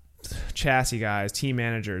 coaches, chassis guys, team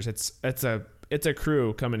managers. It's a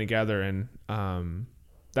crew coming together, and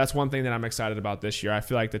that's one thing that I'm excited about this year. I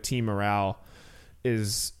feel like the team morale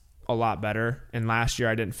is a lot better, and last year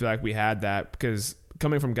I didn't feel like we had that, because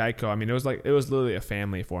coming from Geico, I mean, it was literally a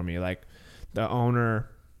family for me. Like, the owner,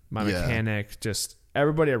 my mechanic, just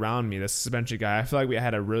everybody around me, the suspension guy. I feel like we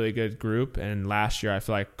had a really good group, and last year I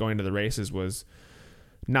feel like going to the races was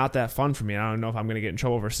not that fun for me. I don't know if I'm going to get in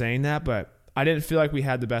trouble for saying that, but I didn't feel like we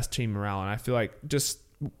had the best team morale, and I feel like just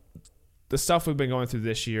the stuff we've been going through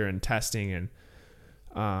this year and testing, and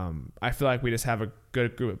I feel like we just have a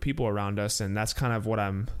good group of people around us, and that's kind of what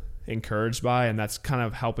I'm encouraged by, and that's kind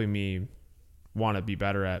of helping me want to be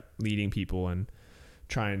better at leading people and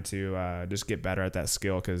trying to just get better at that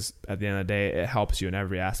skill, because at the end of the day, it helps you in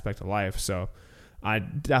every aspect of life. So I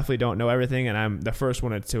definitely don't know everything, and I'm the first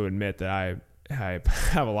one to admit that I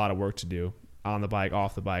have a lot of work to do on the bike,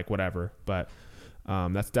 off the bike, whatever. But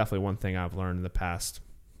that's definitely one thing I've learned in the past,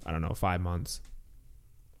 5 months.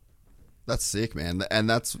 That's sick, man. And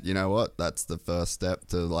that's, you know what? That's the first step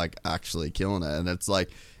to like actually killing it. And it's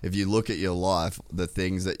like, if you look at your life, the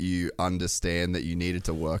things that you understand that you needed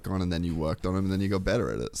to work on, and then you worked on them, and then you got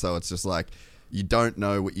better at it. So it's just like, you don't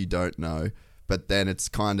know what you don't know, but then it's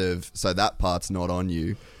kind of, so that part's not on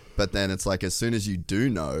you. But then it's like, as soon as you do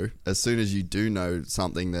know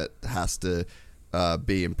something that has to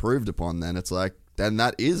be improved upon, then it's like, then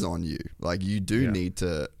that is on you. Like, you do Yeah. need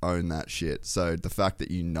to own that shit. So the fact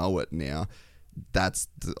that you know it now, that's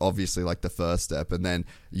obviously like the first step. And then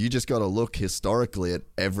you just got to look historically at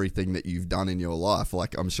everything that you've done in your life.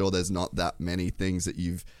 Like, I'm sure there's not that many things that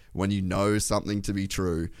when you know something to be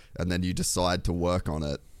true and then you decide to work on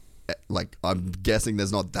it, like, I'm guessing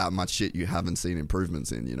there's not that much shit you haven't seen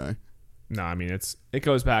improvements in, you know? No, I mean, it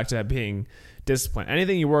goes back to being disciplined.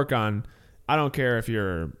 Anything you work on, I don't care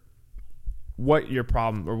what your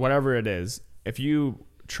problem or whatever it is, if you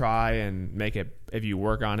try and if you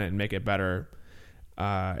work on it and make it better,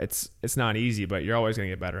 it's not easy, but you're always going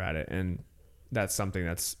to get better at it. And that's something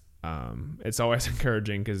that's, it's always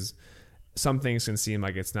encouraging, because some things can seem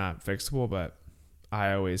like it's not fixable, but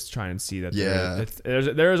I always try and see that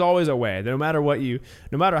there is always a way. No matter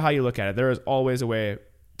how you look at it, there is always a way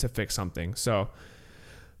to fix something. So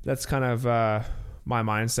that's kind of my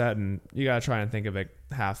mindset, and you got to try and think of it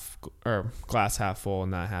glass half full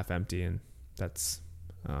and not half empty. And that's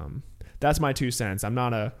my 2 cents. I'm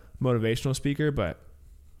not a motivational speaker, but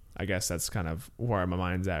I guess that's kind of where my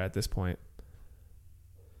mind's at this point.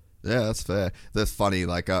 Yeah, that's fair. That's funny.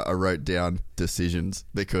 Like, I wrote down decisions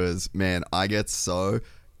because, man, I get so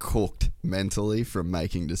cooked mentally from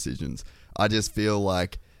making decisions. I just feel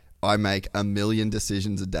like I make a million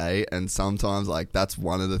decisions a day, and sometimes, like, that's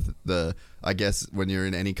one of the I guess when you're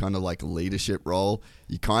in any kind of like leadership role,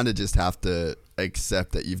 you kind of just have to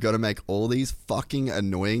accept that you've got to make all these fucking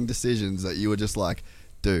annoying decisions that you were just like,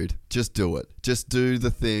 dude, just do it. Just do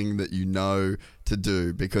the thing that you know to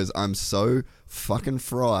do, because I'm so fucking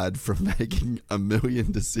fried from making a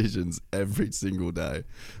million decisions every single day.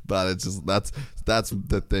 But it's just, that's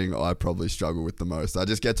the thing I probably struggle with the most. I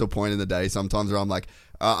just get to a point in the day sometimes where I'm like,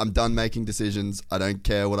 I'm done making decisions. I don't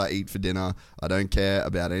care what I eat for dinner. I don't care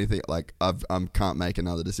about anything. Like, I can't make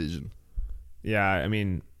another decision. Yeah, I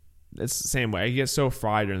mean, it's the same way. I get so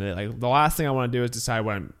fried in it. Like, the last thing I want to do is decide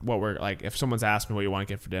what we're like. If someone's asked me what you want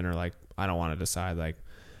to get for dinner, like, I don't want to decide. Like,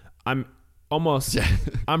 I'm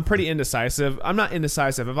pretty indecisive. I'm not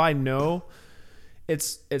indecisive. If I know,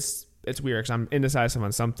 it's weird because I'm indecisive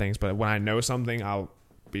on some things, but when I know something, I'll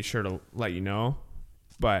be sure to let you know.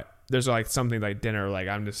 But there's like something like dinner. Like,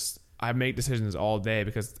 I make decisions all day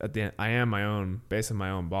because at the end, I am basically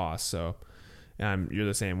my own boss. So, you're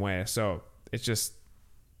the same way. So it's just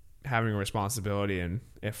having a responsibility, and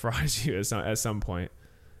it fries you at some point.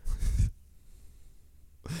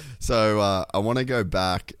 So I want to go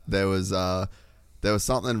back. There was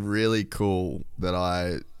something really cool that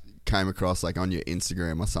I came across, like, on your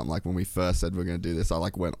Instagram or something. Like, when we first said we're going to do this, I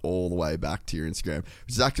like went all the way back to your Instagram,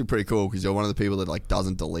 which is actually pretty cool because you're one of the people that like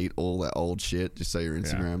doesn't delete all that old shit just so your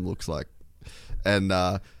Instagram looks like. And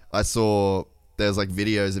I saw there's like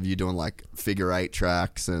videos of you doing like figure 8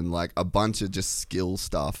 tracks and like a bunch of just skill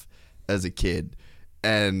stuff as a kid.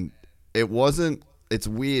 And it's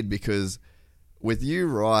weird because with you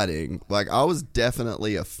riding, like, I was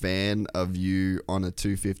definitely a fan of you on a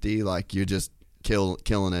 250. Like, you're just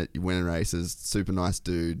killing it. You're winning races. Super nice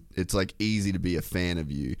dude. It's like easy to be a fan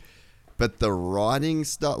of you. But the riding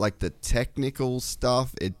stuff, like the technical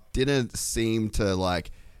stuff, it didn't seem to like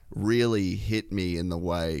really hit me in the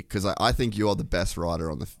way, because I think you're the best rider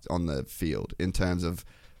on the field in terms of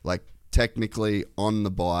like technically on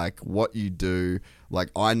the bike, what you do. Like,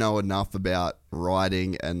 I know enough about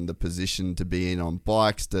riding and the position to be in on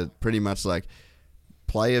bikes to pretty much like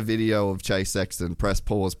play a video of Chase Sexton, press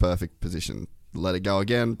pause, perfect position, let it go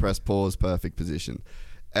again, press pause, perfect position.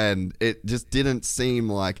 And it just didn't seem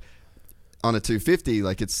like on a 250,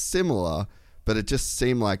 like, it's similar, but it just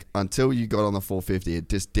seemed like until you got on the 450, it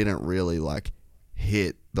just didn't really like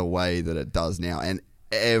hit the way that it does now. And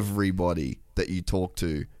everybody that you talk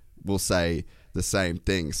to will say the same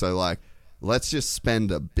thing. So like, let's just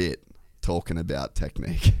spend a bit talking about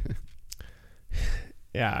technique.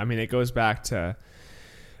 Yeah, I mean, it goes back to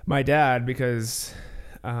my dad because,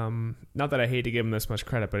 not that I hate to give him this much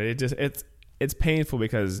credit, but it's painful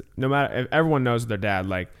because no matter if everyone knows their dad,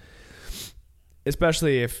 like,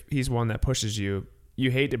 especially if he's one that pushes you, you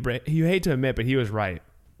hate to admit, but he was right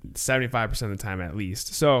 75% of the time at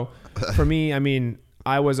least. So for me, I mean,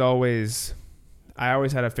 I always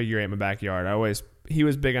had a figure 8 in my backyard. He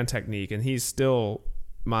was big on technique, and he's still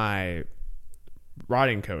my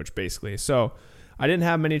riding coach basically. So I didn't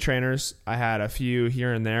have many trainers. I had a few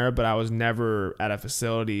here and there, but I was never at a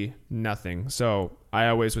facility, nothing. So I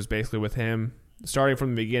always was basically with him starting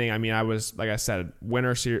from the beginning. I mean, I was, like I said,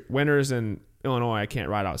 winters in Illinois, I can't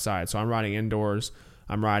ride outside. So I'm riding indoors.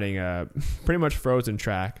 I'm riding a pretty much frozen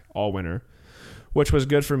track all winter, which was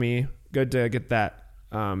good for me. Good to get that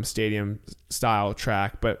stadium style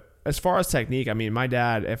track. But as far as technique, I mean, my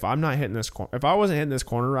dad, if I wasn't hitting this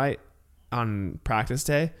corner right on practice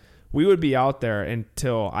day, we would be out there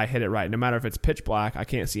until I hit it right. No matter if it's pitch black, I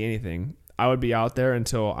can't see anything. I would be out there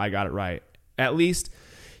until I got it right. At least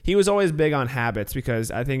he was always big on habits,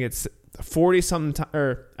 because I think it's 40 something,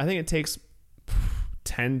 or I think it takes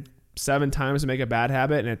 7 times to make a bad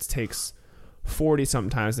habit, and it takes 40 something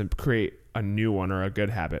times to create a new one or a good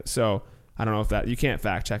habit. So I don't know if that, you can't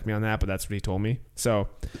fact check me on that, but that's what he told me. So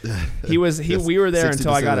we were there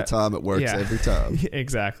until I got it. 60% of the time it works every time.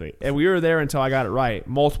 Exactly. And we were there until I got it right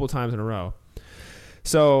multiple times in a row.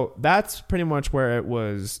 So that's pretty much where it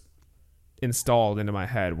was installed into my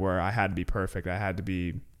head, where I had to be perfect. I had to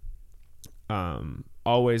be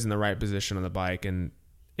always in the right position on the bike, and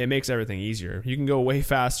it makes everything easier. You can go way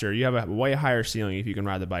faster. You have a way higher ceiling if you can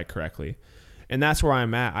ride the bike correctly. And that's where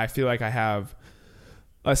I'm at. I feel like I have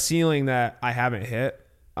a ceiling that I haven't hit.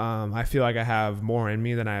 I feel like I have more in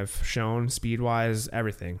me than I've shown, speed-wise,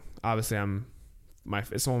 everything. Obviously,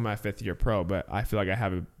 it's only my 5th year pro, but I feel like I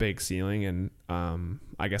have a big ceiling, and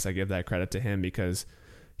I guess I give that credit to him, because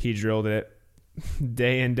he drilled it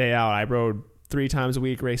day in, day out. I rode 3 times a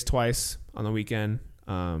week, raced twice on the weekend,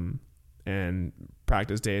 and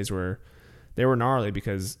practice days were gnarly,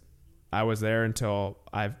 because I was there until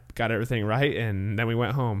I got everything right, and then we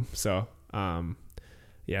went home. So,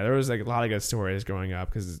 yeah, there was like a lot of good stories growing up,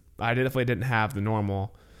 because I definitely didn't have the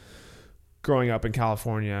normal growing up in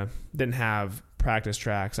California. Didn't have practice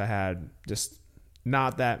tracks. I had just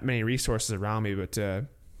not that many resources around me, but to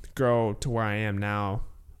grow to where I am now,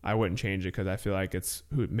 I wouldn't change it, because I feel like it's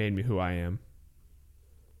made me who I am.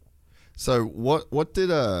 So what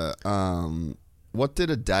did a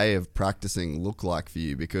day of practicing look like for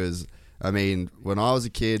you? Because I mean, when I was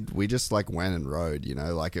a kid, we just like went and rode, you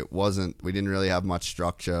know, like we didn't really have much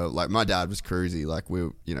structure. Like my dad was cruisy. Like we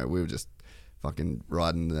were just fucking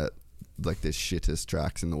riding the shittest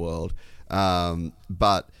tracks in the world.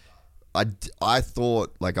 But I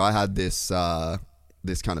thought, like, I had this kind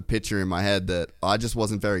of picture in my head that I just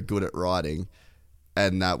wasn't very good at riding.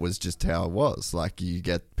 And that was just how it was. Like, you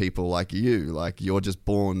get people like you, like you're just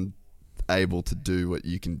born able to do what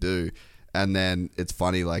you can do. And then it's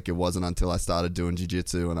funny, like, it wasn't until I started doing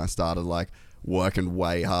jiu-jitsu and I started like working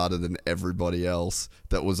way harder than everybody else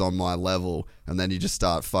that was on my level, and then you just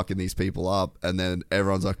start fucking these people up, and then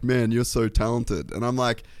everyone's like, man, you're so talented. And I'm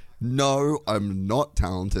like, no, I'm not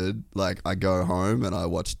talented. Like, I go home and I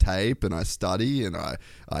watch tape and I study and I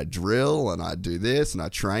drill and I do this and I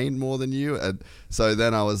train more than you. And so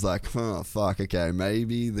then I was like, oh fuck, okay,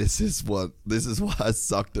 maybe this is why I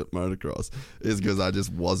sucked at motocross, is because I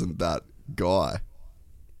just wasn't that guy.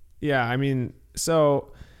 Yeah, I mean,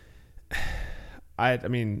 so I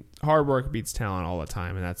mean, hard work beats talent all the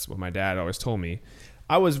time, and that's what my dad always told me.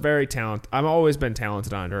 I was very talented. I've always been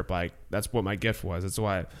talented on a dirt bike. That's what my gift was. That's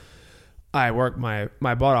why I work my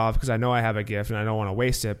butt off, because I know I have a gift and I don't want to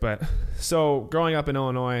waste it. But so growing up in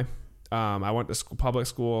Illinois, I went to public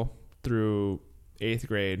school through 8th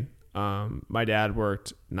grade. My dad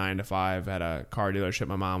worked 9 to 5 at a car dealership.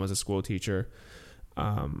 My mom was a school teacher.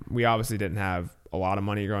 We obviously didn't have a lot of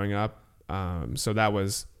money growing up. So that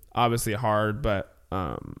was obviously hard, but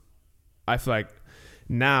I feel like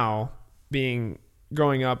now,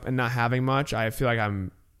 growing up and not having much, I feel like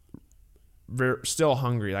I'm still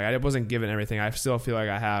hungry. Like, I wasn't given everything. I still feel like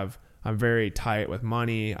I'm very tight with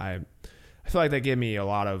money. I feel like they gave me a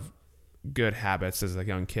lot of good habits as a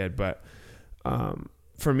young kid. But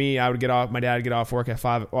for me, my dad would get off work at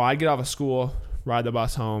 5. Well, I'd get off of school, ride the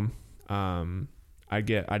bus home. I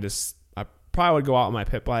probably would go out on my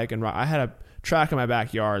pit bike and ride. I had a track in my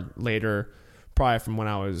backyard later, probably from when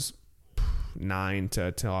I was 9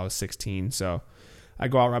 till I was 16. So I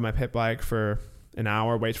go out, ride my pit bike for an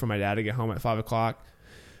hour, wait for my dad to get home at 5 o'clock,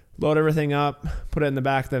 load everything up, put it in the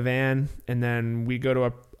back of the van, and then we go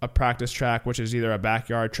to a practice track, which is either a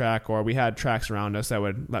backyard track, or we had tracks around us that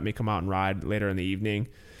would let me come out and ride later in the evening.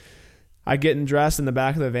 I'd get dressed in the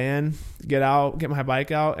back of the van, get my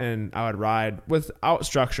bike out, and I would ride without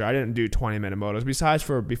structure. I didn't do 20-minute motos, besides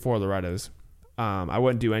for before Loretta's. I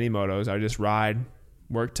wouldn't do any motos. I would just ride,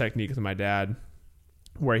 work technique with my dad,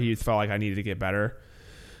 where he felt like I needed to get better.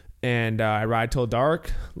 And I ride till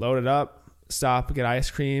dark, load it up, stop, get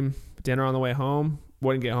ice cream, dinner on the way home.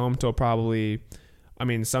 Wouldn't get home till probably,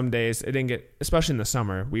 some days it didn't get, especially in the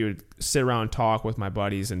summer, we would sit around and talk with my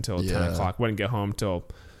buddies until 10 o'clock. Wouldn't get home till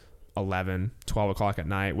 11, 12 o'clock at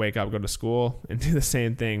night. Wake up, go to school, and do the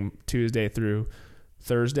same thing Tuesday through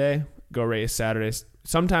Thursday. Go race Saturdays.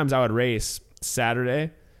 Sometimes I would race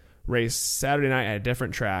Saturday night at a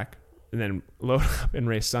different track, and then load up and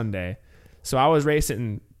race Sunday. So I was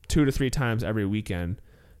racing 2 to 3 times every weekend.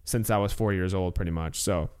 since I was 4 years old, pretty much.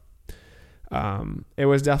 So it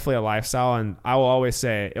was definitely a lifestyle. And I will always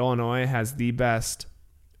say Illinois has the best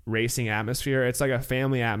racing atmosphere. It's like a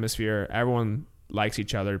family atmosphere. Everyone likes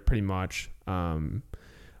each other pretty much.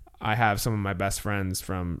 I have some of my best friends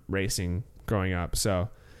from racing growing up. So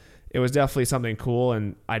it was definitely something cool,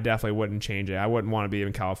 and I definitely wouldn't change it. I wouldn't want to be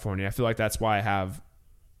in California. I feel like that's why I have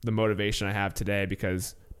the motivation I have today,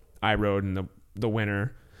 because I rode in the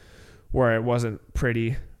winter where it wasn't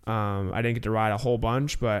pretty. I didn't get to ride a whole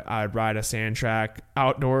bunch, but I'd ride a sand track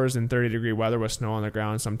outdoors in 30-degree weather with snow on the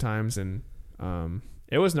ground sometimes. And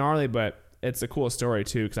it was gnarly, but it's a cool story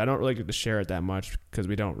too, because I don't really get to share it that much because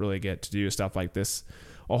we don't really get to do stuff like this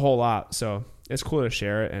a whole lot. So it's cool to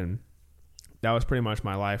share it. And that was pretty much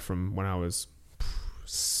my life from when I was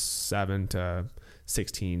 7 to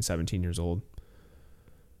 16, 17 years old.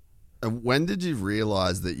 And when did you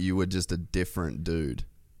realize that you were just a different dude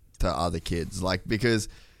to other kids? Like, because,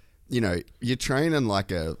 you know, you're training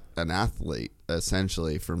like an athlete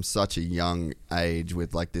essentially from such a young age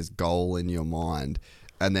with like this goal in your mind.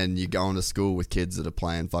 And then you go into school with kids that are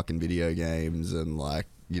playing fucking video games and like,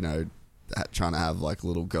 you know, trying to have like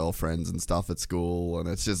little girlfriends and stuff at school. And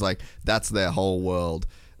it's just like, that's their whole world.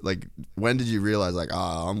 Like, when did you realize like,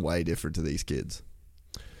 I'm way different to these kids?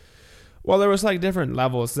 Well, there was like different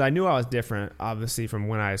levels. I knew I was different, obviously, from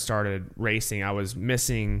when I started racing. I was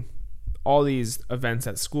missing all these events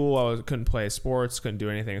at school. I couldn't play sports, couldn't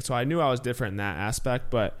do anything. So I knew I was different in that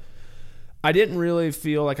aspect, but I didn't really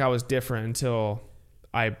feel like I was different until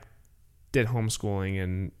I did homeschooling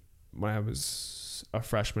and when I was a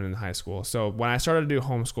freshman in high school. So when I started to do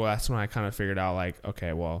homeschool, that's when I kind of figured out like,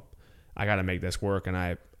 okay, well, I got to make this work. And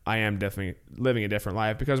I am definitely living a different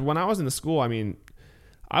life, because when I was in the school, I mean,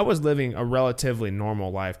 I was living a relatively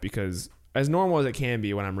normal life, because as normal as it can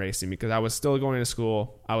be when I'm racing, because I was still going to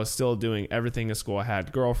school. I was still doing everything in school. I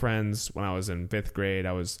had girlfriends when I was in 5th grade.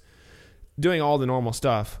 I was doing all the normal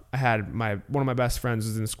stuff. I had one of my best friends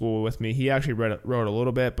was in school with me. He actually rode a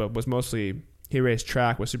little bit, but was mostly, he raced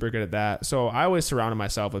track, was super good at that. So I always surrounded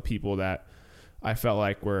myself with people that I felt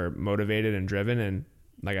like were motivated and driven. And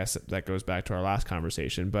like I said, that goes back to our last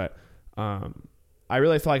conversation. But I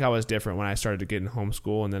really felt like I was different when I started to get in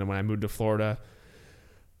homeschool. And then when I moved to Florida,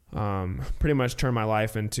 pretty much turned my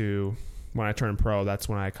life into, when I turned pro, that's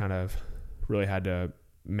when I kind of really had to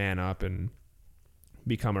man up and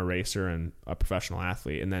become a racer and a professional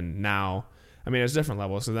athlete. And then now, I mean, it's different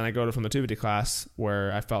levels. So then I go from the 250 class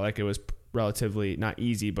where I felt like it was relatively not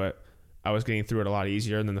easy, but I was getting through it a lot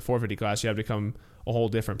easier. And then the 450 class, you have to become a whole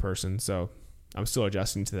different person. So I'm still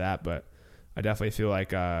adjusting to that, but I definitely feel like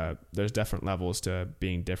there's different levels to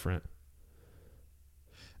being different.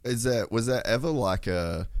 Was there ever like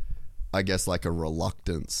a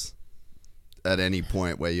reluctance at any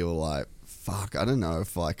point where you were like, fuck, I don't know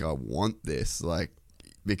if like I want this, like,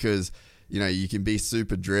 because, you know, you can be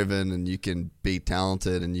super driven and you can be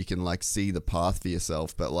talented and you can like see the path for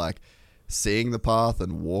yourself, but like seeing the path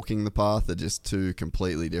and walking the path are just two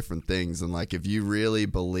completely different things. And like, if you really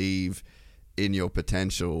believe in your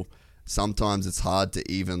potential, sometimes it's hard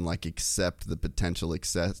to even like accept the potential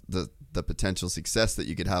success, the potential success that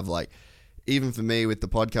you could have. Like, even for me with the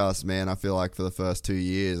podcast, man, I feel like for the first 2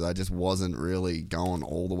 years, I just wasn't really going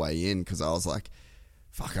all the way in, because I was like,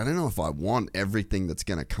 fuck, I don't know if I want everything that's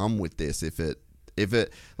going to come with this. If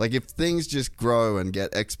things just grow and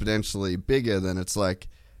get exponentially bigger, then it's like,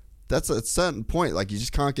 that's at a certain point, like you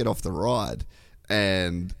just can't get off the ride.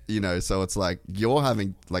 And, you know, so it's like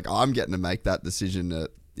I'm getting to make that decision at,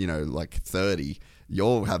 you know, like 30.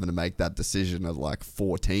 You're having to make that decision at like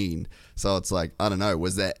 14. So it's like, I don't know,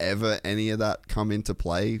 was there ever any of that come into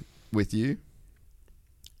play with you?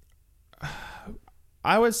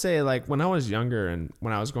 I would say like when I was younger and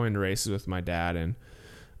when I was going to races with my dad, and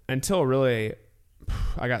until really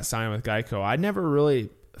I got signed with Geico, I never really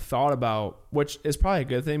thought about, which is probably a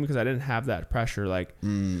good thing because I didn't have that pressure. Like, I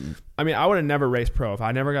mean, I would have never raced pro. If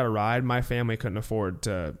I never got a ride, my family couldn't afford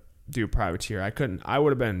to do privateer. I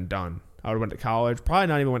would have been done. I would have went to college. Probably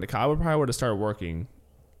not even went to college. I would have started working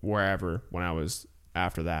wherever when I was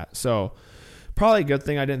after that. So probably a good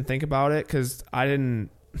thing I didn't think about it, because I didn't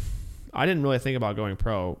really think about going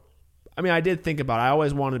pro. I mean, I did think about it. I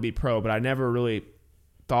always wanted to be pro, but I never really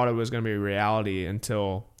thought it was going to be a reality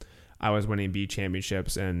until I was winning B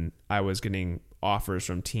championships and I was getting offers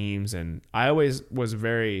from teams. And I always was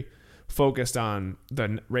very focused on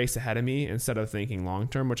the race ahead of me instead of thinking long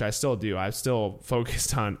term, which I still do. I'm still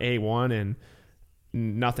focused on A1 and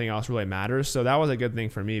nothing else really matters. So that was a good thing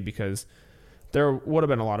for me, because there would have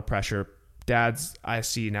been a lot of pressure. Dads I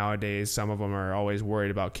see nowadays, some of them are always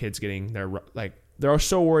worried about kids getting they're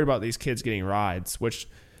so worried about these kids getting rides, which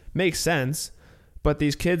makes sense. But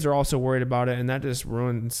these kids are also worried about it, and that just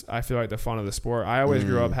ruins, I feel like, the fun of the sport. I always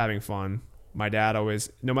grew up having fun. My dad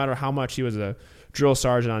always, no matter how much he was a drill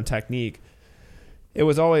sergeant on technique, it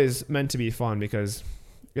was always meant to be fun, because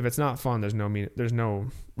if it's not fun, there's no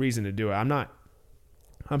reason to do it.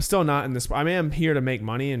 I'm still not in this. I mean, I'm here to make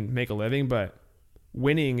money and make a living, but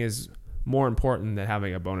winning is more important than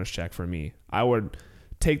having a bonus check for me. I would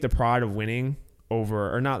take the pride of winning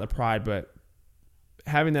over, or not the pride, but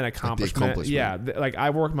having that accomplishment. Yeah, like I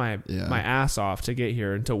worked my ass off to get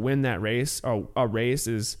here, and to win that race, or a race,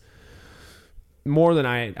 is more than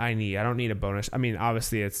I need. I don't need a bonus. I mean,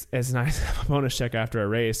 obviously it's nice to have a bonus check after a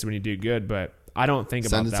race when you do good, but I don't think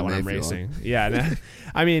about that when I'm racing. Yeah,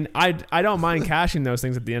 I mean, I don't mind cashing those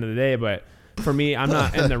things at the end of the day, but for me, I'm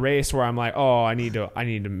not in the race where I'm like, oh, I need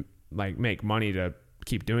to like make money to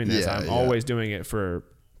keep doing this. I'm always doing it for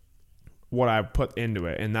what I put into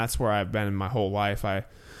it, and that's where I've been my whole life. I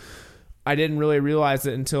didn't really realize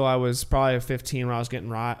it until I was probably 15, when I was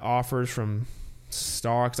getting offers from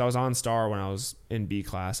Star, because I was on Star when I was in B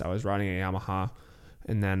class. I was riding a Yamaha,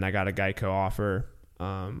 and then I got a Geico offer,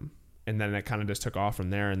 and then it kind of just took off from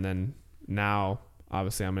there. And then now,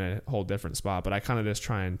 obviously, I'm in a whole different spot, but I kind of just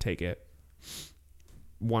try and take it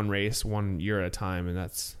one race, 1 year at a time, and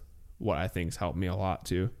that's what I think's helped me a lot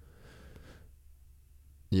too.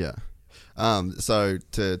 Yeah. So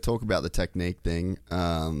to talk about the technique thing,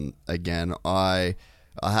 again, I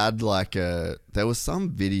had like there was some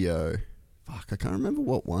video, I can't remember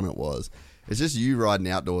what one it was. It's just you riding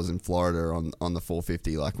outdoors in Florida on the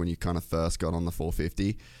 450, like when you kind of first got on the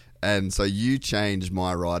 450. And so you changed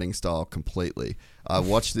my riding style completely. I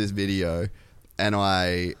watched this video, and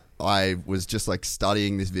I was just like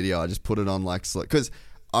studying this video. I just put it on like, because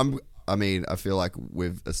I feel like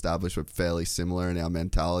we've established we're fairly similar in our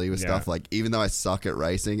mentality with stuff. Like, even though I suck at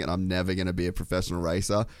racing and I'm never going to be a professional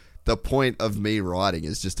racer, the point of me riding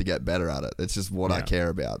is just to get better at it. It's just what I care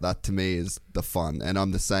about. That to me is the fun. And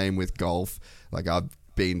I'm the same with golf. Like, I've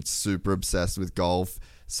been super obsessed with golf.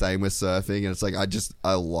 Same with surfing. And it's like,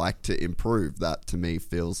 I like to improve. That to me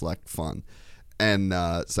feels like fun. And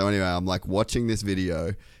so anyway, I'm like watching this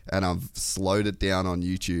video, and I've slowed it down on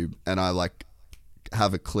YouTube, and I like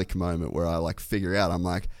have a click moment where I like figure out, I'm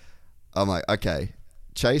like, okay,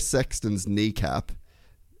 Chase Sexton's kneecap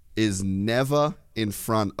is never in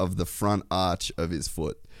front of the front arch of his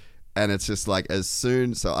foot. And it's just like,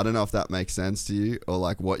 so I don't know if that makes sense to you, or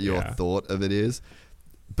like what your thought of it is,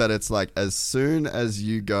 but it's like, as soon as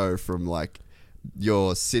you go from like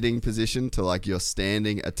your sitting position to like your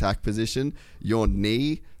standing attack position, your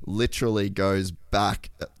knee literally goes back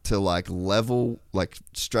to like level, like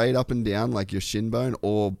straight up and down, like your shin bone,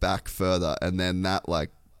 or back further, and then that like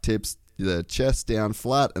tips the chest down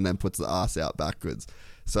flat and then puts the ass out backwards.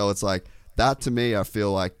 So it's like, that to me, I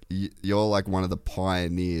feel like you're like one of the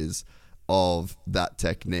pioneers of that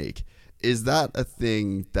technique. Is that a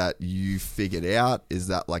thing that you figured out? Is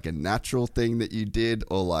that like a natural thing that you did,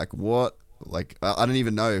 or like what? Like, I don't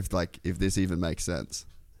even know if this even makes sense.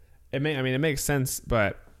 It makes sense,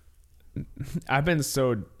 but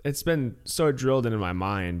it's been so drilled into my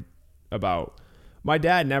mind about, my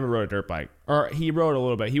dad never rode a dirt bike, or he rode a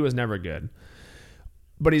little bit. He was never good,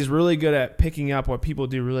 but he's really good at picking up what people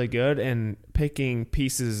do really good, and picking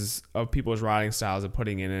pieces of people's riding styles and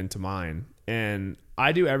putting it into mine. And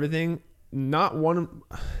I do everything. Not one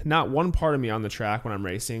part of me on the track when I'm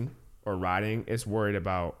racing or riding is worried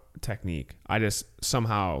about technique. I just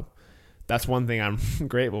somehow, that's one thing I'm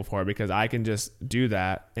grateful for, because I can just do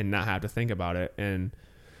that and not have to think about it. And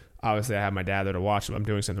obviously I have my dad there to watch if I'm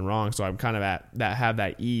doing something wrong, so I'm kind of have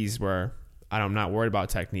that ease where I'm not worried about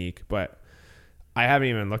technique. But I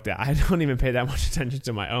don't even pay that much attention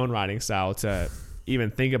to my own riding style to even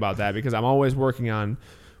think about that, because I'm always working on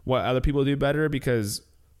what other people do better, because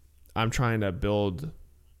I'm trying to build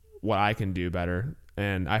what I can do better.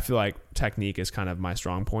 And I feel like technique is kind of my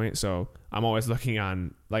strong point. So I'm always looking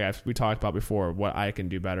on, like we talked about before, what I can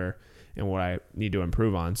do better and what I need to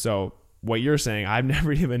improve on. So what you're saying, I've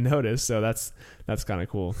never even noticed. So that's kind of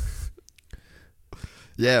cool.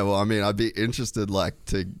 Yeah, well, I mean, I'd be interested like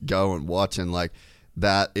to go and watch, and like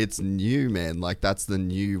that it's new, man. Like that's the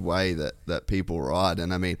new way that people ride.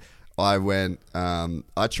 And I mean,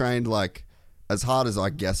 I trained like as hard as I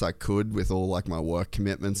guess I could with all like my work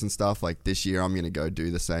commitments and stuff. Like this year I'm going to go do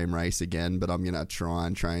the same race again, but I'm going to try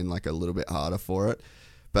and train like a little bit harder for it.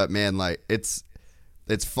 But man, like it's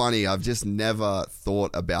funny. I've just never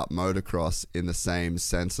thought about motocross in the same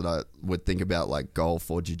sense that I would think about like golf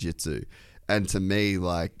or jiu-jitsu. And to me,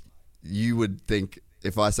 like you would think,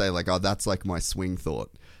 if I say like, oh, that's like my swing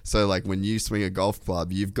thought, So like when you swing a golf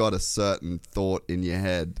club, you've got a certain thought in your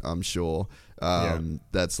head, I'm sure,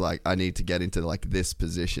 that's like, I need to get into like this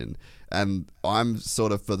position. And I'm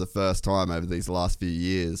sort of, for the first time over these last few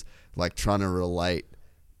years, like trying to relate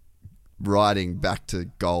riding back to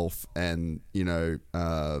golf and, you know,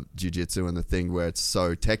 jiu-jitsu and the thing where it's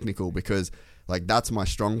so technical, because like that's my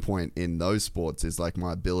strong point in those sports, is like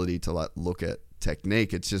my ability to like look at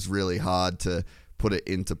technique. It's just really hard to put it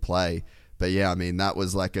into play. But yeah, I mean, that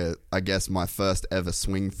was like I guess my first ever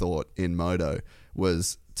swing thought in moto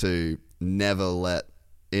was to never let,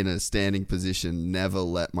 in a standing position, never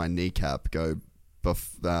let my kneecap go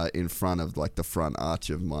in front of like the front arch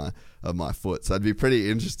of my foot. So I'd be pretty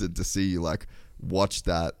interested to see you like watch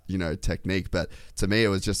that, you know, technique. But to me, it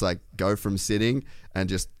was just like go from sitting and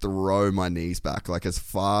just throw my knees back like as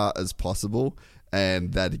far as possible,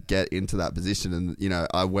 and that get into that position. And, you know,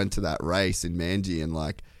 I went to that race in Manji and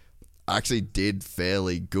like I actually did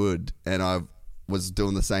fairly good, and I was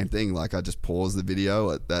doing the same thing. Like I just paused the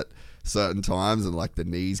video at that certain times and like the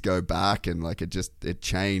knees go back, and like it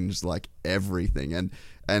changed like everything.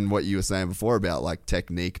 And what you were saying before about like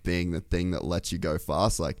technique being the thing that lets you go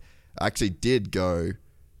fast, like I actually did go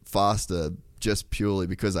faster just purely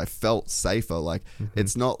because I felt safer. Like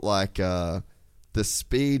it's not like the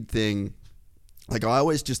speed thing. Like I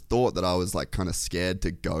always just thought that I was like kind of scared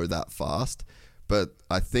to go that fast, but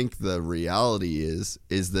I think the reality is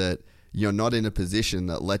that you're not in a position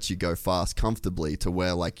that lets you go fast comfortably to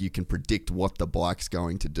where like you can predict what the bike's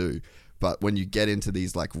going to do. But when you get into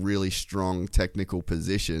these like really strong technical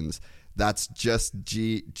positions, that's just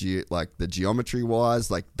like the geometry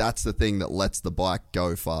wise, like that's the thing that lets the bike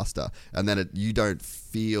go faster, and then you don't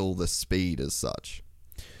feel the speed as such.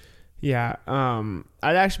 Yeah,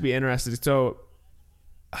 I'd actually be interested. So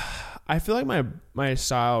I feel like my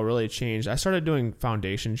style really changed. I started doing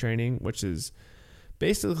foundation training, which is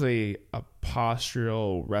basically a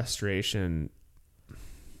postural restoration.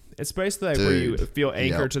 It's basically like where you feel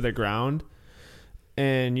anchored to the ground,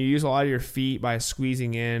 and you use a lot of your feet by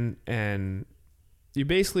squeezing in, and you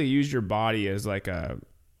basically use your body as like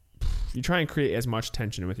you try and create as much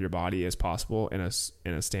tension with your body as possible in a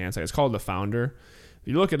stance. Like it's called the founder. If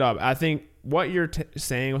you look it up, I think what you're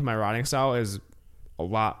saying with my riding style is a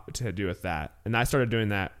lot to do with that. And I started doing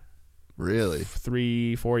that really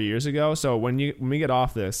 3-4 years ago. So when we get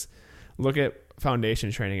off this, look at foundation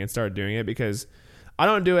training and start doing it, because I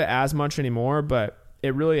don't do it as much anymore, but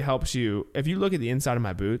it really helps you. If you look at the inside of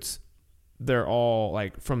my boots, they're all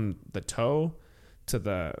like from the toe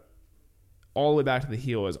to all the way back to the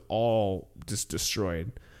heel is all just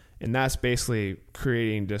destroyed. And that's basically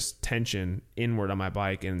creating just tension inward on my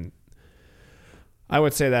bike. And I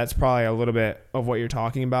would say that's probably a little bit of what you're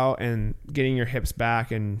talking about, and getting your hips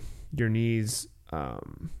back and your knees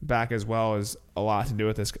back as well is a lot to do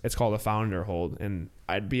with this. It's called a founder hold, and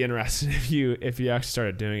I'd be interested if you actually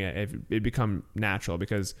started doing it, if it become natural,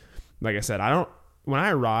 because like I said, when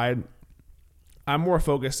I ride, I'm more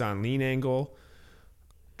focused on lean angle,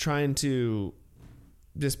 trying to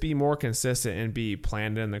just be more consistent and be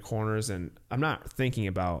planted in the corners, and I'm not thinking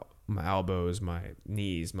about my elbows, my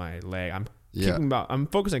knees, my leg. I'm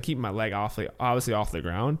focused on keeping my leg obviously off the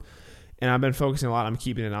ground, and I've been focusing a lot on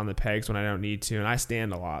keeping it on the pegs when I don't need to, and I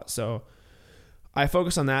stand a lot, so I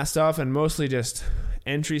focus on that stuff, and mostly just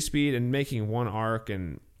entry speed and making one arc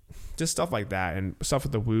and just stuff like that, and stuff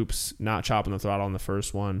with the whoops, not chopping the throttle on the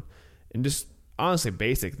first one, and just honestly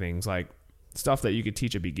basic things like stuff that you could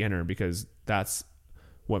teach a beginner, because that's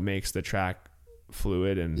what makes the track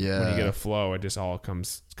fluid, and when you get a flow, it just all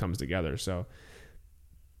comes together. So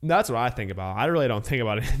that's what I think about. I really don't think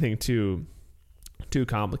about anything too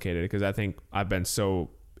complicated, because I think I've been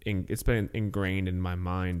it's been ingrained in my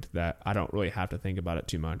mind that I don't really have to think about it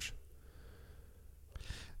too much.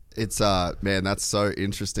 It's man, that's so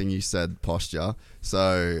interesting you said posture.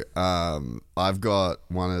 So I've got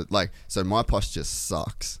so my posture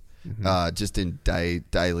sucks just in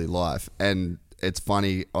daily life, and it's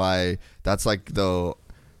funny, that's like the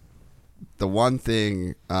one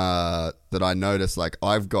thing that I noticed, like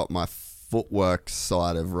I've got my footwork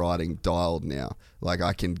side of riding dialed now. Like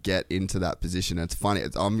I can get into that position. It's funny.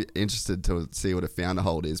 I'm interested to see what a founder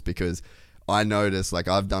hold is, because I noticed like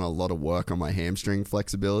I've done a lot of work on my hamstring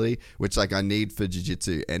flexibility, which like I need for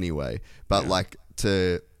jiu-jitsu anyway. But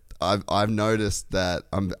I've noticed that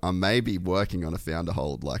I'm maybe working on a founder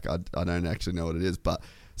hold. Like I don't actually know what it is, but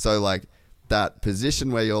so like that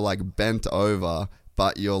position where you're like bent over,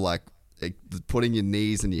 but you're like putting your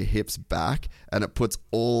knees and your hips back, and it puts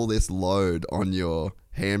all this load on your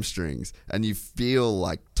hamstrings, and you feel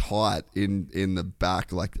like tight in the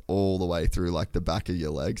back, like all the way through like the back of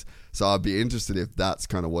your legs. So I'd be interested if that's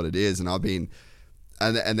kind of what it is. And I've been,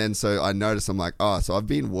 and then so I noticed, I'm like, oh, so I've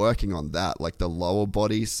been working on that, like the lower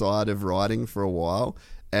body side of riding for a while,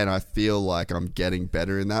 and I feel like I'm getting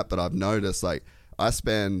better in that. But I've noticed like I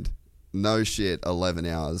spend no shit 11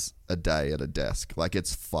 hours a day at a desk. Like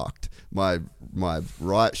it's fucked. My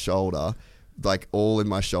right shoulder, like all in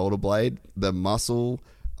my shoulder blade, the muscle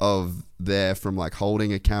of there from like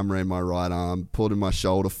holding a camera in my right arm, putting my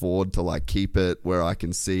shoulder forward to like keep it where I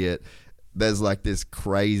can see it. There's like this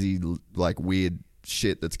crazy like weird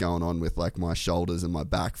shit that's going on with like my shoulders and my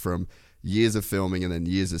back from years of filming and then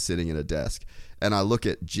years of sitting at a desk. And I look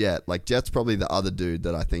at Jet, like Jet's probably the other dude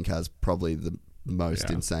that I think has probably the most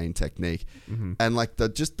insane technique. And like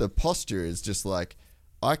the posture is just like,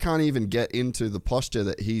 I can't even get into the posture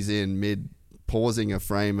that he's in mid pausing a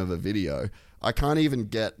frame of a video. I can't even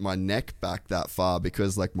get my neck back that far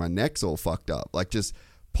because like my neck's all fucked up. Like just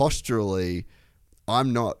posturally,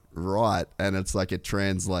 I'm not right, and it's like it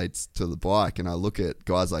translates to the bike. And I look at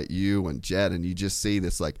guys like you and Jet, and you just see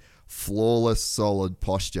this like flawless, solid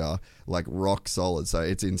posture, like rock solid. So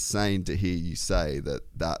it's insane to hear you say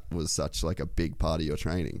that was such like a big part of your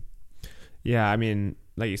training. Yeah, I mean,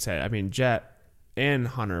 like you said, I mean, Jet and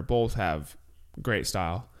Hunter both have great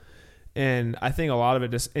style. And I think a lot of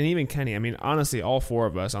it just, and even Kenny, I mean, honestly, all four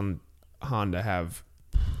of us on Honda have,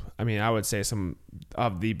 I mean, I would say some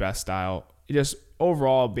of the best style. Just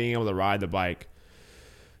overall being able to ride the bike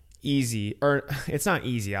easy, or it's not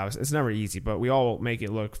easy, obviously. It's never easy, but we all make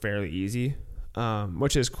it look fairly easy,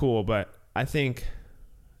 which is cool. But I think,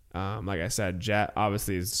 like I said, Jet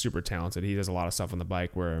obviously is super talented. He does a lot of stuff on the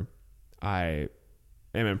bike where I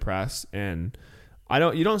am impressed. And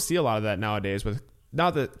you don't see a lot of that nowadays with,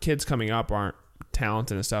 not that kids coming up aren't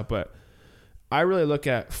talented and stuff, but I really look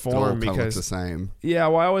at form because the same. Yeah,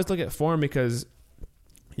 well, I always look at form because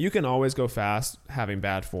you can always go fast having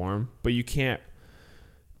bad form, but you can't,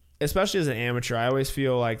 especially as an amateur. I always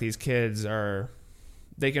feel like these kids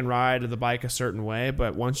they can ride the bike a certain way,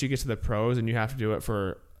 but once you get to the pros and you have to do it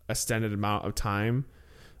for a extended amount of time,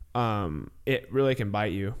 it really can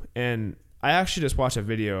bite you. And I actually just watched a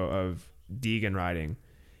video of Deegan riding,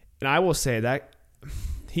 and I will say that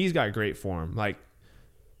he's got great form. Like,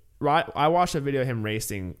 I watched a video of him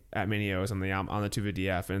racing at Minios on the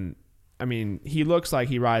 250F, and I mean, he looks like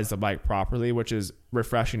he rides the bike properly, which is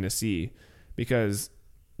refreshing to see, because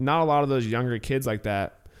not a lot of those younger kids like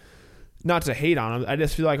that, not to hate on them, I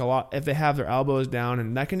just feel like a lot, if they have their elbows down,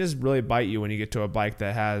 and that can just really bite you when you get to a bike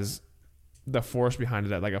that has the force behind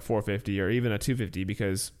it at like a 450 or even a 250,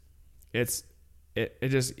 because it's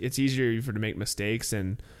easier for to make mistakes,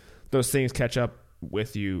 and those things catch up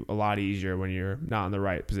with you a lot easier when you're not in the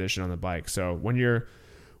right position on the bike. So when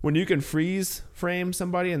you can freeze frame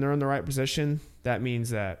somebody and they're in the right position, that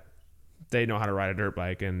means that they know how to ride a dirt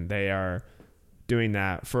bike, and they are doing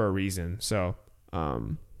that for a reason. So,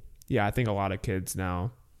 yeah, I think a lot of kids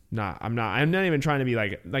now, I'm not even trying to be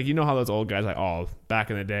like, you know how those old guys, like, oh,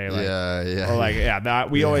 back in the day, like, or like,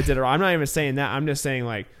 that we always did it. I'm not even saying that. I'm just saying,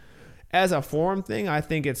 like, as a form thing, I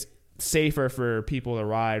think it's safer for people to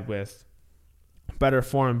ride with better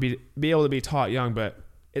form, be able to be taught young, but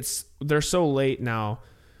they're so late now.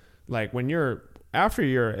 Like when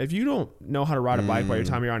if you don't know how to ride a bike by the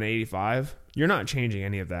time you're on an 85, you're not changing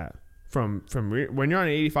any of that. From when you're on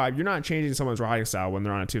an 85, you're not changing someone's riding style when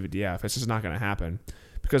they're on a 250F. It's just not going to happen,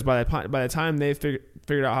 because by the time they've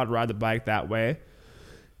figured out how to ride the bike that way,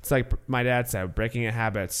 it's like my dad said, breaking a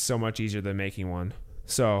habit's so much easier than making one.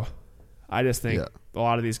 So I just think a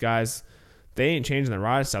lot of these guys, they ain't changing their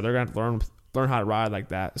ride style. They're going to have to learn how to ride like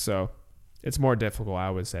that. So it's more difficult, I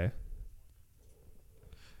would say.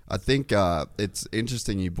 I think it's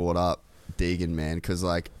interesting you brought up Deegan, man, because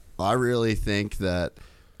like I really think that,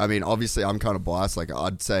 I mean, obviously I'm kind of biased. Like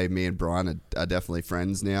I'd say me and Brian are definitely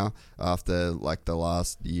friends now after like the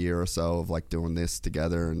last year or so of like doing this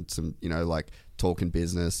together and some, like talking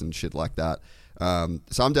business and shit like that.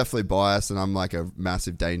 So I'm definitely biased, and I'm like a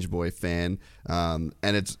massive Danger Boy fan. And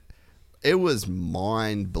it was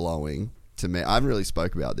mind blowing to me. I haven't really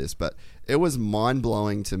spoke about this, but it was mind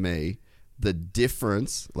blowing to me the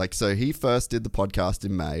difference. Like, so he first did the podcast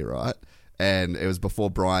in May, right? And it was before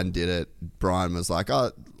Brian did it. Brian was like,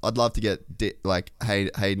 "Oh, I'd love to get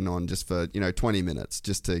Hayden on just for 20 minutes,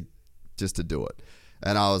 just to do it."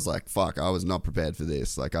 And I was like, "Fuck!" I was not prepared for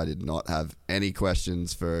this. Like, I did not have any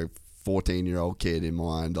questions for a 14-year-old kid in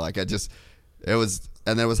mind. Like, it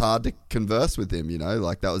was hard to converse with him.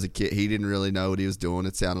 Like that was a kid. He didn't really know what he was doing.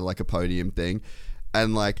 It sounded like a podium thing,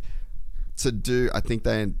 and like. I think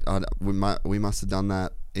we must have done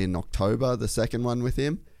that in October, the second one with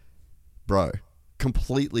him. Bro,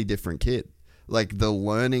 completely different kid. Like the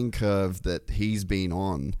learning curve that he's been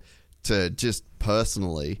on to just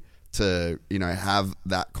personally to, have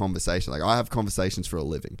that conversation. Like I have conversations for a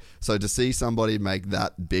living. So to see somebody make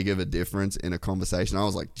that big of a difference in a conversation, I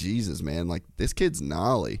was like, Jesus, man, like this kid's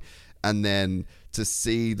gnarly. And then to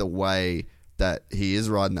see the way that he is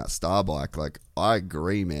riding that star bike, like I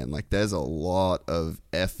agree, man. Like there's a lot of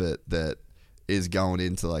effort that is going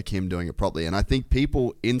into like him doing it properly. And I think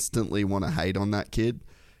people instantly want to hate on that kid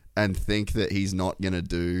and think that he's not going to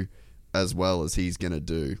do as well as he's going to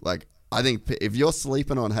do. Like, I think if you're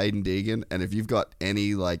sleeping on Hayden Deegan and if you've got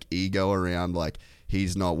any like ego around like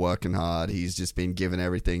he's not working hard, he's just been given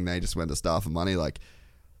everything, they just went to Star for money, like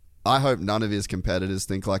I hope none of his competitors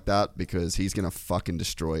think like that because he's going to fucking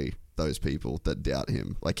destroy those people that doubt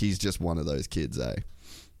him. Like he's just one of those kids, eh?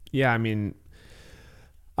 Yeah, I mean,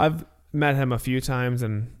 I've met him a few times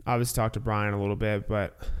and obviously talked to Brian a little bit,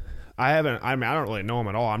 but I don't really know him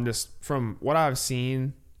at all. I'm just from what I've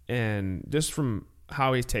seen and just from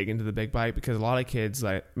how he's taken to the big bike, because a lot of kids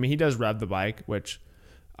he does rev the bike, which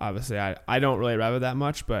obviously I don't really rev it that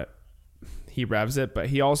much, but he revs it, but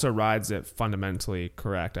he also rides it fundamentally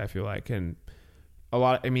correct, I feel like. And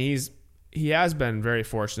he has been very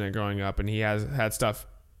fortunate growing up and he has had stuff,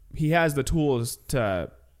 he has the tools to,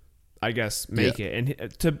 I guess, make it.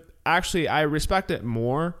 And I respect it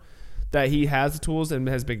more that he has the tools and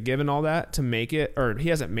has been given all that to make it, or he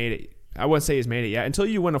hasn't made it. I wouldn't say he's made it yet. Until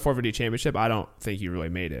you win a 450 championship, I don't think you really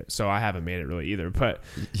made it. So I haven't made it really either. But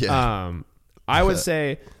I would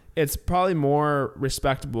say it's probably more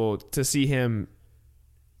respectable to see him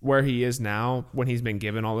where he is now when he's been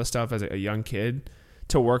given all this stuff as a young kid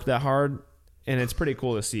to work that hard. And it's pretty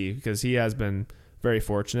cool to see because he has been very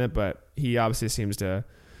fortunate, but he obviously seems to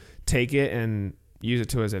take it and use it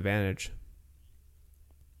to his advantage.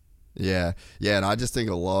 Yeah, and I just think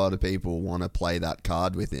a lot of people want to play that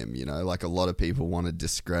card with him, like a lot of people want to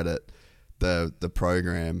discredit the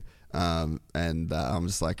program, and I'm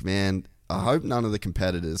just like, man, I hope none of the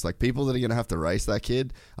competitors, like people that are going to have to race that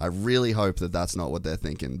kid, I really hope that that's not what they're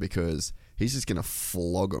thinking because he's just going to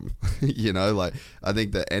flog them, like I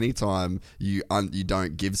think that anytime you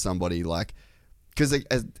don't give somebody like, because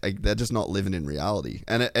they're just not living in reality.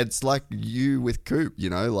 And it's like you with Coop,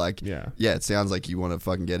 like, yeah, it sounds like you want to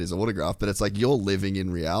fucking get his autograph, but it's like you're living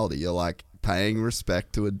in reality. You're like paying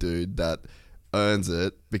respect to a dude that earns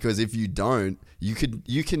it, because if you don't, you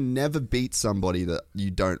can never beat somebody that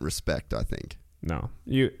you don't respect, I think. No.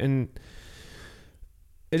 And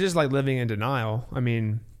it's just like living in denial. I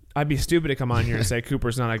mean, I'd be stupid to come on here and say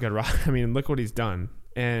Cooper's not a good rider. I mean, look what he's done.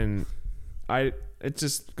 And it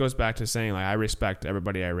just goes back to saying, like, I respect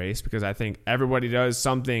everybody I race because I think everybody does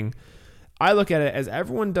something. I look at it as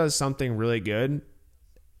everyone does something really good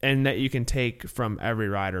and that you can take from every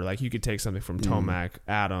rider. Like, you could take something from Tomac,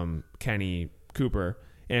 Adam, Kenny, Cooper.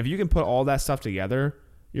 And if you can put all that stuff together,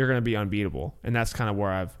 you're going to be unbeatable. And that's kind of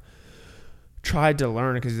where I've tried to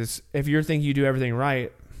learn, because if you think you do everything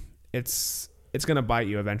right, it's going to bite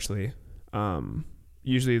you eventually.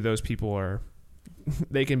 Usually those people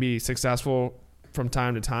they can be successful from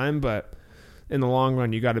time to time, but in the long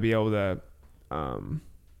run, you got to be able to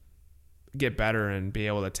get better and be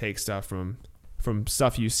able to take stuff from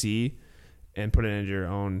stuff you see and put it into your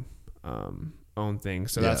own thing.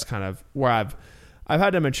 So that's kind of where I've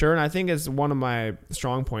had to mature, and I think it's one of my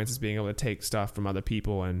strong points is being able to take stuff from other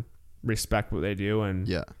people and respect what they do and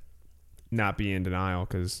not be in denial,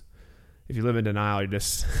 because if you live in denial,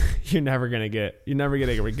 you're never gonna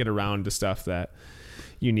get around to stuff that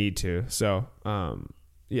you need to. So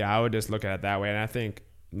I would just look at it that way. And I think,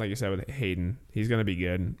 like you said with Hayden, he's gonna be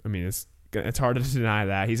good. I mean, it's hard to deny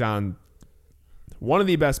that he's on one of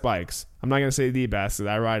the best bikes. I'm not gonna say the best, because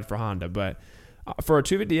I ride for Honda, but for a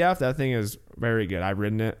 250F, that thing is very good. I've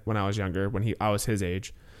ridden it when I was younger, when I was his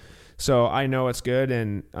age, so I know it's good.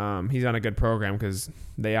 And he's on a good program because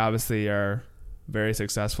they obviously are very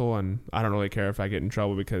successful, and I don't really care if I get in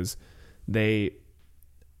trouble, because if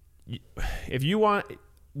you want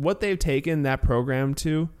what they've taken that program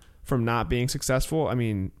to from not being successful, I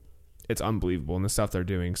mean, it's unbelievable in the stuff they're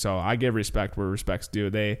doing. So I give respect where respect's due.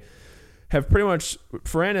 They have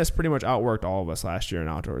Ferrandis pretty much outworked all of us last year in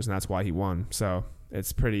outdoors, and that's why he won. So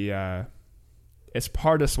it's pretty it's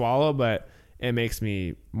hard to swallow, but it makes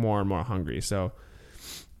me more and more hungry. So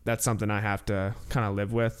that's something I have to kind of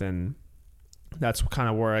live with, and that's kind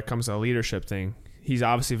of where it comes to a leadership thing. He's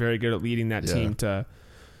obviously very good at leading that team to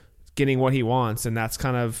getting what he wants, and that's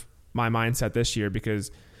kind of my mindset this year,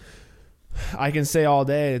 because I can say all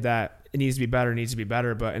day that it needs to be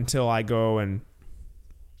better. But until I go and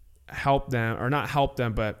help them, or not help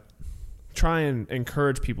them, but try and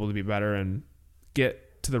encourage people to be better and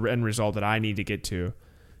get to the end result that I need to get to,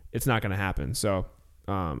 it's not going to happen. So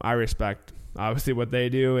I respect obviously what they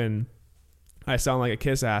do, and I sound like a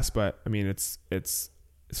kiss ass, but I mean it's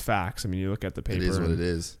facts. I mean, you look at the paper, it is what it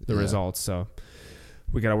is, the results. So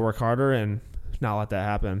we got to work harder and not let that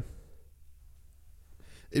happen.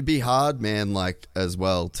 It'd be hard, man, like, as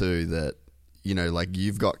well, too, that, you know, like,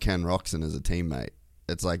 you've got Ken Roxon as a teammate.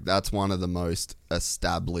 It's like, that's one of the most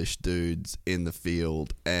established dudes in the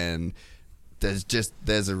field, and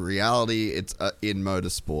there's a reality, it's in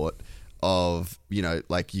motorsport, of, you know,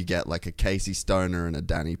 like, you get, like, a Casey Stoner and a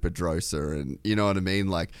Danny Pedrosa, and, you know what I mean?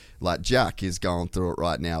 Like Jack is going through it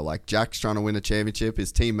right now. Like, Jack's trying to win a championship,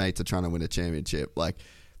 his teammates are trying to win a championship. Like,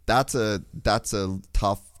 that's a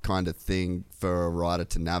tough kind of thing for a rider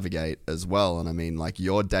to navigate as well. And I mean, like,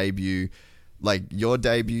 your debut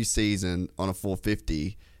season on a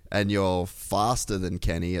 450, and you're faster than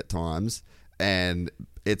Kenny at times, and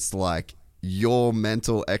it's like your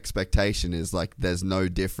mental expectation is like there's no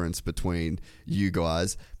difference between you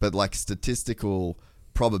guys, but like statistical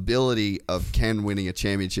probability of Ken winning a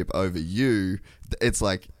championship over you, it's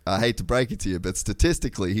like, I hate to break it to you, but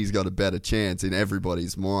statistically he's got a better chance in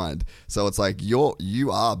everybody's mind. So it's like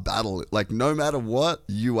you are battling, like, no matter what,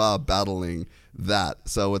 you are battling that.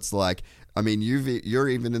 So it's like, I mean, you're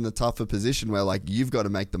even in the tougher position where, like, you've got to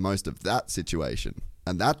make the most of that situation,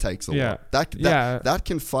 and that takes a lot. That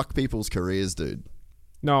can fuck people's careers, dude.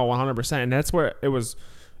 No, 100%. And that's where it was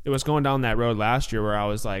going down that road last year where I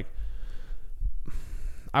was like,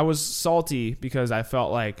 I was salty because I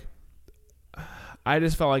felt like I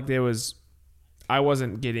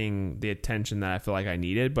wasn't getting the attention that I feel like I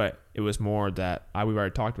needed, but it was more that we've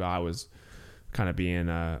already talked about. I was kind of being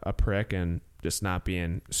a prick and just not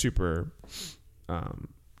being super,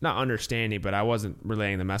 not understanding, but I wasn't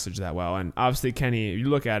relaying the message that well. And obviously Kenny, you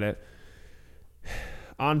look at it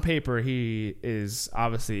on paper, he is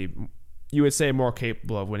obviously, you would say, more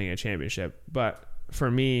capable of winning a championship. But for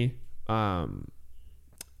me,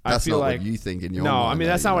 that's I feel not like, what you think in your no, mind. I mean,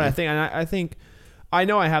 that's not what I think. And I think I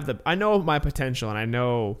know my potential, and I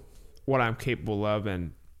know what I'm capable of.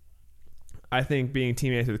 And I think being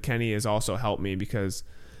teammates with Kenny has also helped me because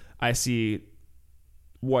I see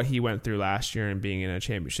what he went through last year and being in a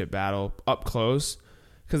championship battle up close.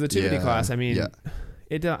 Because the 250 class, I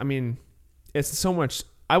mean, it's so much.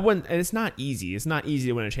 It's not easy. It's not easy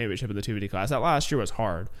to win a championship in the 250 class. That last year was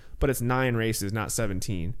hard, but it's 9 races, not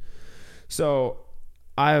 17. So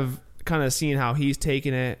I've kind of seen how he's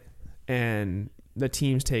taken it and the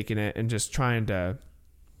team's taken it, and just trying to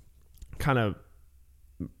kind of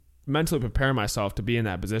mentally prepare myself to be in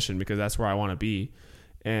that position, because that's where I want to be.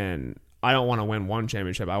 And I don't want to win one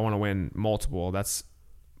championship. I want to win multiple. That's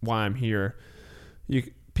why I'm here.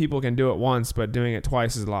 People can do it once, but doing it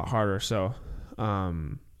twice is a lot harder. So,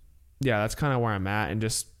 that's kind of where I'm at, and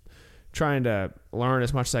just trying to learn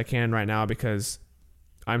as much as I can right now, because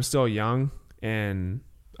I'm still young, and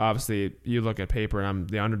obviously you look at paper and I'm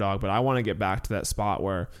the underdog, but I want to get back to that spot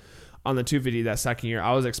where on the 250 that second year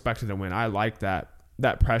I was expected to win. I like that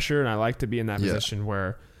pressure, and I like to be in that position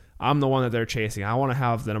where I'm the one that they're chasing. I want to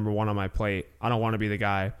have the number one on my plate. I don't want to be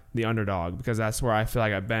the underdog, because that's where I feel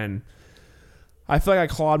like I've been. I feel like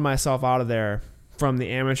I clawed myself out of there from the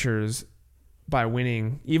amateurs by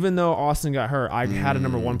winning. Even though Austin got hurt, I had a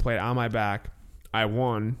number one plate on my back. I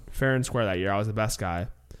won fair and square that year. I was the best guy.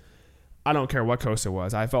 I don't care what coast it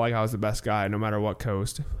was. I felt like I was the best guy no matter what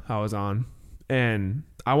coast I was on. And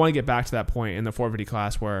I want to get back to that point in the 450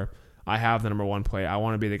 class where I have the number one plate. I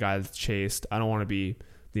want to be the guy that's chased. I don't want to be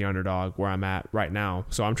the underdog where I'm at right now.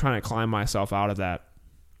 So I'm trying to climb myself out of that,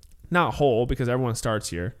 not hole, because everyone starts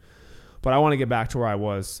here, but I want to get back to where I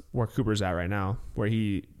was, where Cooper's at right now, where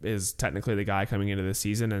he is technically the guy coming into this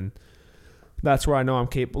season. And that's where I know I'm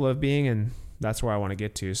capable of being, and that's where I want to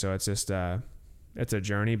get to. So it's just, it's a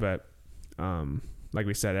journey, but like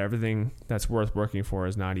we said, everything that's worth working for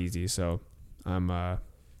is not easy. So I'm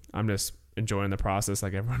just enjoying the process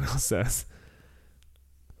like everyone else says.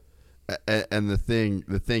 And the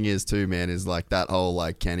thing is too, man, is like that whole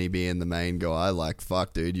like Kenny being the main guy, like,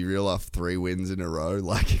 fuck, dude, you reel off 3 wins in a row,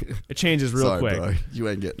 like it changes real quick. Bro, you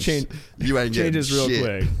ain't getting you ain't getting changes real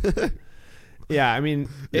shit. Quick. Yeah, I mean,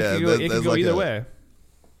 it can go either way.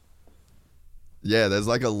 Yeah, there's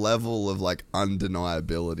like a level of like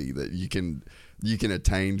undeniability that you can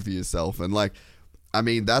attain for yourself, and like, I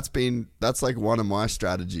mean, that's like one of my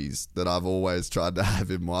strategies that I've always tried to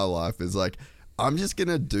have in my life is like, I'm just going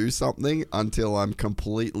to do something until I'm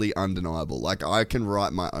completely undeniable. Like, I can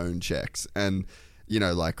write my own checks. And, you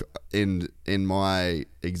know, like in my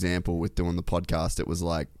example with doing the podcast, it was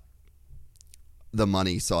like the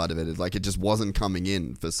money side of it. Like, it just wasn't coming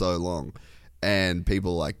in for so long. And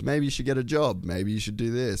people like, maybe you should get a job. Maybe you should do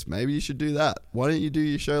this. Maybe you should do that. Why don't you do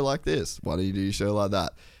your show like this? Why don't you do your show like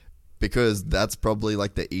that? Because that's probably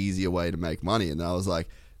like the easier way to make money. And I was like,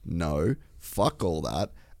 no, fuck all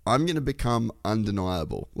that. I'm going to become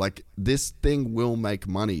undeniable. Like, this thing will make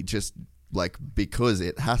money just like because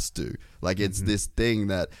it has to. Like, it's this thing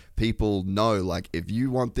that people know, like, if you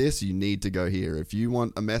want this, you need to go here. If you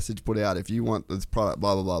want a message put out, if you want this product,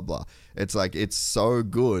 blah, blah, blah, blah. It's like, it's so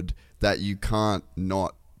good that you can't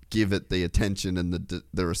not give it the attention and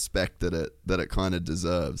the respect that it kind of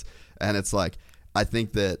deserves. And it's like, I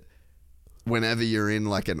think that whenever you're in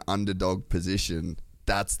like an underdog position,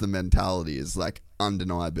 that's the mentality, is like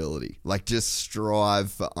undeniability. Like, just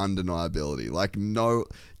strive for undeniability. Like,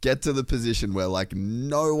 get to the position where like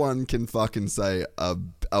no one can fucking say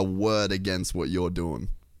a word against what you're doing.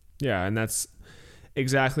 Yeah, and that's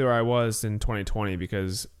exactly where I was in 2020,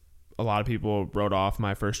 because a lot of people wrote off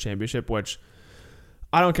my first championship, which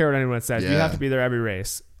I don't care what anyone says. Yeah. You have to be there every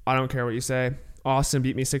race. I don't care what you say. Austin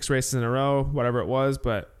beat me 6 races in a row, whatever it was,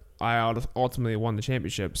 but I ultimately won the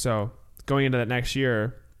championship. So going into that next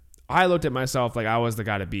year, I looked at myself like I was the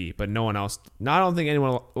guy to beat, but no one else. I don't think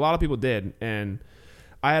anyone, a lot of people did. And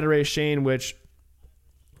I had to race Shane, which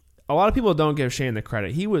a lot of people don't give Shane the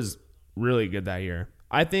credit. He was really good that year.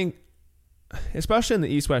 I think, especially in the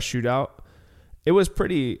East-West shootout, it was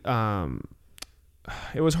pretty,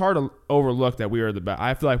 it was hard to overlook that we were the best.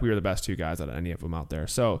 I feel like we were the best two guys out of any of them out there.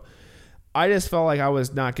 So I just felt like I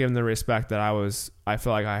was not given the respect that I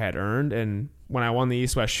feel like I had earned. And when I won the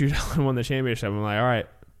East-West shootout and won the championship, I'm like, all right,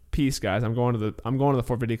 peace, guys. I'm going to the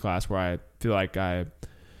 450 class where I feel like I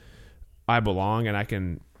belong and I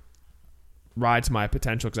can ride to my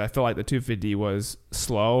potential, because I feel like the 250 was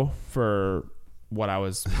slow for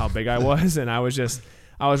how big I was, and I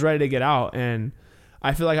was ready to get out, and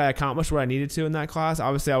I feel like I accomplished what I needed to in that class.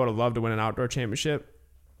 Obviously, I would have loved to win an outdoor championship.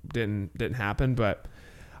 Didn't happen, but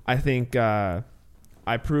I think I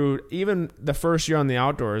proved, even the first year on the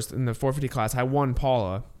outdoors in the 450 class, I won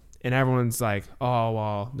Paula, and everyone's like, oh,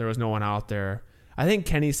 well, there was no one out there. I think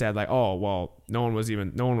Kenny said like, oh, well, no one was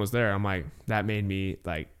there. I'm like, that made me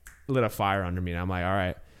like, lit a fire under me. And I'm like, all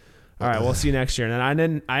right, we'll see you next year. And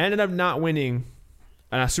then I ended up not winning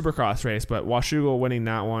a Supercross race, but Washougal winning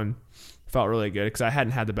that one felt really good, because I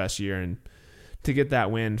hadn't had the best year, and to get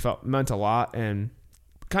that win meant a lot and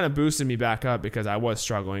kind of boosted me back up, because I was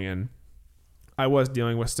struggling and I was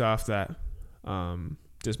dealing with stuff that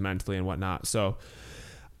just mentally and whatnot. So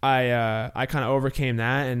I kind of overcame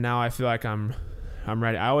that, and now I feel like I'm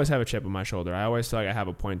ready. I always have a chip on my shoulder. I always feel like I have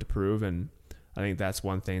a point to prove, and I think that's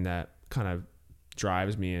one thing that kind of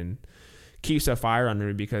drives me and keeps a fire under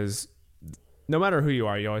me, because no matter who you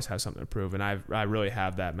are, you always have something to prove. And I really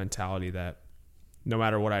have that mentality that no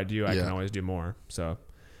matter what I do, I can always do more. So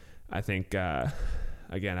I think,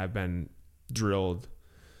 again, I've been drilled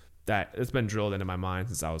that it's been drilled into my mind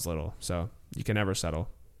since I was little. So you can never settle.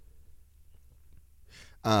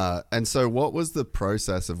 And so what was the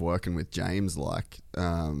process of working with James like?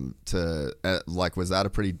 Was that a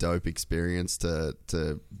pretty dope experience to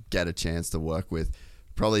get a chance to work with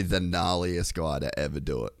probably the gnarliest guy to ever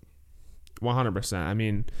do it? 100%. I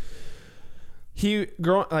mean,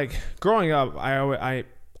 growing up, I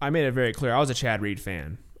made it very clear I was a Chad Reed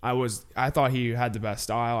fan. I thought he had the best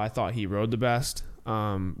style. I thought he rode the best.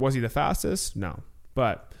 Was he the fastest? No,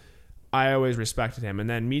 but I always respected him. And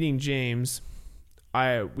then meeting James,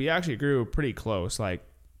 we actually grew pretty close. Like,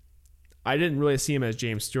 I didn't really see him as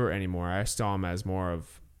James Stewart anymore. I saw him as more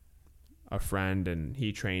of a friend, and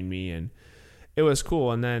he trained me, and it was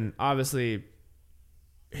cool. And then obviously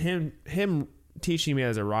him teaching me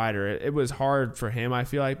as a rider, it was hard for him, I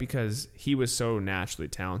feel like, because he was so naturally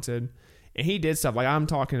talented, and he did stuff like I'm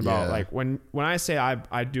talking about. Like when I say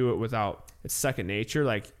I do it without, it's second nature,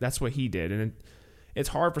 like that's what he did. And it's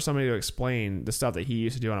hard for somebody to explain the stuff that he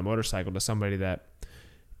used to do on a motorcycle to somebody that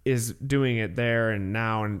is doing it there and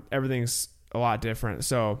now, and everything's a lot different.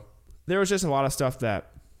 So there was just a lot of stuff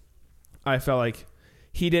that I felt like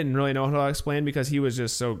he didn't really know how to explain, because he was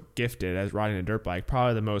just so gifted as riding a dirt bike,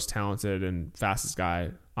 probably the most talented and fastest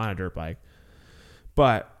guy on a dirt bike.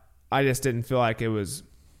 But I just didn't feel like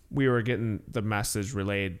we were getting the message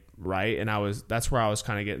relayed right. And that's where I was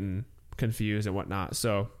kind of getting confused and whatnot.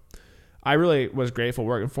 So I really was grateful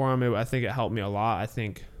working for him. I think it helped me a lot. I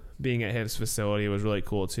think being at his facility was really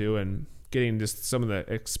cool too, and getting just some of the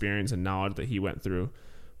experience and knowledge that he went through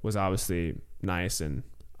was obviously nice. And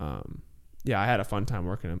I had a fun time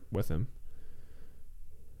working with him.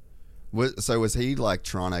 Was he like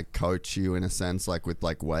trying to coach you in a sense, like with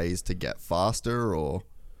like ways to get faster, or?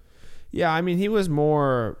 Yeah, I mean, he was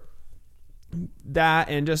more that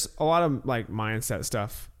and just a lot of like mindset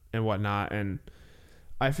stuff and whatnot. And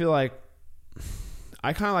I feel like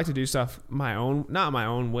I kind of like to do stuff not my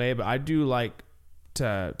own way, but I do like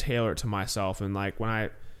to tailor it to myself. And like when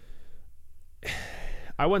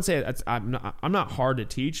I wouldn't say I'm not hard to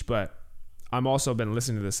teach, but I'm also been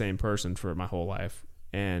listening to the same person for my whole life.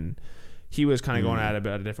 And he was kind of going at it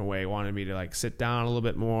a different way, wanted me to like sit down a little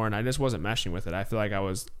bit more, and I just wasn't meshing with it. I feel like I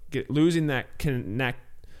was losing that connect.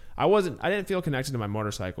 I didn't feel connected to my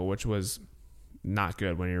motorcycle, which was not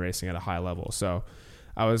good when you're racing at a high level. So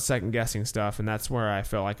I was second guessing stuff, and that's where I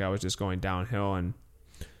felt like I was just going downhill. And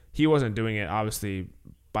he wasn't doing it obviously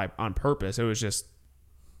on purpose. It was just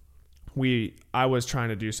I was trying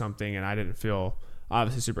to do something, and I didn't feel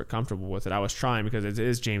obviously super comfortable with it. I was trying because it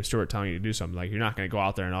is James Stewart telling you to do something. Like, you're not going to go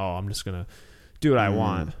out there and, I'm just going to do what I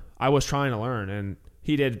want. I was trying to learn, and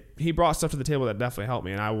he brought stuff to the table that definitely helped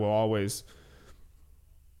me, and I will always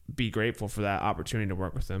be grateful for that opportunity to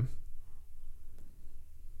work with him.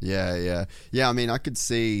 Yeah. I mean, I could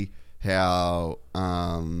see how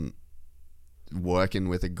working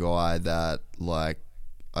with a guy that, like,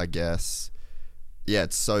 I guess, yeah,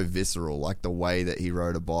 it's so visceral, like the way that he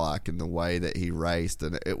rode a bike and the way that he raced,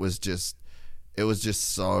 and it was just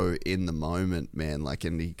so in the moment, man. Like,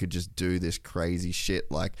 and he could just do this crazy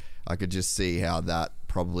shit. Like, I could just see how that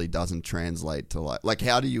probably doesn't translate to like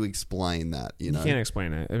how do you explain that? You can't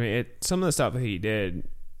explain it. I mean, some of the stuff that he did,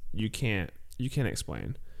 you can't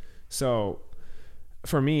explain. So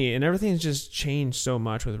for me, and everything's just changed so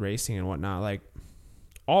much with racing and whatnot. Like,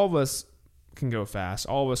 all of us can go fast.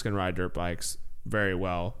 All of us can ride dirt bikes very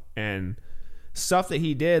well, and stuff that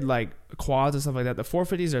he did, like quads and stuff like that, the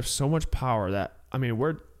 450s are so much power that, I mean,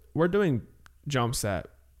 we're doing jumps that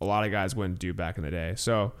a lot of guys wouldn't do back in the day.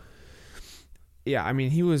 So yeah, I mean,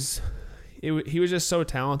 he was just so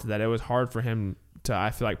talented that it was hard for him to, I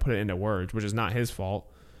feel like, put it into words, which is not his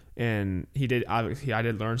fault. And I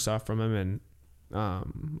did learn stuff from him,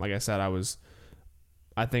 and like I said,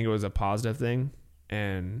 I think it was a positive thing.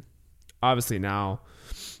 And obviously now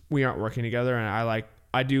we aren't working together, and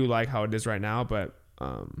I do like how it is right now, but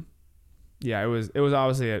yeah, it was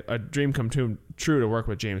obviously a dream come true to work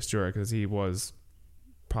with James Stewart, because he was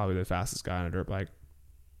probably the fastest guy on a dirt bike.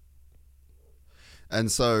 And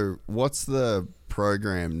so what's the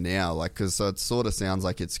program now? Like, because so it sort of sounds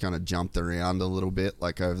like it's kind of jumped around a little bit,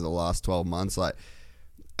 like over the last 12 months, like,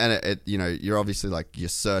 and it you know, you're obviously like, you're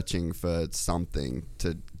searching for something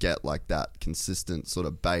to get like that consistent sort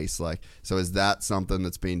of base. Like, so is that something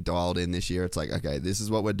that's been dialed in this year? It's like, okay, this is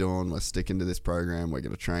what we're doing. We're sticking to this program. We're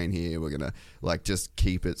going to train here. We're going to like just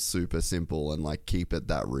keep it super simple and like keep it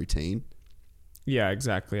that routine. Yeah,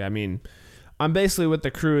 exactly. I mean, I'm basically with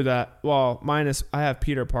the crew that, I have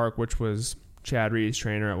Peter Park, which was Chad Reed's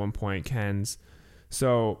trainer at one point, Ken's.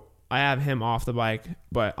 So I have him off the bike,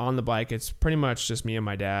 but on the bike, it's pretty much just me and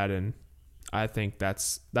my dad. And I think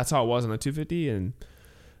that's how it was on the 250. And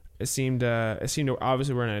it seemed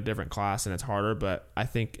obviously we're in a different class and it's harder, but I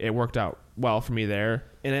think it worked out well for me there.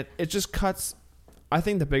 And it just cuts. I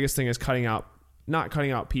think the biggest thing is not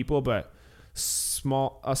cutting out people, but a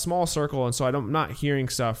small circle. And so I'm not hearing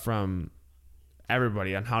stuff from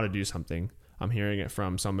everybody on how to do something. I'm hearing it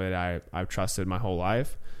from somebody that I've trusted my whole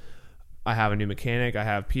life. I have a new mechanic. I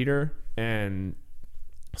have Peter and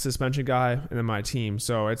suspension guy, and then my team.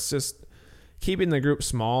 So it's just keeping the group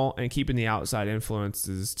small and keeping the outside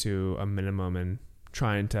influences to a minimum, and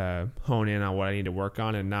trying to hone in on what I need to work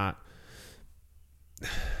on, and not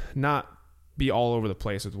be all over the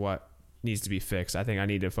place with what needs to be fixed. I think I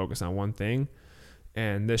need to focus on one thing.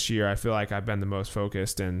 And this year I feel like I've been the most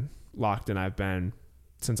focused and locked in I've been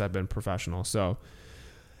since I've been professional. So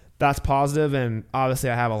that's positive, and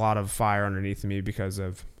obviously I have a lot of fire underneath me because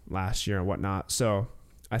of last year and whatnot. So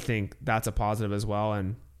I think that's a positive as well,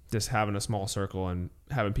 and just having a small circle and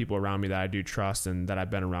having people around me that I do trust and that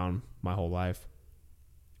I've been around my whole life.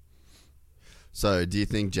 So do you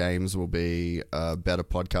think James will be a better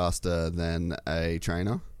podcaster than a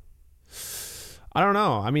trainer? I don't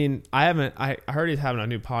know. I mean, I heard he's having a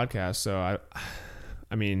new podcast, so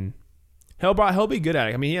I mean, he'll be good at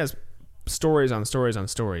it. I mean, he has stories on stories on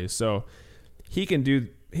stories, so he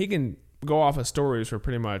can go off of stories for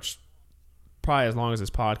pretty much probably as long as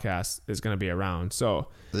his podcast is going to be around. So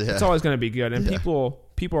it's always going to be good, and people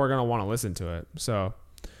are going to want to listen to it. So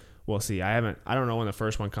we'll see. I don't know when the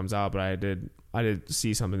first one comes out, but I did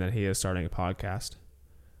see something that he is starting a podcast.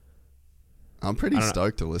 I'm pretty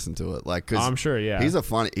stoked to listen to it. Like, 'cause I'm sure, yeah. He's a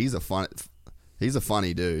funny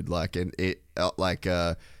dude. Like, and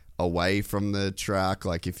away from the track.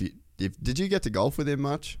 Like if did you get to golf with him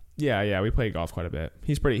much? Yeah, we play golf quite a bit.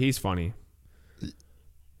 He's funny.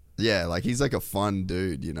 Yeah, like he's like a fun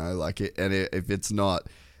dude, you know. Like if it's not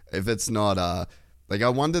like I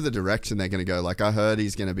wonder the direction they're gonna go. Like I heard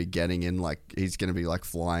he's gonna be getting in, like he's gonna be like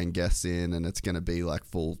flying guests in, and it's gonna be like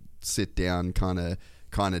full sit down kind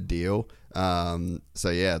of deal. So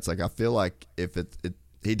yeah, it's like I feel like if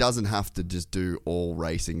he doesn't have to just do all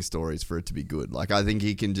racing stories for it to be good. Like I think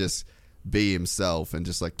he can just be himself and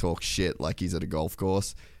just like talk shit like he's at a golf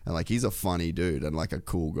course, and like he's a funny dude and like a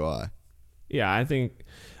cool guy. Yeah, I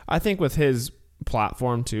think with his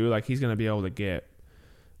platform too, like he's gonna be able to get.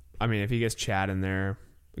 I mean, if he gets Chad in there,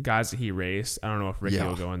 guys that he raced, I don't know if Ricky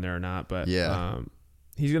will go in there or not, but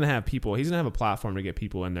he's gonna have people. He's gonna have a platform to get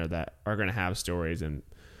people in there that are gonna have stories, and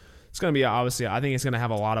it's gonna be obviously. I think it's gonna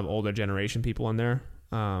have a lot of older generation people in there,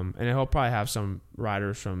 and he'll probably have some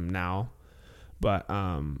riders from now, but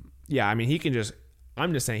yeah, I mean, he can just.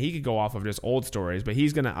 I'm just saying he could go off of just old stories, but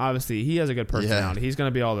he's gonna obviously he has a good personality. Yeah. He's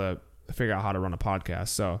gonna be able to figure out how to run a podcast.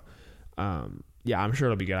 So, yeah, I'm sure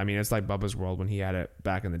it'll be good. I mean, it's like Bubba's World when he had it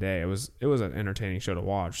back in the day. It was an entertaining show to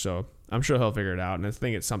watch. So I'm sure he'll figure it out, and I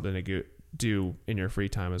think it's something to do in your free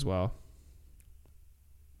time as well.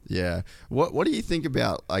 Yeah. What do you think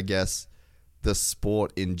about, I guess, the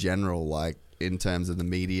sport in general, like in terms of the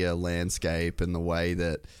media landscape and the way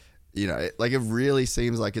that, you know, like it really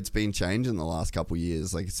seems like it's been changing the last couple of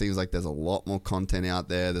years. Like it seems like there's a lot more content out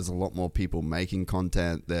there. There's a lot more people making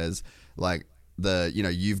content. There's like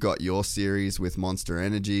you've got your series with Monster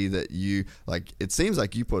Energy that you like. It seems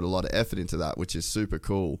like you put a lot of effort into that, which is super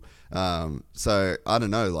cool. So I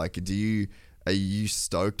don't know, like, are you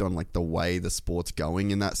stoked on like the way the sport's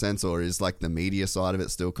going in that sense, or is like the media side of it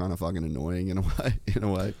still kind of fucking annoying in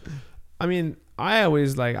a way? I mean, I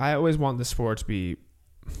always want the sport to be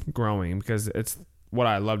growing because it's what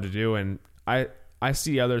I love to do, and I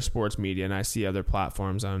see other sports media and I see other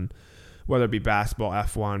platforms on whether it be basketball,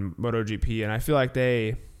 F1, MotoGP, and I feel like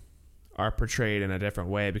they are portrayed in a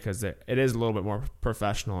different way because it is a little bit more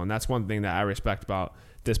professional, and that's one thing that I respect about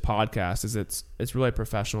this podcast is it's really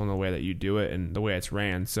professional in the way that you do it and the way it's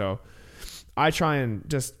ran. So I try and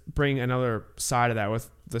just bring another side of that with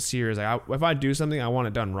the series. Like if I do something, I want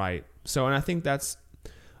it done right. So, and I think that's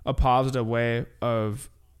a positive way of,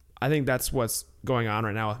 I think that's what's going on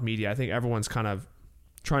right now with media. I think everyone's kind of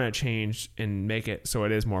trying to change and make it so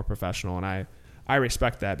it is more professional. And I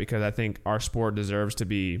respect that because I think our sport deserves to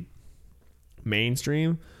be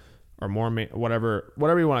mainstream or more, whatever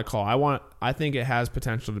you want to call it. I think it has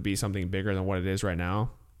potential to be something bigger than what it is right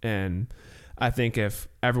now. And I think if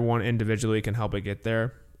everyone individually can help it get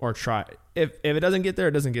there or try, if it doesn't get there,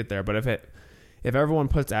 it doesn't get there. But if everyone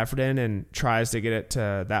puts effort in and tries to get it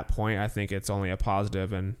to that point, I think it's only a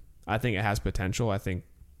positive, and I think it has potential. I think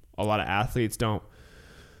a lot of athletes don't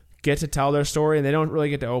get to tell their story and they don't really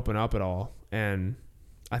get to open up at all. And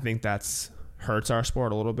I think that's hurts our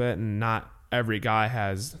sport a little bit, and not every guy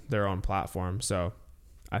has their own platform. So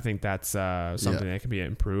I think that's something that can be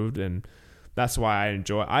improved, and that's why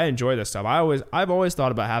I enjoy this stuff. I've always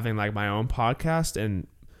thought about having like my own podcast, and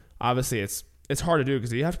obviously it's hard to do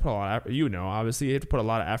because you have to put a lot of effort, obviously you have to put a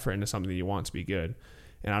lot of effort into something that you want to be good,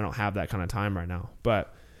 and I don't have that kind of time right now.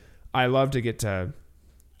 But I love to get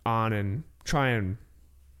on and try and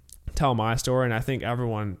tell my story, and I think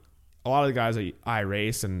a lot of the guys that I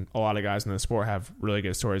race and a lot of guys in the sport have really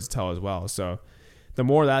good stories to tell as well. So the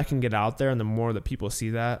more that can get out there and the more that people see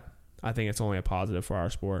that, I think it's only a positive for our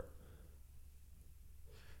sport.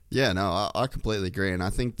 Yeah, no, I completely agree. And I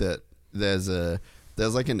think that there's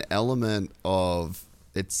like an element of,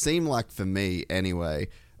 it seemed like for me anyway,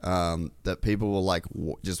 that people were like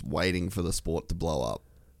just waiting for the sport to blow up.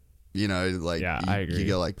 I agree. You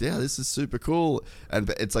go like, yeah, this is super cool. And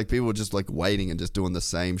it's like people were just like waiting and just doing the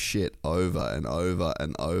same shit over and over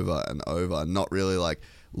and over and over, and not really like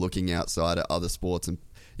looking outside at other sports. And,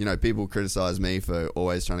 people criticize me for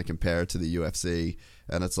always trying to compare it to the UFC.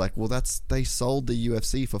 And it's like, well, they sold the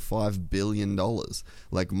UFC for $5 billion.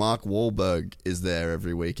 Like Mark Wahlberg is there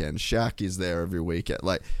every weekend. Shaq is there every weekend.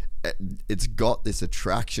 Like it's got this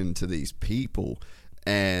attraction to these people.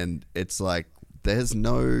 And it's like, there's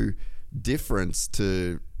no difference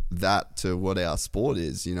to that to what our sport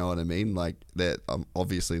is. You know what I mean? Like that.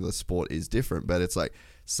 Obviously the sport is different, but it's like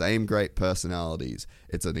same great personalities.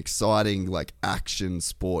 It's an exciting like action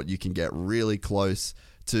sport. You can get really close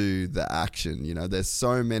to the action. There's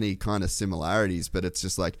so many kind of similarities, but it's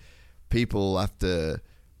just like people have to,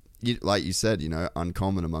 like you said,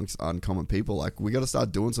 uncommon amongst uncommon people. Like we got to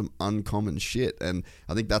start doing some uncommon shit, and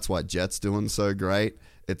I think that's why Jet's doing so great.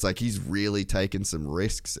 it's like he's really taken some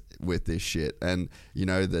risks with this shit. And, you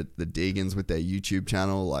know, the Deegans with their YouTube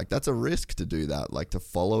channel, like, that's a risk to do that. Like, to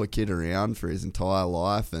follow a kid around for his entire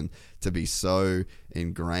life and to be so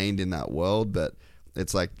ingrained in that world. But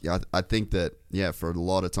it's like, I think that, yeah, for a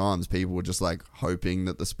lot of times, people were just, like, hoping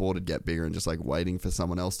that the sport would get bigger and just, like, waiting for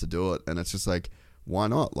someone else to do it. And it's just like, why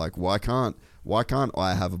not? Like, why can't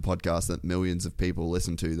I have a podcast that millions of people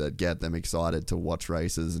listen to that get them excited to watch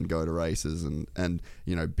races and go to races and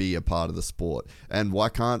you know, be a part of the sport? And why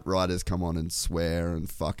can't riders come on and swear and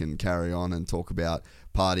fucking carry on and talk about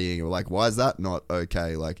partying? Or like, why is that not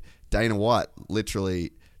okay? Like, Dana White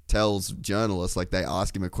literally tells journalists, like, they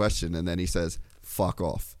ask him a question and then he says, fuck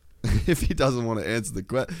off. If he doesn't want to answer the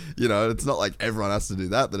question, you know, it's not like everyone has to do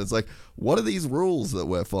that, but it's like, what are these rules that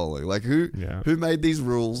we're following? Like, who made these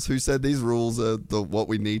rules? Who said these rules are what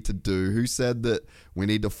we need to do? Who said that we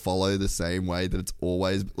need to follow the same way that it's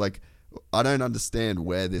always, like, I don't understand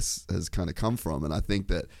where this has kind of come from. And I think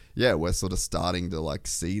that, yeah, we're sort of starting to, like,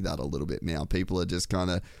 see that a little bit now. People are just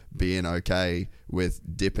kind of being okay with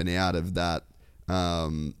dipping out of that,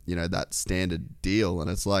 you know, that standard deal.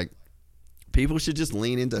 And it's like, people should just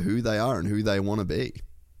lean into who they are and who they want to be.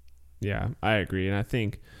 Yeah, I agree. And I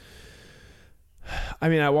think, I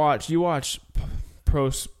mean, you watch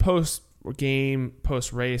post-game,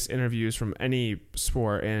 post-race interviews from any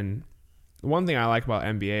sport. And one thing I like about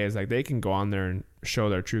NBA is, like, they can go on there and show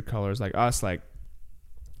their true colors. Like us, like,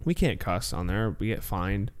 we can't cuss on there. We get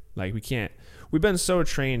fined. Like, we've been so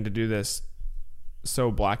trained to do this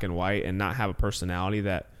so black and white and not have a personality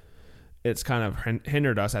that it's kind of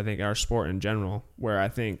hindered us, I think, our sport in general, where I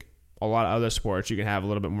think a lot of other sports, you can have a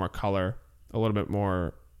little bit more color, a little bit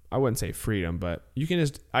more, I wouldn't say freedom, but you can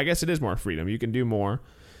just, I guess it is more freedom. You can do more.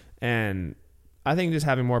 And I think just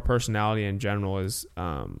having more personality in general is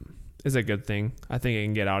a good thing. I think it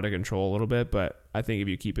can get out of control a little bit, but I think if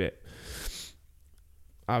you keep it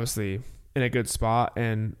obviously in a good spot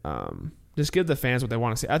and just give the fans what they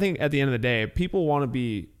want to see. I think at the end of the day, people want to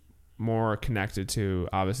be more connected to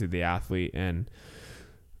obviously the athlete and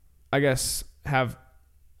I guess have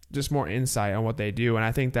just more insight on what they do. And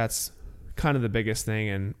I think that's kind of the biggest thing.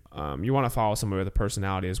 And you want to follow somebody with a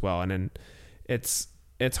personality as well. And then it's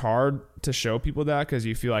hard to show people that because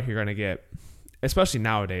you feel like you're going to get, especially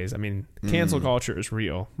nowadays. I mean, cancel culture is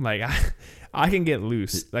real. Like I can get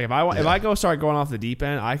loose. Like if I start going off the deep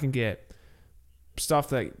end, I can get stuff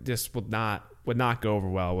that just would not go over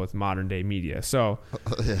well with modern day media. So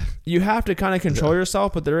you have to kind of control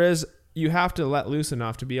yourself, but you have to let loose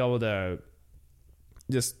enough to be able to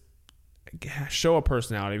just show a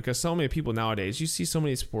personality, because so many people nowadays, you see so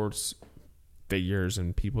many sports figures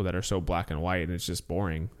and people that are so black and white, and it's just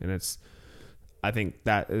boring. And I think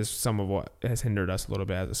that is some of what has hindered us a little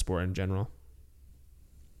bit as a sport in general.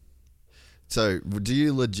 So do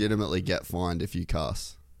you legitimately get fined if you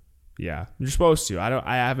cuss? Yeah, you're supposed to.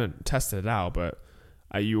 I haven't tested it out, but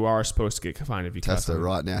you are supposed to get fined if you test it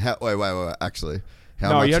right now. Wait. Actually, you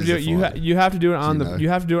have to do it. You have to do it on you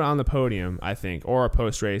have to do it on the podium, I think, or a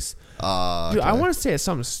post race. Dude, I want to say it's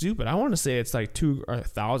something stupid. I want to say it's like $1,000 or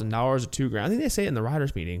 $2,000. I think they say it in the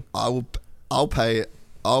riders' meeting. I will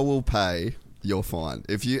pay your fine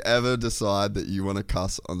if you ever decide that you want to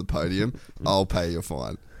cuss on the podium. I'll pay your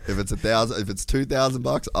fine. If it's $1,000, if it's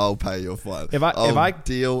 $2,000, I'll pay your fine. If I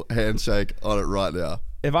deal handshake on it right now.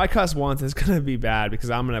 If I cuss once, it's gonna be bad because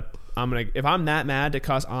I'm gonna if I'm that mad to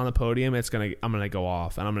cuss on the podium, I'm gonna go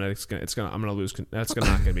off and I'm gonna lose. That's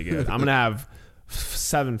not gonna be good. I'm gonna have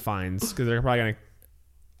 7 fines because they're probably gonna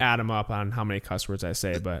add them up on how many cuss words I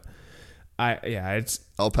say. But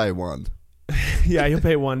I'll pay one. Yeah, you'll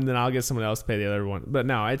pay one, then I'll get someone else to pay the other one. But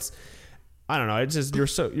no, I don't know. It's just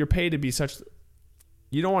you're paid to be such.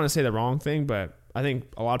 You don't want to say the wrong thing, but I think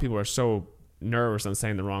a lot of people are so nervous on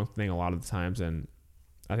saying the wrong thing a lot of the times, and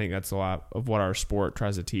I think that's a lot of what our sport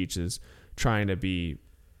tries to teach is trying to be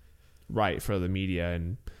right for the media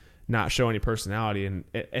and not show any personality, and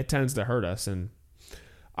it tends to hurt us. And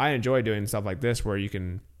I enjoy doing stuff like this where you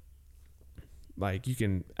can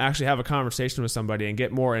actually have a conversation with somebody and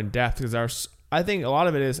get more in depth, because I think a lot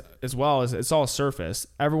of it is as well as it's all surface.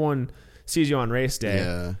 Everyone sees you on race day.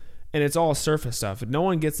 Yeah. And it's all surface stuff. No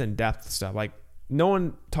one gets in depth stuff. Like no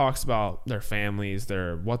one talks about their families,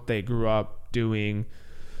 what they grew up doing,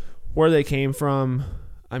 where they came from.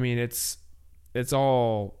 I mean, it's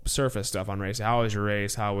all surface stuff on race. How was your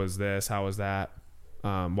race? How was this? How was that?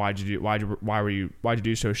 Why'd you do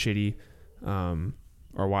so shitty?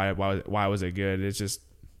 Or why was it good? It's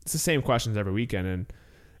the same questions every weekend, and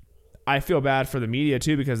I feel bad for the media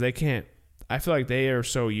too, because they can't. I feel like they are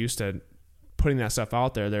so used to putting that stuff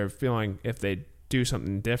out there, they're feeling if they do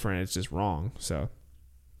something different, it's just wrong. So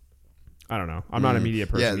I don't know. I'm not a media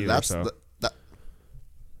person either. So.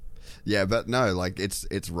 Yeah, but no, like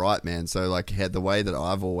it's right, man. So like the way that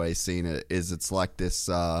I've always seen it is it's like this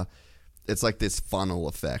funnel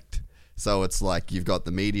effect. So it's like you've got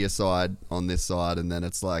the media side on this side, and then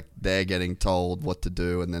it's like they're getting told what to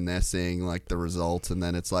do, and then they're seeing like the results, and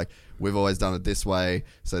then it's like we've always done it this way,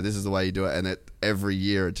 so this is the way you do it, and every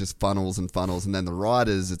year it just funnels and funnels, and then the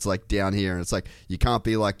riders, it's like down here, and it's like you can't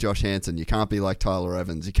be like Josh Hansen, you can't be like Tyler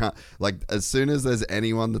Evans, you can't, like as soon as there's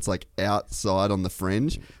anyone that's like outside on the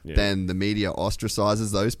fringe, then the media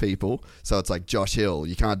ostracizes those people. So it's like Josh Hill,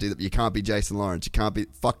 you can't do that, you can't be Jason Lawrence, you can't be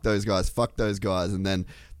fuck those guys, and then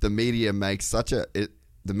the media makes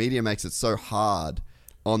it so hard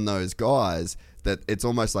on those guys that it's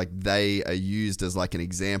almost like they are used as like an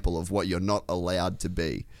example of what you're not allowed to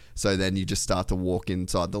be. So then you just start to walk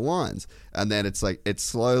inside the lines. And then it's like, it's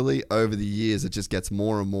slowly over the years, it just gets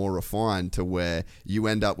more and more refined to where you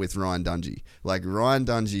end up with Ryan Dungey. Like Ryan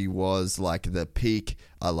Dungey was like the peak.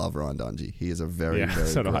 I love Ryan Dungey. He is a very, very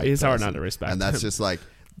so great he's hard person. not to respect And that's him. just like,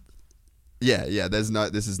 yeah,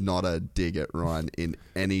 this is not a dig at Ryan in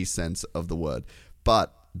any sense of the word.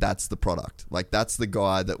 But that's the product. Like that's the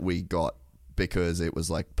guy that we got because it was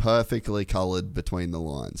like perfectly colored between the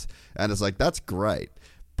lines. And it's like, that's great.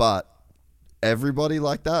 But everybody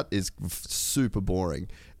like that is super boring.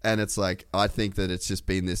 And it's like, I think that it's just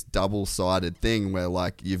been this double-sided thing where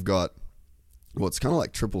like you've got, well, it's kind of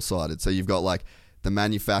like triple-sided. So you've got like the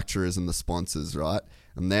manufacturers and the sponsors, right?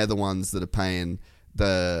 And they're the ones that are paying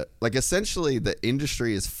essentially the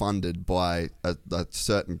industry is funded by a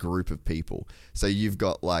certain group of people. So you've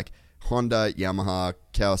got like Honda, Yamaha,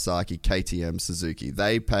 Kawasaki, KTM, Suzuki.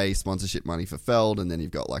 They pay sponsorship money for Feld, and then you've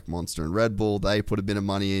got like Monster and Red Bull. They put a bit of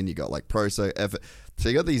money in. You got like Proso, Effort. So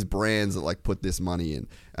you got these brands that like put this money in,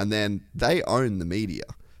 and then they own the media.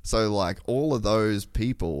 So like all of those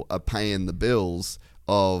people are paying the bills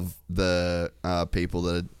of the people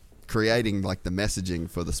that are creating like the messaging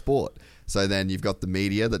for the sport. So then you've got the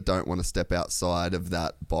media that don't want to step outside of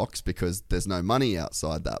that box because there's no money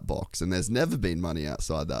outside that box, and there's never been money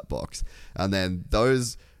outside that box. And then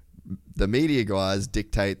the media guys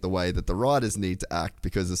dictate the way that the riders need to act,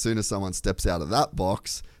 because as soon as someone steps out of that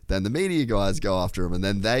box, then the media guys go after them, and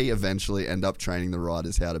then they eventually end up training the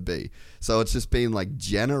riders how to be. So it's just been like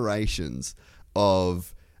generations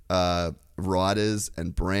of riders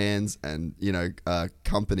and brands and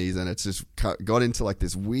companies, and it's just got into like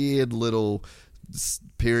this weird little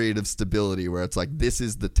period of stability where it's like, this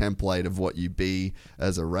is the template of what you be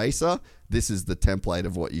as a racer, this is the template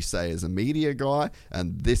of what you say as a media guy,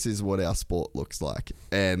 and this is what our sport looks like.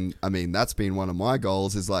 And I mean, that's been one of my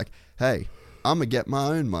goals, is like, hey, I'm gonna get my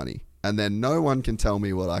own money, and then no one can tell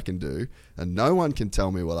me what I can do, and no one can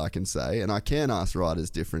tell me what I can say, and I can ask riders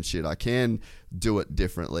different shit. I can do it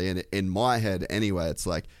differently. And in my head anyway, it's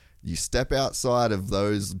like you step outside of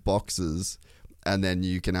those boxes, and then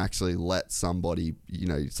you can actually let somebody,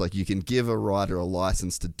 it's like you can give a rider a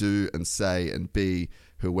license to do and say and be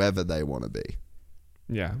whoever they want to be.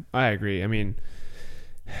 Yeah, I agree. I mean,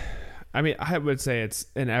 I would say it's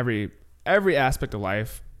in every aspect of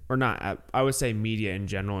life, or not. I would say media in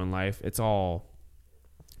general in life. It's all.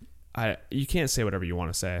 You can't say whatever you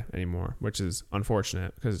want to say anymore, which is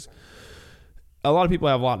unfortunate, because a lot of people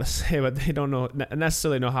have a lot to say, but they don't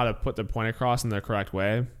necessarily know how to put their point across in the correct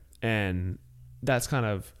way, and that's kind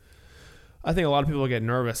of. I think a lot of people get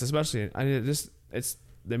nervous, especially. It's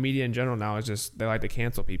the media in general now is just, they like to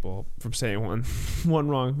cancel people from saying one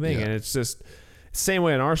wrong thing, and it's just same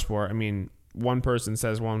way in our sport. I mean, one person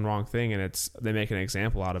says one wrong thing, and they make an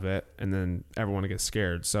example out of it, and then everyone gets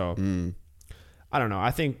scared. So I don't know.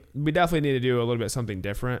 I think we definitely need to do a little bit something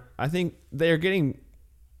different. I think they're getting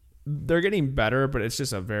better, but it's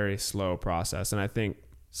just a very slow process. And I think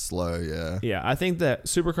I think that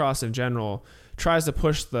Supercross in general tries to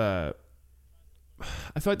push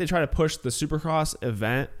I feel like they try to push the Supercross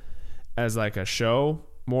event as like a show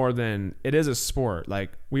more than it is a sport.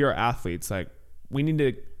 Like, we are athletes. Like,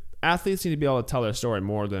 athletes need to be able to tell their story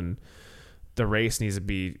more than the race needs to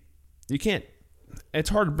be. It's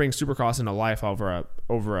hard to bring Supercross into life over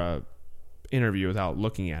a interview without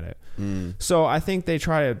looking at it. So I think they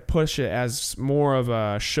try to push it as more of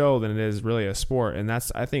a show than it is really a sport, and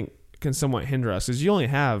that's, I think, can somewhat hinder us, because you only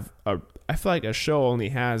have I feel like a show only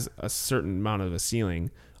has a certain amount of a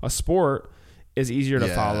ceiling. A sport is easier to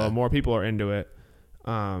follow. More people are into it.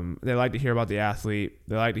 They like to hear about the athlete.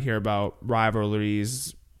 They like to hear about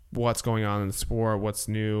rivalries, what's going on in the sport, what's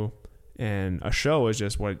new. And a show is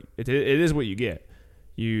just what it is. What you get.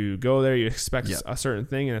 You go there, you expect a certain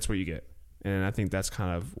thing, and that's what you get. And I think that's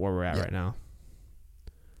kind of where we're at right now.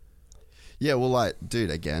 Yeah, well, like, dude,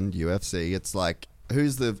 again, UFC. It's like,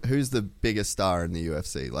 who's the biggest star in the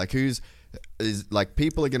UFC? Like,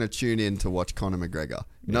 people are going to tune in to watch Conor McGregor,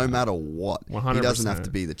 no matter what. 100%. He doesn't have to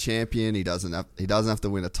be the champion. He doesn't have to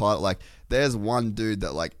win a title. Like, there's one dude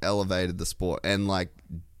that like elevated the sport, and like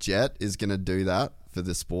Jet is going to do that for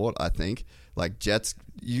the sport. I think like Jet's,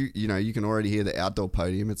 you know, you can already hear the outdoor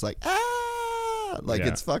podium. It's like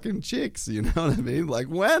it's fucking chicks, you know what I mean? Like,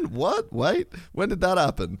 when did that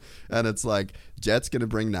happen? And it's like Jet's going to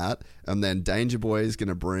bring that, and then Danger Boy is going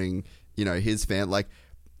to bring, you know, his fan. Like,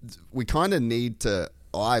 we kind of need to,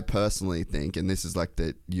 I personally think, and this is like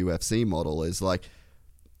the UFC model, is like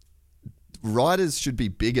riders should be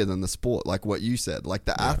bigger than the sport, like what you said. Like,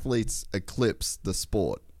 the athletes eclipse the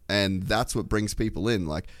sport, and that's what brings people in.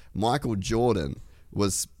 Like, Michael Jordan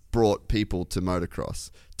brought people to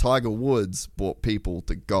motocross. Tiger Woods brought people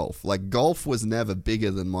to golf. Like, golf was never bigger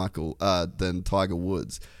than than Tiger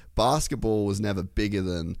Woods. Basketball was never bigger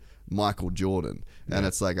than Michael Jordan. And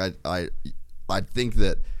it's like, I think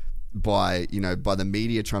that by the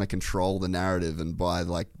media trying to control the narrative, and by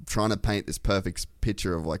like trying to paint this perfect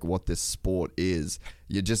picture of like what this sport is,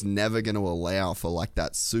 you're just never going to allow for like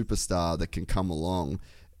that superstar that can come along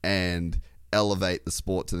and elevate the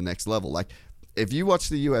sport to the next level. Like, if you watch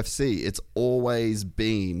the UFC, it's always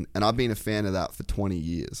been, and I've been a fan of that for 20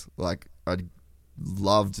 years. Like, I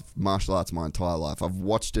loved martial arts my entire life. I've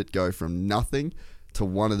watched it go from nothing to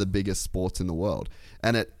one of the biggest sports in the world.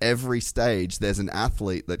 And at every stage, there's an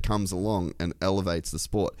athlete that comes along and elevates the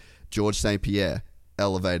sport. George St. Pierre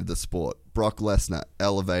elevated the sport. Brock Lesnar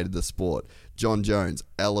elevated the sport. John Jones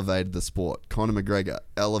elevated the sport. Conor McGregor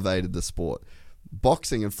elevated the sport.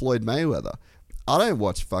 Boxing and Floyd Mayweather. I don't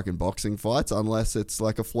watch fucking boxing fights unless it's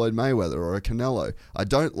like a Floyd Mayweather or a Canelo. I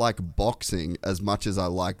don't like boxing as much as I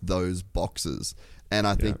like those boxers. And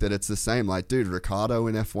I think that it's the same. Like, dude, Ricciardo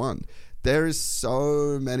in F1. There is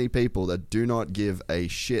so many people that do not give a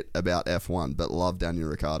shit about F1 but love Daniel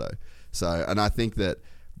Ricciardo. So, and I think that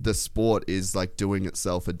the sport is like doing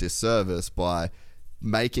itself a disservice by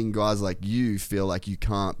making guys like you feel like you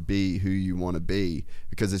can't be who you want to be,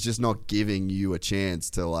 because it's just not giving you a chance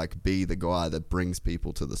to like be the guy that brings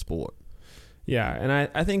people to the sport. Yeah, and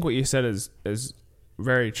I think what you said is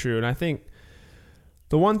very true. And I think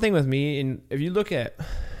the one thing with me, and if you look at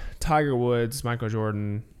Tiger Woods, Michael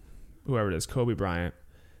Jordan, whoever it is, Kobe Bryant,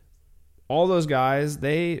 all those guys,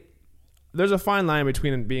 there's a fine line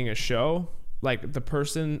between it being a show. Like, the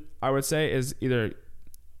person, I would say, is you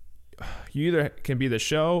either can be the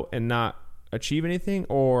show and not achieve anything,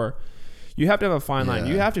 or you have to have a fine line.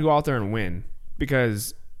 You have to go out there and win,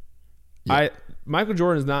 because Michael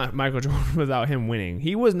Jordan is not Michael Jordan without him winning.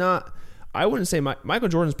 He was not, I wouldn't say Michael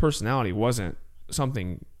Jordan's personality wasn't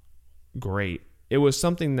something great. It was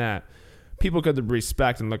something that people could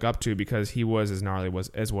respect and look up to because he was as gnarly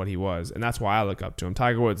as what he was. And that's why I look up to him.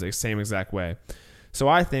 Tiger Woods, the same exact way. So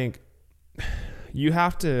I think you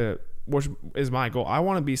have to, which is my goal. I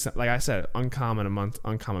want to be, like I said, uncommon amongst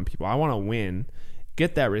uncommon people. I want to win,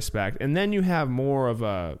 get that respect. And then you have more of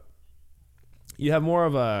a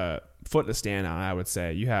foot to stand on, I would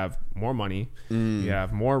say. You have more money. You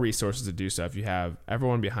have more resources to do stuff. You have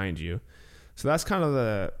everyone behind you. So that's kind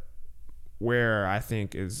of where I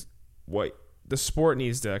think is what the sport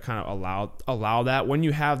needs to kind of allow that. When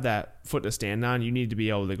you have that foot to stand on, you need to be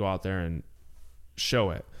able to go out there and show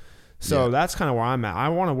it. So that's kind of where I'm at. I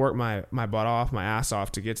want to work my butt off, my ass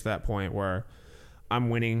off, to get to that point where I'm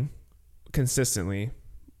winning consistently,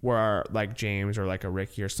 where like James or like a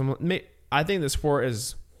Ricky or someone. I think the sport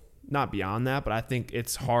is not beyond that, but I think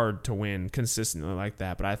it's hard to win consistently like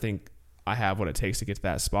that. But I think I have what it takes to get to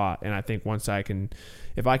that spot. And I think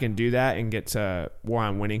if I can do that and get to where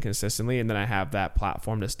I'm winning consistently, and then I have that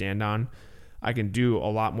platform to stand on, I can do a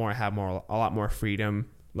lot more, have a lot more freedom.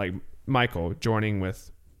 Like Michael joining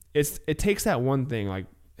with, it takes that one thing, like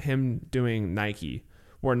him doing Nike,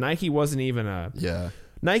 where Nike wasn't even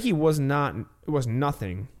Nike was nothing. It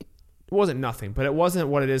wasn't nothing, but it wasn't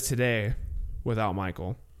what it is today without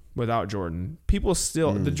Michael, without Jordan. People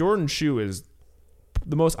still, the Jordan shoe is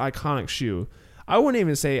the most iconic shoe. I wouldn't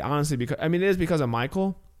even say, honestly, because it is because of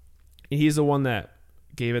Michael. He's the one that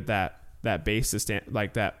gave it that base to stand,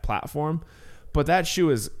 like that platform. But that shoe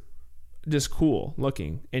is just cool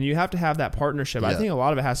looking, and you have to have that partnership. I think a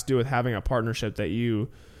lot of it has to do with having a partnership that you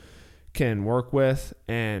can work with,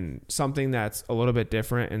 and something that's a little bit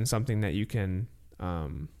different, and something that you can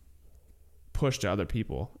push to other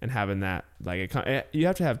people, and having that, like, you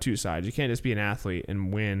have to have two sides. You can't just be an athlete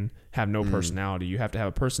and have no personality. You have to have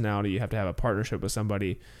a personality. You have to have a partnership with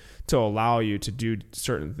somebody to allow you to do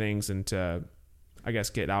certain things and to, I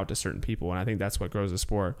guess, get out to certain people. And I think that's what grows the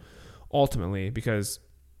sport. ultimately, because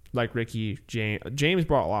like Ricky, James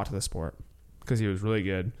brought a lot to the sport because he was really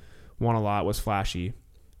good, won a lot, was flashy,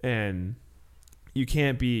 and you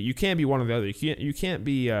can't be one or the other. You can't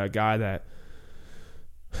be a guy that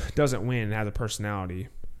doesn't win and has a personality.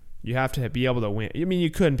 You have to be able to win. I mean,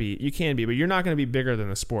 you can be, but you're not going to be bigger than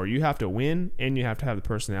the sport. You have to win, and you have to have the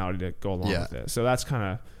personality to go along with it. So that's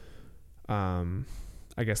kind of,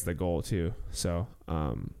 I guess, the goal too. So,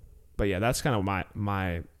 but yeah, that's kind of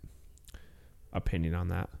my opinion on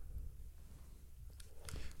that.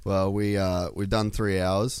 Well, we've done 3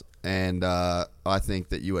 hours, and I think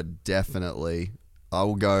that you are definitely, I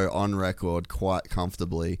will go on record quite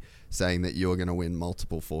comfortably saying that you're going to win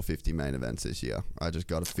multiple 450 main events this year. I just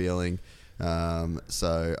got a feeling.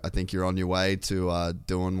 So I think you're on your way to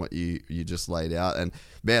doing what you just laid out. And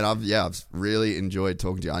man, I've really enjoyed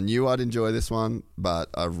talking to you. I knew I'd enjoy this one, but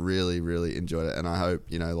I really, really enjoyed it. And I hope,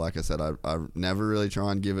 like I said, I never really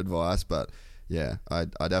try and give advice, but yeah, I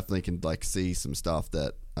definitely can like see some stuff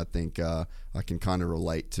that I think I can kind of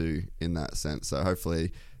relate to in that sense. So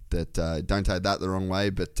hopefully that don't take that the wrong way,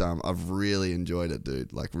 but I've really enjoyed it,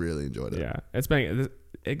 dude. Like really enjoyed it. Yeah,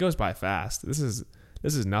 it goes by fast. This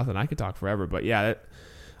is nothing. I could talk forever, but yeah,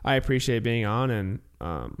 I appreciate being on, and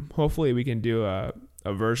hopefully we can do a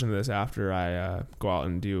version of this after I go out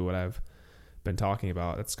and do what I've been talking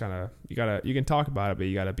about. That's kind of you can talk about it, but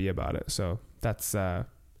you gotta be about it. So that's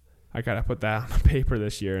I gotta put that on paper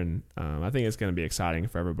this year, and I think it's gonna be exciting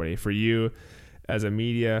for everybody. For you as a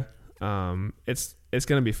media, it's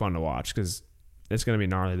gonna be fun to watch because it's gonna be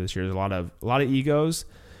gnarly this year. There's a lot of egos,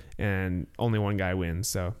 and only one guy wins,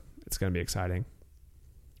 so it's gonna be exciting.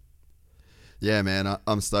 Yeah, man,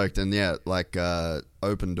 I'm stoked. And yeah, like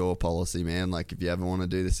open door policy, man. Like if you ever want to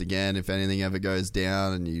do this again, if anything ever goes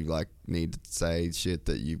down and you like need to say shit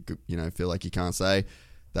that you feel like you can't say,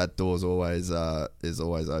 that door's always is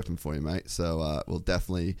always open for you, mate. So we'll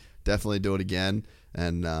definitely do it again.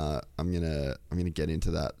 And I'm gonna get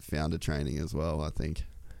into that founder training as well. I think.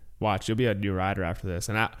 Watch, you'll be a new rider after this,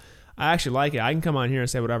 and I actually like it. I can come on here and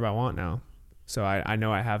say whatever I want now. So I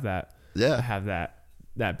know I have that. Yeah. I have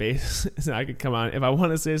that base. So I could come on if I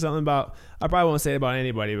want to say something about. I probably won't say it about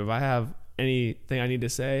anybody, but if I have anything I need to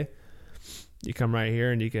say, you come right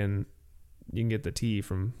here and you can get the tea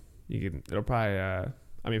from. It'll probably.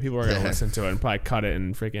 I mean, people are gonna listen to it and probably cut it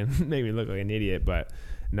and freaking make me look like an idiot, but.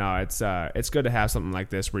 No, it's good to have something like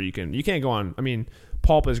this where you can't go on. I mean,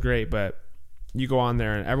 Pulp is great, but you go on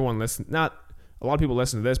there and everyone listen. Not a lot of people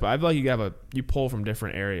listen to this, but I feel like you pull from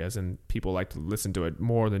different areas and people like to listen to it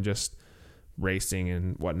more than just racing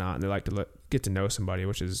and whatnot. And they like to get to know somebody,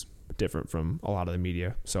 which is different from a lot of the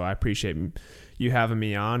media. So I appreciate you having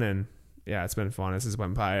me on, and yeah, it's been fun. This has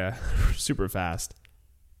went by super fast.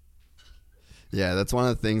 Yeah, that's one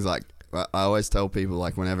of the things. Like I always tell people,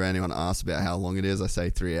 like whenever anyone asks about how long it is, I say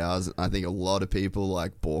 3 hours. I think a lot of people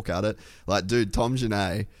like balk at it. Like, dude, Tom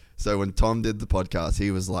Genet. So when Tom did the podcast,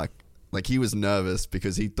 he was like he was nervous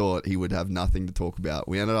because he thought he would have nothing to talk about.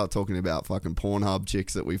 We ended up talking about fucking Pornhub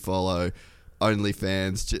chicks that we follow,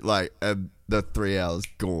 OnlyFans, the 3 hours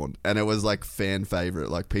gone. And it was like fan favorite.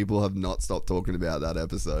 Like people have not stopped talking about that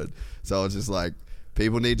episode. So I was just like,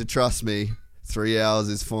 people need to trust me. 3 hours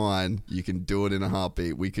is fine. You can do it in a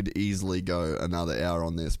heartbeat. We could easily go another hour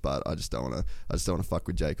on this, but I just don't want to fuck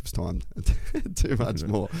with Jacob's time too much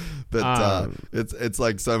more. But it's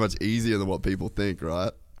like so much easier than what people think,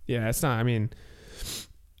 right? Yeah, it's not. I mean,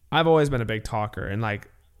 I've always been a big talker, and like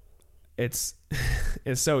it's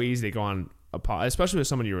so easy to go on especially with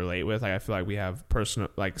someone you relate with. Like I feel like we have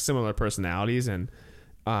similar personalities, and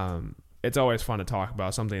it's always fun to talk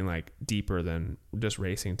about something like deeper than just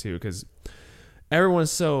racing too, because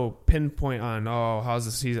everyone's so pinpoint on how's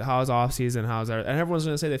the season, how's off season, how's that, and everyone's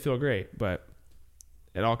gonna say they feel great, but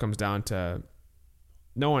it all comes down to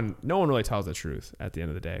no one really tells the truth at the end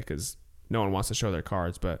of the day, because no one wants to show their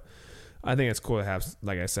cards. But I think it's cool to have,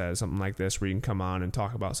 like I said, something like this where you can come on and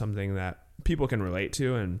talk about something that people can relate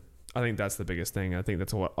to, and I think that's the biggest thing. I think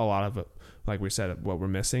that's what a lot of it, like we said, what we're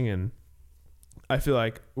missing. And I feel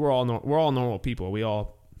like we're all normal people. We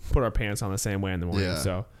all put our pants on the same way in the morning. Yeah.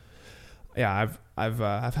 So yeah, I've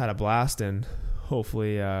had a blast, and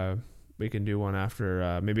hopefully we can do one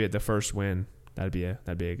after maybe at the first win. That'd be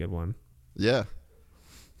a good one. Yeah.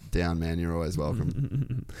 Down, man. You're always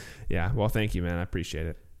welcome. Yeah. Well, thank you, man. I appreciate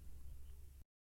it.